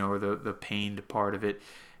experience, you know, or the pained part of it.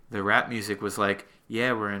 The rap music was like,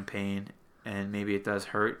 yeah, we're in pain, and maybe it does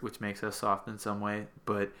hurt, which makes us soft in some way,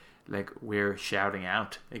 but like we're shouting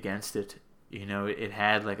out against it. You know, it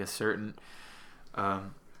had like a certain,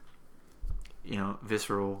 you know,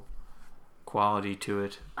 visceral quality to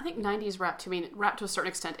it. I think 90s rap, to me, rap to a certain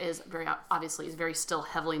extent is very, obviously, is very still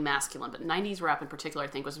heavily masculine, but 90s rap in particular, I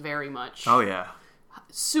think, was very much... Oh, yeah.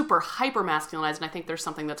 Super hyper masculinized, and I think there's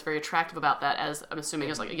something that's very attractive about that, as I'm assuming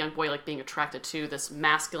as like a young boy like being attracted to this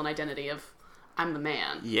masculine identity of I'm the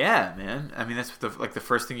man. Yeah, man. I mean, that's the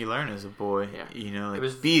first thing you learn as a boy. Yeah. You know, like, it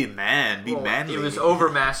was be a man, be manly. It was over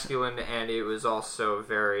masculine, and it was also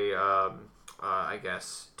very, I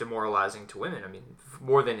guess, demoralizing to women. I mean,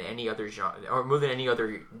 more than any other genre, or more than any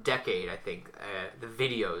other decade, I think. The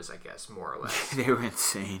videos, I guess, more or less. They were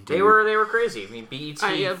insane, dude. They were crazy. I mean, BET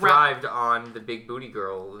thrived on the big booty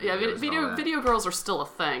girl. Yeah, video girls are still a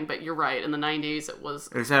thing, but you're right. In the 90s, it was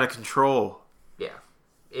out of control. Yeah,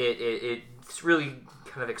 it's really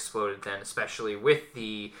kind of exploded then, especially with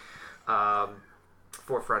the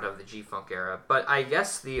forefront of the G-Funk era. But I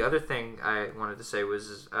guess the other thing I wanted to say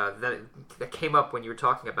was that came up when you were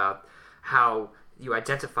talking about how you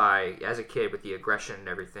identify as a kid with the aggression and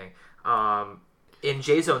everything. In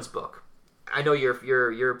J-Zone's book, I know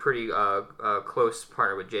you're a pretty close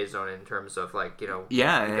partner with J-Zone in terms of like, you know,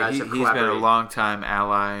 yeah, you guys he's been a long time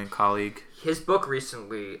ally and colleague. His book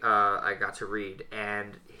recently I got to read,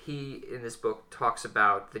 and he in this book talks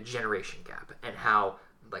about the generation gap and how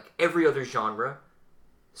like every other genre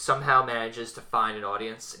somehow manages to find an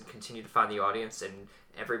audience and continue to find the audience, and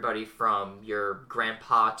everybody from your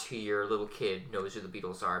grandpa to your little kid knows who the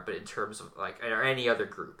Beatles are, but in terms of like or any other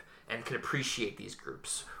group, and can appreciate these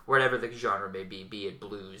groups, whatever the genre may be it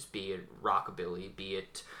blues, be it rockabilly, be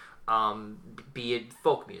it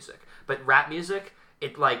folk music. But rap music,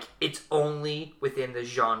 it's only within the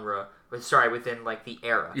genre, within like the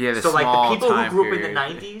era. Yeah, so like the people who grew period. up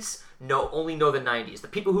in the 90s only know the 90s. The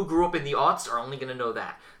people who grew up in the aughts are only going to know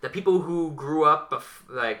that. The people who grew up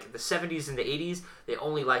like the 70s and the 80s, they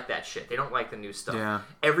only like that shit. They don't like the new stuff. Yeah.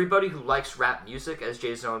 Everybody who likes rap music, as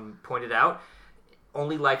J-Zone pointed out,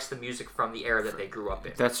 only likes the music from the era that they grew up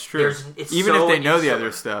in. That's true. Even if they know the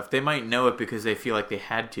other stuff, they might know it because they feel like they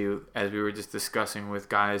had to, as we were just discussing with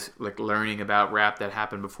guys like learning about rap that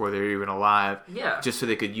happened before they were even alive. Yeah. Just so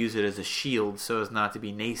they could use it as a shield so as not to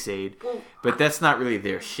be naysayed. Well, but that's not really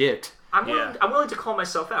their shit. I'm willing to call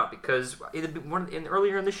myself out because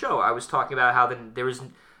earlier in the show I was talking about how there was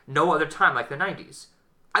no other time like the 90s.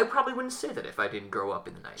 I probably wouldn't say that if I didn't grow up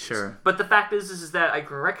in the 90s. Sure. But the fact is that I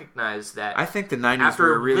can recognize that... I think the 90s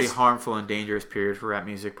were a really harmful and dangerous period for rap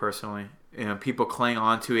music, personally. You know, people cling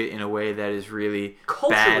on to it in a way that is really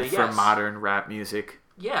bad for modern rap music.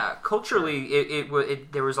 Yeah, culturally,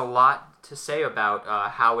 there was a lot to say about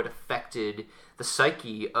how it affected the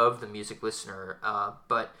psyche of the music listener.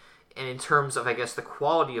 And in terms of, I guess, the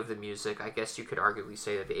quality of the music, I guess you could arguably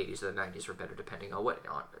say that the 80s or the 90s were better depending on what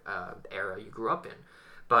era you grew up in.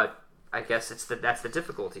 But I guess that's the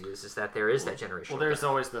difficulty is that there is that generation. Well, there's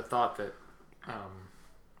always the thought that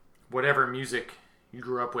whatever music you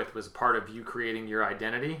grew up with was part of you creating your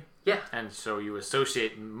identity. Yeah. And so you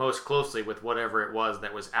associate most closely with whatever it was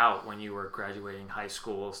that was out when you were graduating high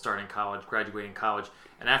school, starting college, graduating college.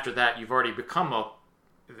 And after that, you've already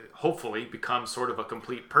hopefully become sort of a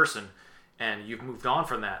complete person. and you've moved on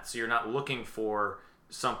from that, so you're not looking for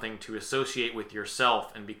something to associate with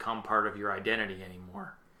yourself and become part of your identity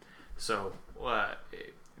anymore. So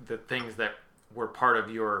the things that were part of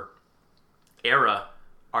your era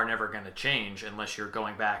are never going to change unless you're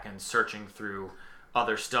going back and searching through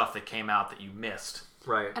other stuff that came out that you missed.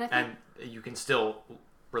 Right. And you can still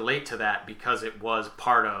relate to that because it was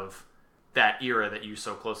part of that era that you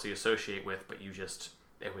so closely associate with, but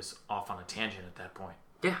it was off on a tangent at that point.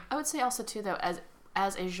 Yeah. I would say also too, though,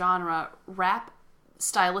 as a genre, rap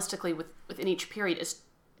stylistically within each period is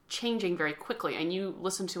changing very quickly. And you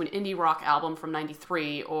listen to an indie rock album from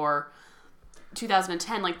 93 or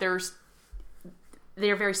 2010, like they're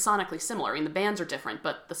very sonically similar. I mean, the bands are different,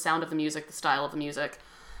 but the sound of the music, the style of the music,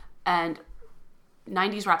 and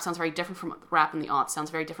 90s rap sounds very different from rap in the aughts, sounds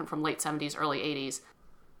very different from late 70s, early 80s,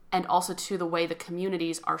 and also to the way the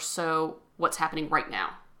communities are so what's happening right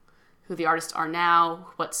now, who the artists are now,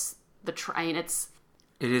 what's the train.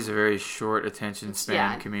 It is a very short attention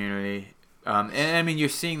span community. And I mean, you're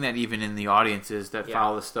seeing that even in the audiences that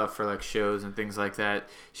follow the stuff for like shows and things like that.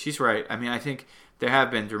 She's right. I mean, I think there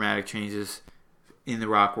have been dramatic changes in the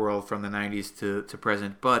rock world from the 90s to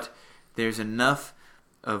present, but there's enough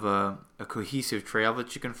of a cohesive trail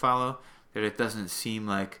that you can follow that it doesn't seem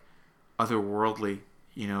like otherworldly,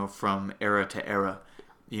 from era to era.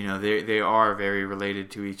 They are very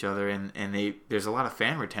related to each other, and there's a lot of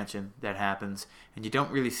fan retention that happens, and you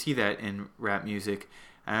don't really see that in rap music.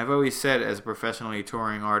 And I've always said, as a professionally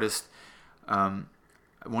touring artist, one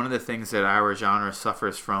of the things that our genre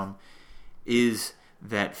suffers from is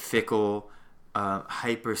that fickle,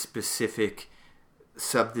 hyper-specific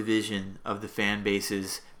subdivision of the fan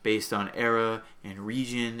bases based on era and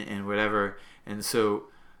region and whatever. And so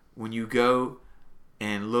when you go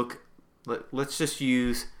and look, let's just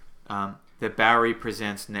use the Bowery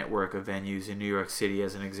Presents network of venues in New York City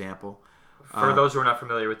as an example. For those who are not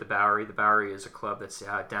familiar with the Bowery is a club that's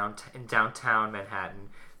in downtown Manhattan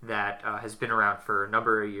that has been around for a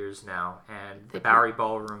number of years now, and the Bowery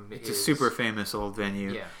Ballroom is a super famous old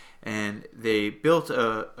venue. Yeah. And they built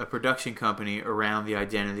a production company around the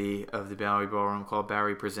identity of the Bowery Ballroom called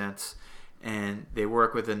Bowery Presents, and they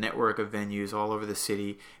work with a network of venues all over the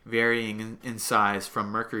city, varying in size from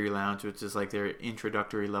Mercury Lounge, which is like their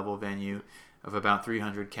introductory level venue of about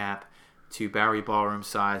 300 cap, to Bowery Ballroom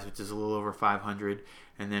size, which is a little over 500,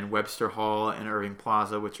 and then Webster Hall and Irving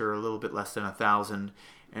Plaza, which are a little bit less than 1,000,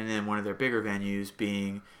 and then one of their bigger venues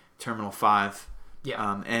being Terminal 5.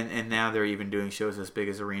 Yeah. And now they're even doing shows as big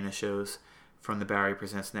as arena shows from the Bowery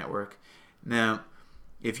Presents network. Now,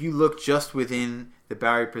 if you look just within the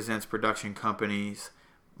Bowery Presents production company's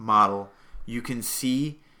model, you can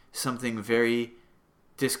see something very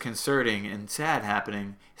disconcerting and sad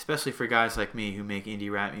happening, especially for guys like me who make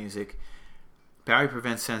indie rap music. Bowery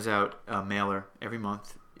Presents sends out a mailer every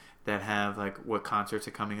month that have like what concerts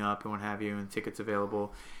are coming up and what have you, and tickets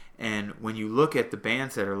available. And when you look at the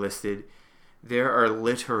bands that are listed, there are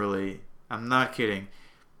literally, I'm not kidding,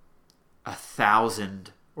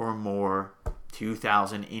 1,000 or more,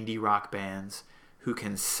 2,000 indie rock bands who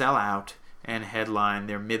can sell out and headline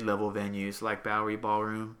their mid-level venues like Bowery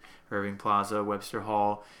Ballroom, Irving Plaza, Webster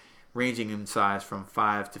Hall, ranging in size from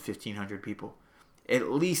 5 to 1,500 people.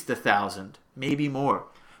 At least 1,000, maybe more.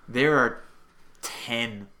 There are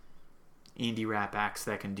 10 indie rap acts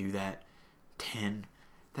that can do that. 10.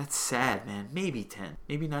 That's sad, man. Maybe 10.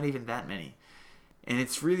 Maybe not even that many. And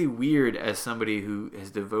it's really weird as somebody who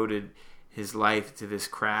has devoted his life to this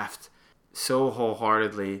craft so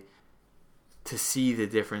wholeheartedly to see the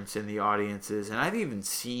difference in the audiences. And I've even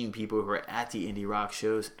seen people who are at the indie rock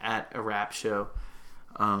shows at a rap show,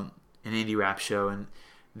 an indie rap show, and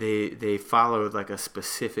they followed like a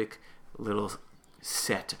specific little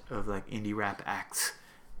set of like indie rap acts.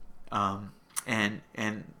 And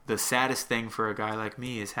the saddest thing for a guy like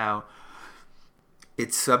me is how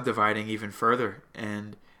it's subdividing even further,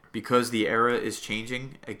 and because the era is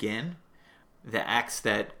changing again, the acts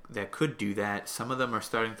that could do that, some of them are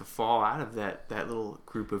starting to fall out of that little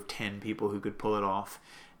group of 10 people who could pull it off,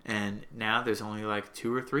 and now there's only like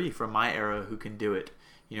 2 or 3 from my era who can do it,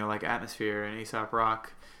 like Atmosphere and Aesop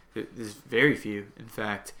Rock. There's very few, in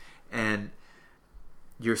fact, and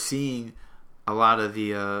you're seeing a lot of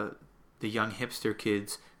the young hipster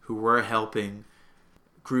kids who were helping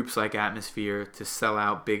groups like Atmosphere to sell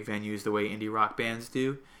out big venues the way indie rock bands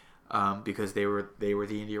do, because they were the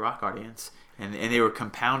indie rock audience, and they were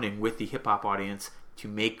compounding with the hip hop audience to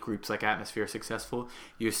make groups like Atmosphere successful.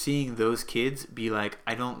 You're seeing those kids be like,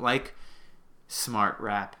 I don't like smart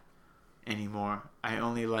rap anymore. I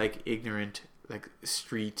only like ignorant, like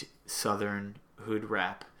street southern hood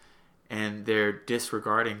rap. and they're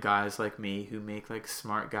disregarding guys like me who make like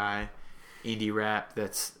smart guy indie rap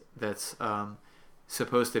that's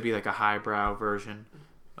supposed to be like a highbrow version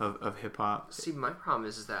of hip hop. See, my problem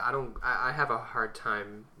is that I have a hard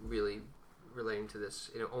time really relating to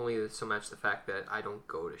this. Only so much the fact that I don't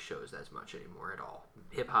go to shows as much anymore at all.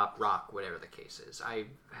 Hip hop, rock, whatever the case is. I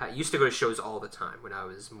used to go to shows all the time when I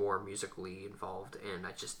was more musically involved, and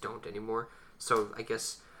I just don't anymore. So I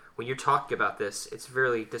guess when you're talking about this, it's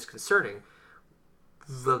really disconcerting.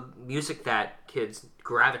 The music that kids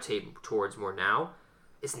gravitate towards more now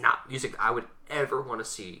is not music I would ever want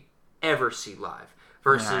to ever see live.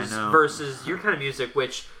 Versus your kind of music,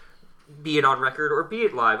 which, be it on record or be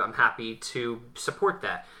it live, I'm happy to support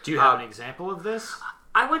that. Do you have an example of this?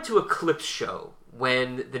 I went to a Clips show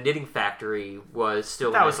when the Knitting Factory was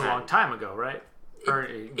still. That was a long time ago, right?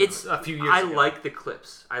 It's a few years ago. I like the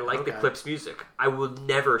Clips. I like the Clips music. I will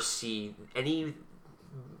never see any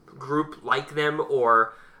group like them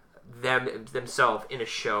or themselves in a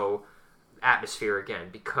show atmosphere again,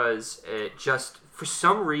 because it just, for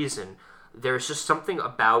some reason, there's just something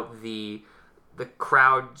about the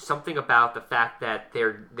crowd, something about the fact that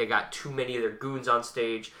they got too many of their goons on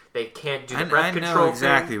stage. They can't do the breath control. I know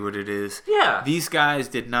exactly what it is. Yeah. These guys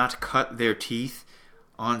did not cut their teeth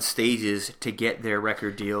on stages to get their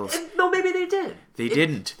record deals. No, maybe they did. They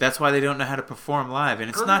didn't. That's why they don't know how to perform live. And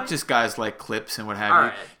it's not just guys like Clips and what have you.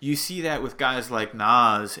 Right. You see that with guys like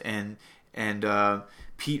Nas and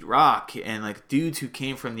Pete Rock and like dudes who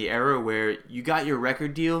came from the era where you got your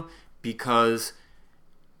record deal because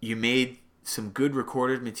you made some good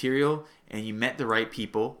recorded material and you met the right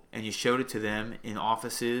people and you showed it to them in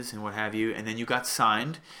offices and what have you, and then you got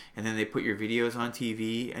signed, and then they put your videos on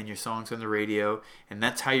TV and your songs on the radio, and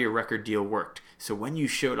that's how your record deal worked. So when you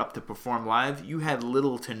showed up to perform live, you had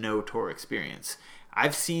little to no tour experience.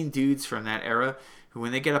 I've seen dudes from that era who,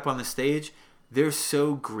 when they get up on the stage, they're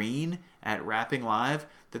so green at rapping live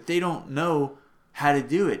that they don't know how to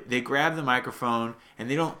do it. They grab the microphone and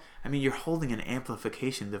they don't... I mean, you're holding an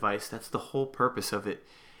amplification device. That's the whole purpose of it.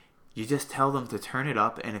 You just tell them to turn it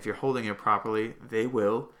up, and if you're holding it properly, they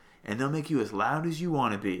will, and they'll make you as loud as you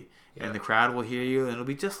want to be. Yeah. And the crowd will hear you, and it'll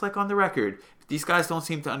be just like on the record. These guys don't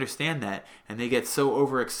seem to understand that, and they get so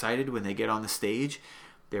overexcited when they get on the stage.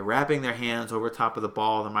 They're wrapping their hands over top of the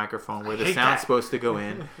ball of the microphone where the sound's supposed to go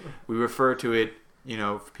in. We refer to it,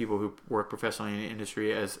 for people who work professionally in the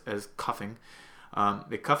industry as cuffing.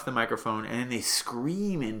 They cuff the microphone and then they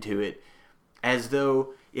scream into it as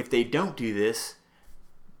though if they don't do this,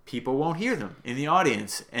 people won't hear them in the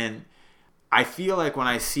audience. And I feel like when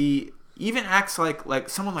I see even acts like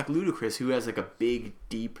someone like Ludacris, who has like a big,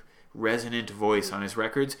 deep, resonant voice on his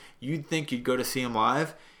records, you'd think you'd go to see him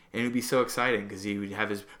live and it would be so exciting because he would have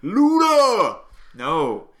his Luda!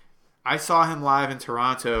 No. I saw him live in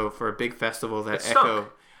Toronto for a big festival that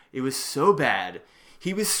Echo. It was so bad.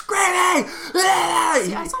 He was screaming! See,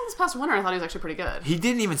 I saw him this past winter. I thought he was actually pretty good. He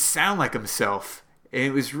didn't even sound like himself. And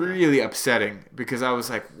it was really upsetting because I was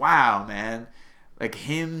like, wow, man. Like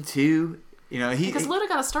him too. Because Luda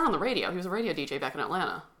got a start on the radio. He was a radio DJ back in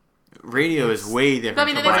Atlanta. Radio is way different. I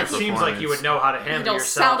mean, it seems like you would know how to handle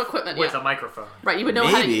yourself sound equipment, with a microphone. Right, you would know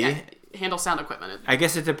how to handle sound equipment. I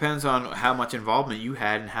guess it depends on how much involvement you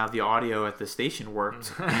had and how the audio at the station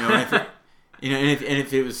worked.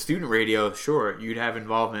 If it was student radio, sure, you'd have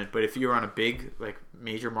involvement. But if you're on a big,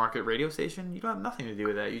 major market radio station, you don't have nothing to do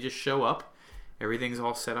with that. You just show up. Everything's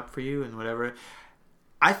all set up for you and whatever.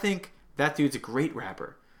 I think that dude's a great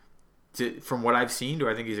rapper. From what I've seen, do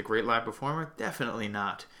I think he's a great live performer? Definitely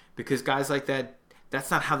not. Because guys like that,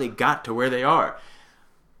 that's not how they got to where they are.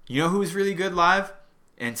 You know who's really good live?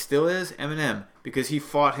 And still is? Eminem. Because he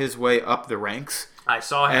fought his way up the ranks. I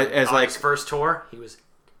saw him on his first tour. He was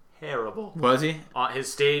terrible. Was he?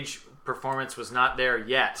 His stage performance was not there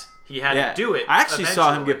yet. He had to do it. I actually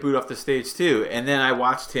saw him get booed off the stage too, and then I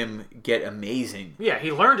watched him get amazing. Yeah,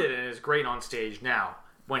 he learned it and is great on stage now.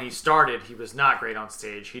 When he started, he was not great on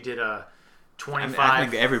stage. He did a 25. I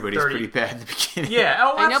think everybody's 30. Pretty bad in the beginning.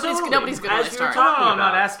 Yeah, absolutely. Nobody's good when they start. I'm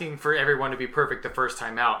not asking for everyone to be perfect the first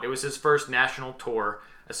time out. It was his first national tour.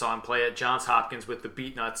 I saw him play at Johns Hopkins with the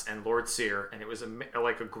Beatnuts and Lord Sear, and it was a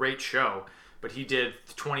great show. But he did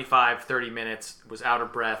 25, 30 minutes, was out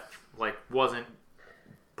of breath, wasn't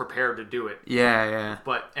prepared to do it. Yeah.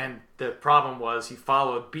 And the problem was he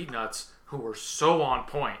followed Beatnuts, who were so on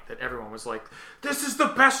point that everyone was like, "This is the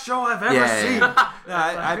best show I've ever seen." Yeah.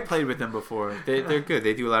 I've played with them before. They're good.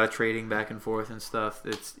 They do a lot of trading back and forth and stuff.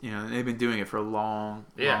 It's they've been doing it for a long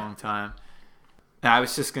time. Now, I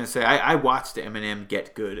was just gonna say I watched Eminem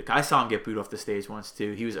get good. I saw him get booed off the stage once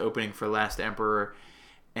too. He was opening for Last Emperor,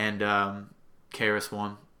 and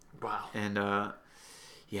KRS-One. Wow. And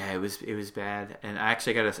yeah, it was bad. And I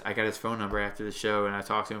actually got his phone number after the show, and I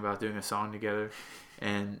talked to him about doing a song together.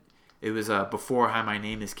 And it was before Hi My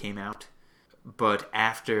Name Is came out, but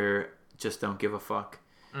after Just Don't Give a Fuck.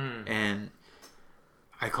 And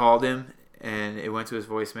I called him, and it went to his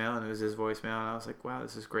voicemail, and it was his voicemail, and I was like, wow,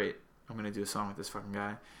 this is great. I'm going to do a song with this fucking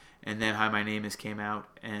guy. And then Hi My Name Is came out,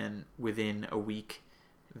 and within a week,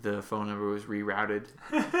 the phone number was rerouted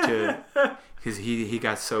to... Because he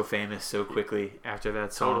got so famous so quickly after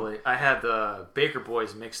that song. Totally. I had the Baker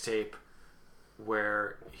Boys mixtape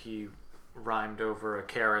where he rhymed over a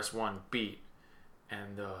KRS-One beat,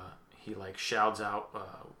 and he like shouts out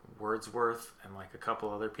Wordsworth and like a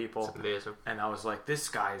couple other people. That's amazing. And I was like, this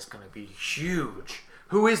guy is going to be huge.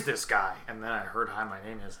 Who is this guy? And then I heard Hi My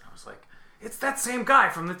Name Is, and I was like, it's that same guy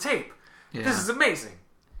from the tape. Yeah. This is amazing.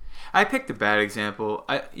 I picked a bad example.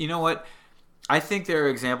 You know what? I think there are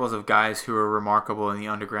examples of guys who are remarkable in the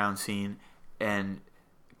underground scene and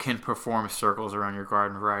can perform circles around your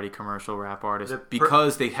garden variety commercial rap artists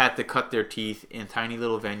because they had to cut their teeth in tiny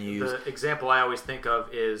little venues. The example I always think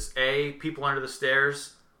of is A, People Under the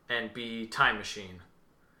Stairs, and B, Time Machine.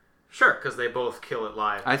 Sure, because they both kill it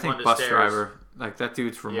live. I think Bus Driver, like that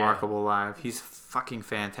dude's remarkable live. He's a fucking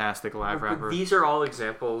fantastic live rapper. These are all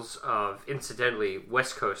examples of, incidentally,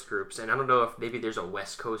 West Coast groups, and I don't know if maybe there's a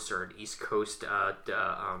West Coast or an East Coast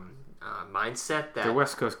mindset that the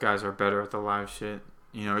West Coast guys are better at the live shit.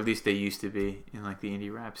 You know, or at least they used to be in like the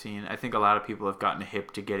indie rap scene. I think a lot of people have gotten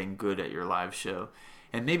hip to getting good at your live show.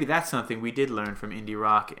 And maybe that's something we did learn from indie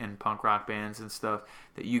rock and punk rock bands and stuff,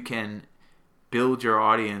 that you can build your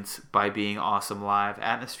audience by being awesome live.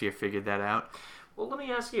 Atmosphere figured that out. Well, let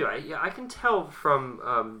me ask you. I can tell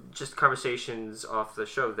from just conversations off the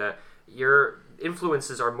show that your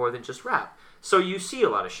influences are more than just rap. So you see a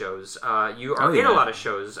lot of shows. You are in a lot of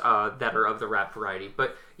shows that are of the rap variety,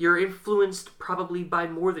 but you're influenced probably by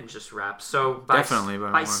more than just rap. So Definitely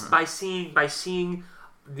by seeing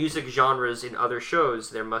music genres in other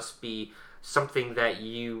shows, there must be something that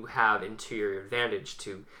you have into your advantage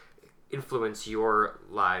to influence your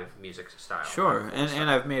live music style. Sure, and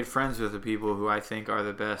I've made friends with the people who I think are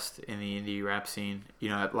the best in the indie rap scene, you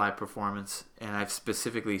know, at live performance, and I've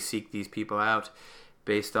specifically seeked these people out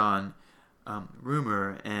based on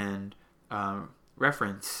rumor and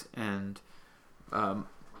reference and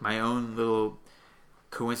my own little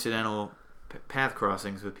coincidental path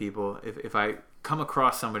crossings with people. If I come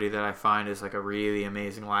across somebody that I find is like a really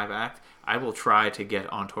amazing live act, I will try to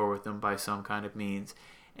get on tour with them by some kind of means.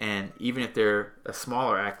 And even if they're a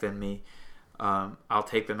smaller act than me, I'll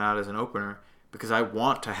take them out as an opener because I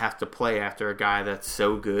want to have to play after a guy that's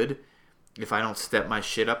so good. If I don't step my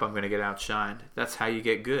shit up, I'm going to get outshined. That's how you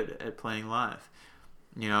get good at playing live.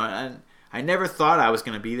 You know, and I never thought I was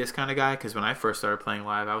going to be this kind of guy because when I first started playing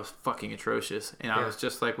live, I was fucking atrocious. And I was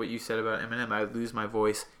just like what you said about Eminem. I would lose my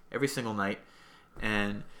voice every single night.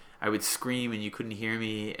 And I would scream and you couldn't hear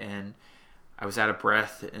me. And I was out of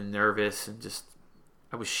breath and nervous and just...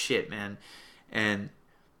 I was shit, man. And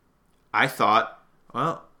I thought,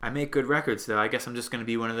 well, I make good records, though. I guess I'm just going to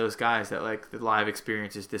be one of those guys that, like, the live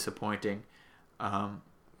experience is disappointing.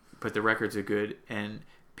 But the records are good. And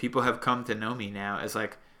people have come to know me now as,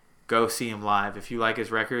 like, go see him live. If you like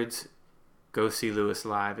his records, go see Lewis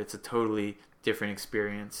live. It's a totally different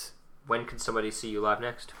experience. When can somebody see you live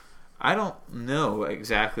next? I don't know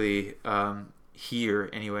exactly... here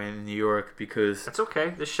anyway in New York because that's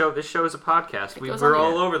okay. This show is a podcast. We're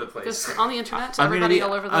all over the place. It's on the internet. So everybody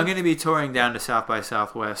all over the... I'm going to be touring down to South by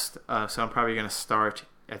Southwest, so I'm probably going to start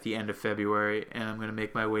at the end of February, and I'm going to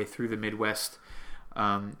make my way through the Midwest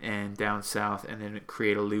and down south, and then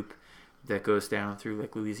create a loop that goes down through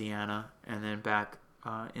like Louisiana and then back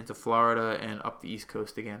into Florida and up the East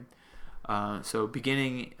Coast again. So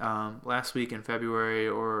beginning last week in February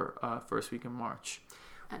or first week in March.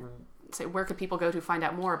 Say, where could people go to find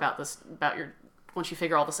out more about this? About your once you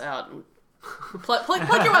figure all this out, plug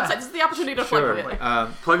your website. This is the opportunity to plug it.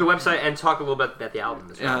 Plug a website and talk a little bit about the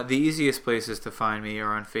album as well. The easiest places to find me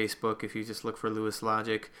are on Facebook if you just look for Louis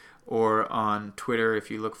Logic, or on Twitter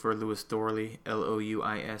if you look for Louis Dorley, LouisDorley,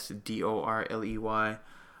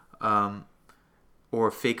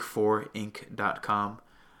 or fake4inc.com,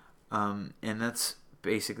 and that's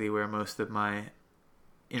basically where most of my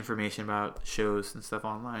information about shows and stuff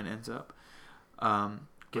online ends up.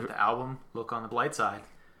 Get the album, look on the Blight Side.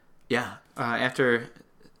 Yeah. After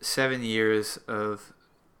 7 years of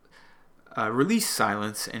release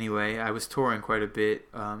silence, anyway, I was touring quite a bit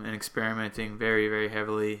and experimenting very, very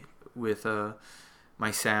heavily with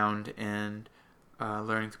my sound and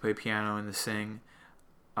learning to play piano and to sing.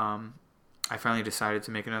 I finally decided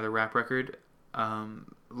to make another rap record.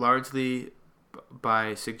 largely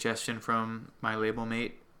by suggestion from my label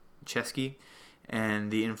mate, Chesky,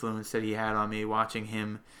 and the influence that he had on me, watching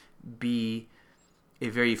him be a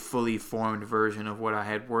very fully formed version of what I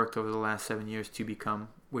had worked over the last 7 years to become,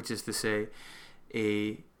 which is to say,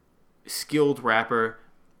 a skilled rapper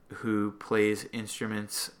who plays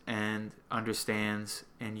instruments and understands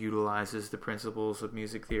and utilizes the principles of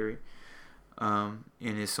music theory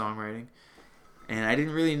in his songwriting. And I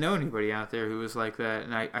didn't really know anybody out there who was like that.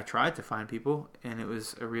 And I tried to find people, and it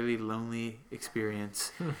was a really lonely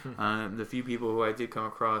experience. The few people who I did come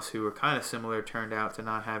across who were kind of similar turned out to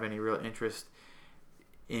not have any real interest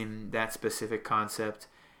in that specific concept.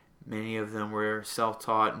 Many of them were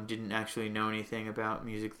self-taught and didn't actually know anything about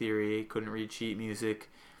music theory, couldn't read sheet music,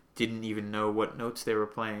 didn't even know what notes they were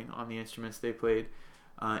playing on the instruments they played,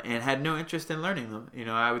 and had no interest in learning them. You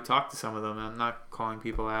know, I would talk to some of them, and I'm not calling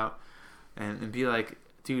people out, and be like,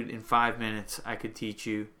 dude, in 5 minutes I could teach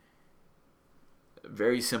you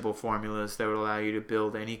very simple formulas that would allow you to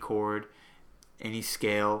build any chord, any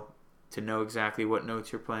scale, to know exactly what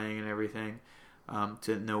notes you're playing and everything,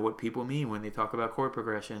 to know what people mean when they talk about chord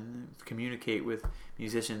progression, communicate with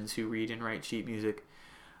musicians who read and write sheet music.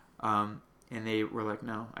 And they were like,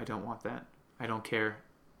 no, I don't want that. I don't care.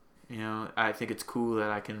 You know, I think it's cool that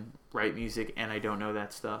I can write music and I don't know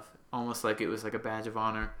that stuff. Almost like it was like a badge of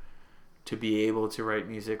honor to be able to write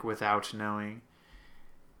music without knowing.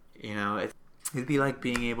 You know, it'd be like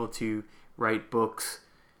being able to write books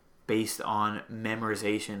based on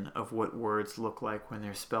memorization of what words look like when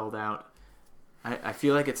they're spelled out. I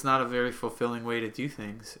feel like it's not a very fulfilling way to do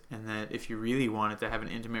things, and that if you really wanted to have an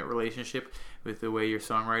intimate relationship with the way your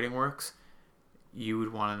songwriting works, you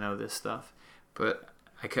would want to know this stuff. But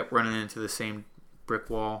I kept running into the same brick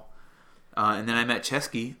wall. And then I met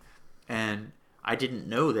Chesky, and I didn't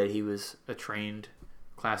know that he was a trained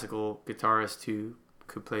classical guitarist who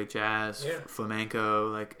could play jazz,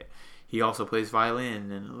 flamenco. Like, he also plays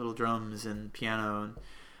violin and little drums and piano. And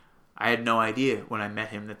I had no idea when I met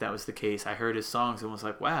him that was the case. I heard his songs and was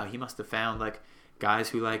like, wow, he must have found like guys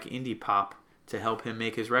who like indie pop to help him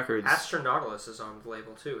make his records. Astronautilus is on the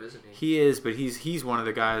label too, isn't he? He is, but he's one of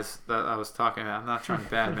the guys that I was talking about. I'm not trying to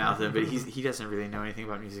badmouth him, but he doesn't really know anything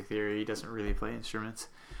about music theory. He doesn't really play instruments.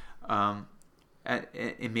 And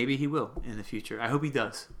maybe he will in the future. I hope he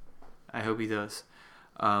does.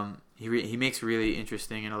 He makes really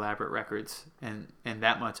interesting and elaborate records, and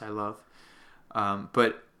that much I love.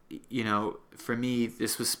 But you know, for me,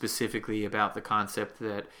 this was specifically about the concept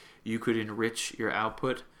that you could enrich your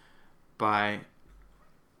output by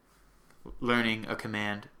learning a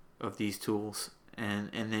command of these tools and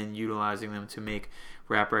then utilizing them to make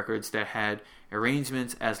rap records that had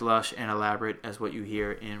arrangements as lush and elaborate as what you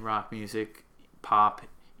hear in rock music, pop,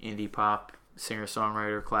 indie pop,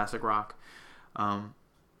 singer-songwriter, classic rock.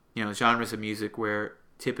 You know, genres of music where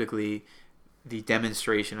typically the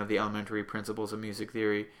demonstration of the elementary principles of music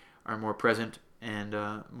theory are more present and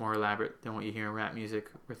more elaborate than what you hear in rap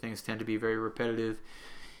music, where things tend to be very repetitive.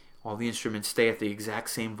 All the instruments stay at the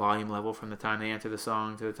exact same volume level from the time they enter the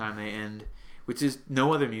song to the time they end, which is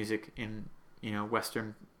no other music in, you know,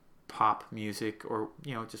 Western pop music, or,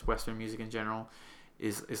 you know, just Western music in general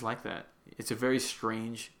is like that. It's a very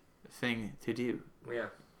strange thing to do. Yeah.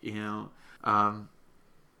 You know, I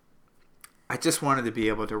just wanted to be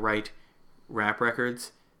able to write rap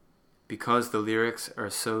records because the lyrics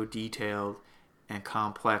are so detailed and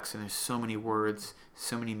complex, and there's so many words,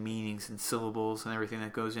 so many meanings and syllables and everything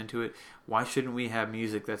that goes into it. Why shouldn't we have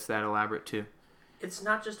music that's that elaborate too? It's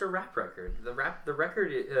not just a rap record. The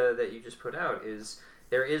record that you just put out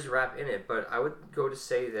there is rap in it, but I would go to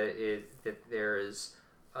say that there is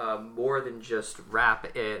more than just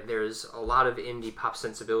rap. There's a lot of indie pop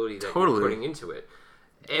sensibility that you're putting into it.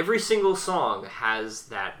 Every single song has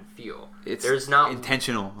that feel. There's not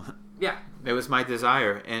intentional. Yeah. It was my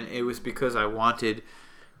desire, and it was because I wanted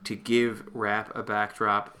to give rap a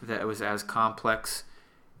backdrop that was as complex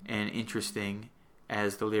and interesting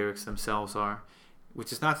as the lyrics themselves are,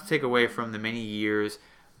 which is not to take away from the many years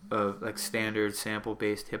of like standard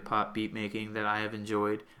sample-based hip-hop beat making that I have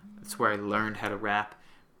enjoyed. That's where I learned how to rap.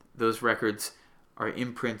 Those records are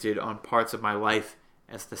imprinted on parts of my life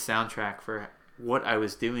as the soundtrack for what I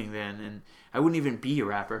was doing then, and I wouldn't even be a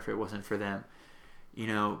rapper if it wasn't for them, you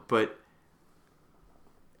know. But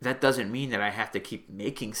that doesn't mean that I have to keep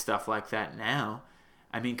making stuff like that now.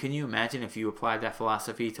 I mean, can you imagine if you applied that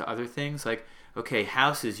philosophy to other things? Like, okay,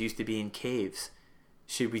 houses used to be in caves.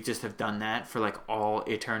 Should we just have done that for like all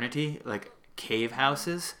eternity? Like cave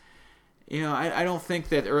houses? You know, I don't think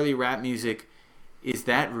that early rap music is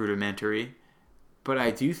that rudimentary, but I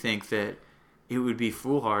do think that it would be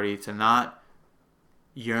foolhardy to not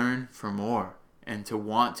yearn for more and to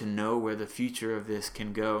want to know where the future of this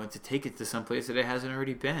can go and to take it to some place that it hasn't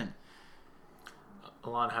already been.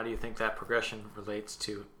 Alon, how do you think that progression relates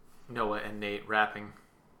to Noah and Nate rapping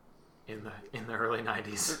in the early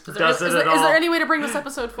 90s? Is there any way to bring this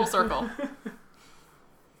episode full circle?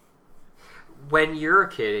 When you're a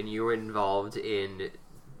kid and you're involved in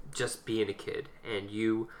just being a kid and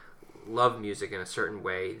you love music in a certain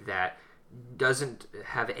way that doesn't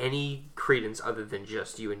have any credence other than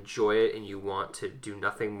just you enjoy it and you want to do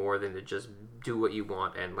nothing more than to just do what you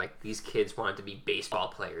want, and like these kids wanted to be baseball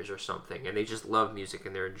players or something and they just love music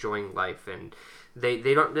and they're enjoying life and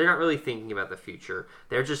they're not really thinking about the future,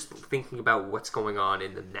 they're just thinking about what's going on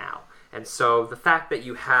in the now. And so the fact that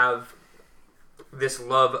you have this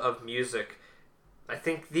love of music, I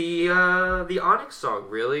think the Onyx song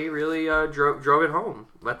really drove it home.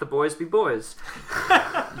 Let the boys be boys.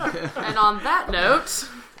 And on that note,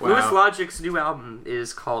 Louis Logic's new album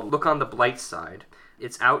is called Look on the Blight Side.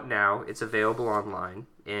 It's out now. It's available online,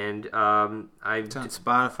 and It's on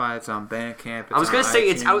Spotify. It's on Bandcamp. I was gonna say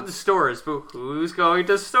it's out in the stores, but who's going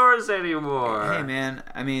to stores anymore? Hey man,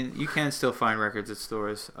 I mean, you can still find records at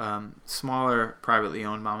stores. Smaller, privately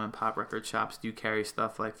owned mom and pop record shops do carry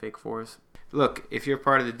stuff like Fake Fours. Look, if you're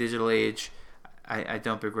part of the digital age, I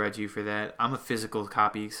don't begrudge you for that. I'm a physical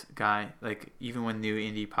copies guy. Like, even when new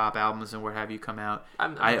indie pop albums and what have you come out,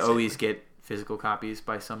 I always get physical copies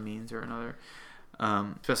by some means or another,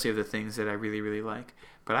 especially of the things that I really, really like.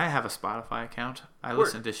 But I have a Spotify account. I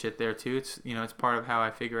listen to shit there too. It's it's part of how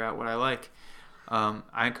I figure out what I like.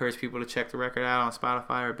 I encourage people to check the record out on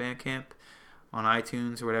Spotify or Bandcamp, on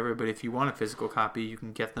iTunes or whatever. But if you want a physical copy, you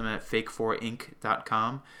can get them at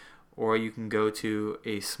fake4inc.com. Or you can go to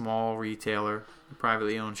a small retailer, a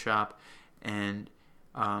privately owned shop, and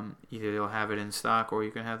either they'll have it in stock or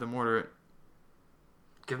you can have them order it.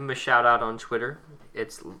 Give them a shout out on Twitter.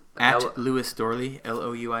 It's at Louis Dorley,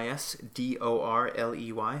 LOUISDORLEY.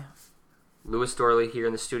 Louis Dorley here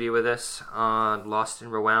in the studio with us on Lost and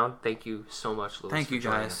Rewound. Thank you so much, Louis. Thank you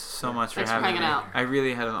guys so much for having me. Out. I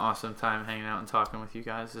really had an awesome time hanging out and talking with you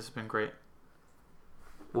guys. This has been great.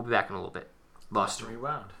 We'll be back in a little bit. Lost and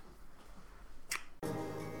Rewound.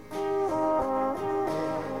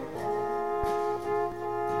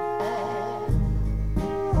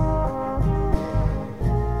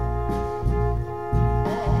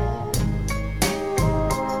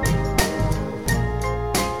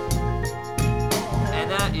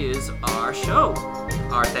 Our show.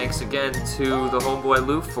 Our thanks again to the homeboy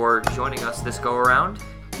Lou for joining us this go around.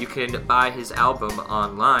 You can buy his album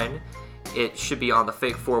online. It should be on the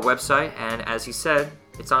Fake 4 website, and as he said,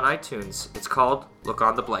 it's on iTunes. It's called Look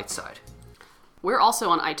on the Blight Side. We're also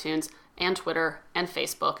on iTunes and Twitter and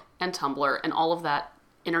Facebook and Tumblr and all of that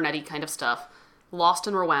internet-y kind of stuff. Lost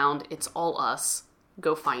and Rewound, it's all us.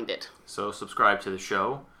 Go find it. So subscribe to the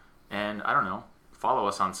show and, I don't know, follow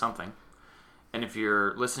us on something. And if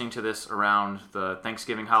you're listening to this around the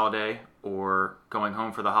Thanksgiving holiday or going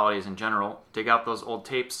home for the holidays in general, dig out those old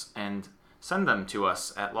tapes and send them to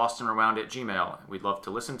us at lostandrewound@gmail.com. We'd love to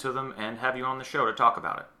listen to them and have you on the show to talk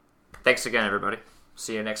about it. Thanks again, everybody.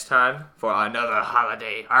 See you next time for another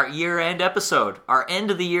holiday. Our year-end episode. Our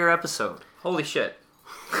end-of-the-year episode. Holy shit.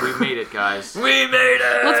 We made it, guys. We made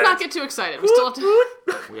it! Let's not get too excited. We still have to...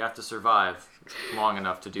 We have to survive long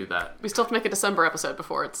enough to do that. We still have to make a December episode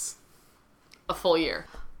before it's a full year.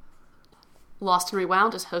 Lost and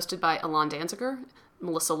Rewound is hosted by Alon Danziger,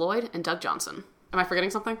 Melissa Lloyd, and Doug Johnson. Am I forgetting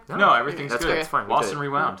something? No, everything's That's good. It's fine. Lost and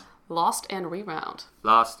Rewound. Lost and Rewound.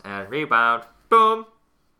 Lost and Rewound. Boom.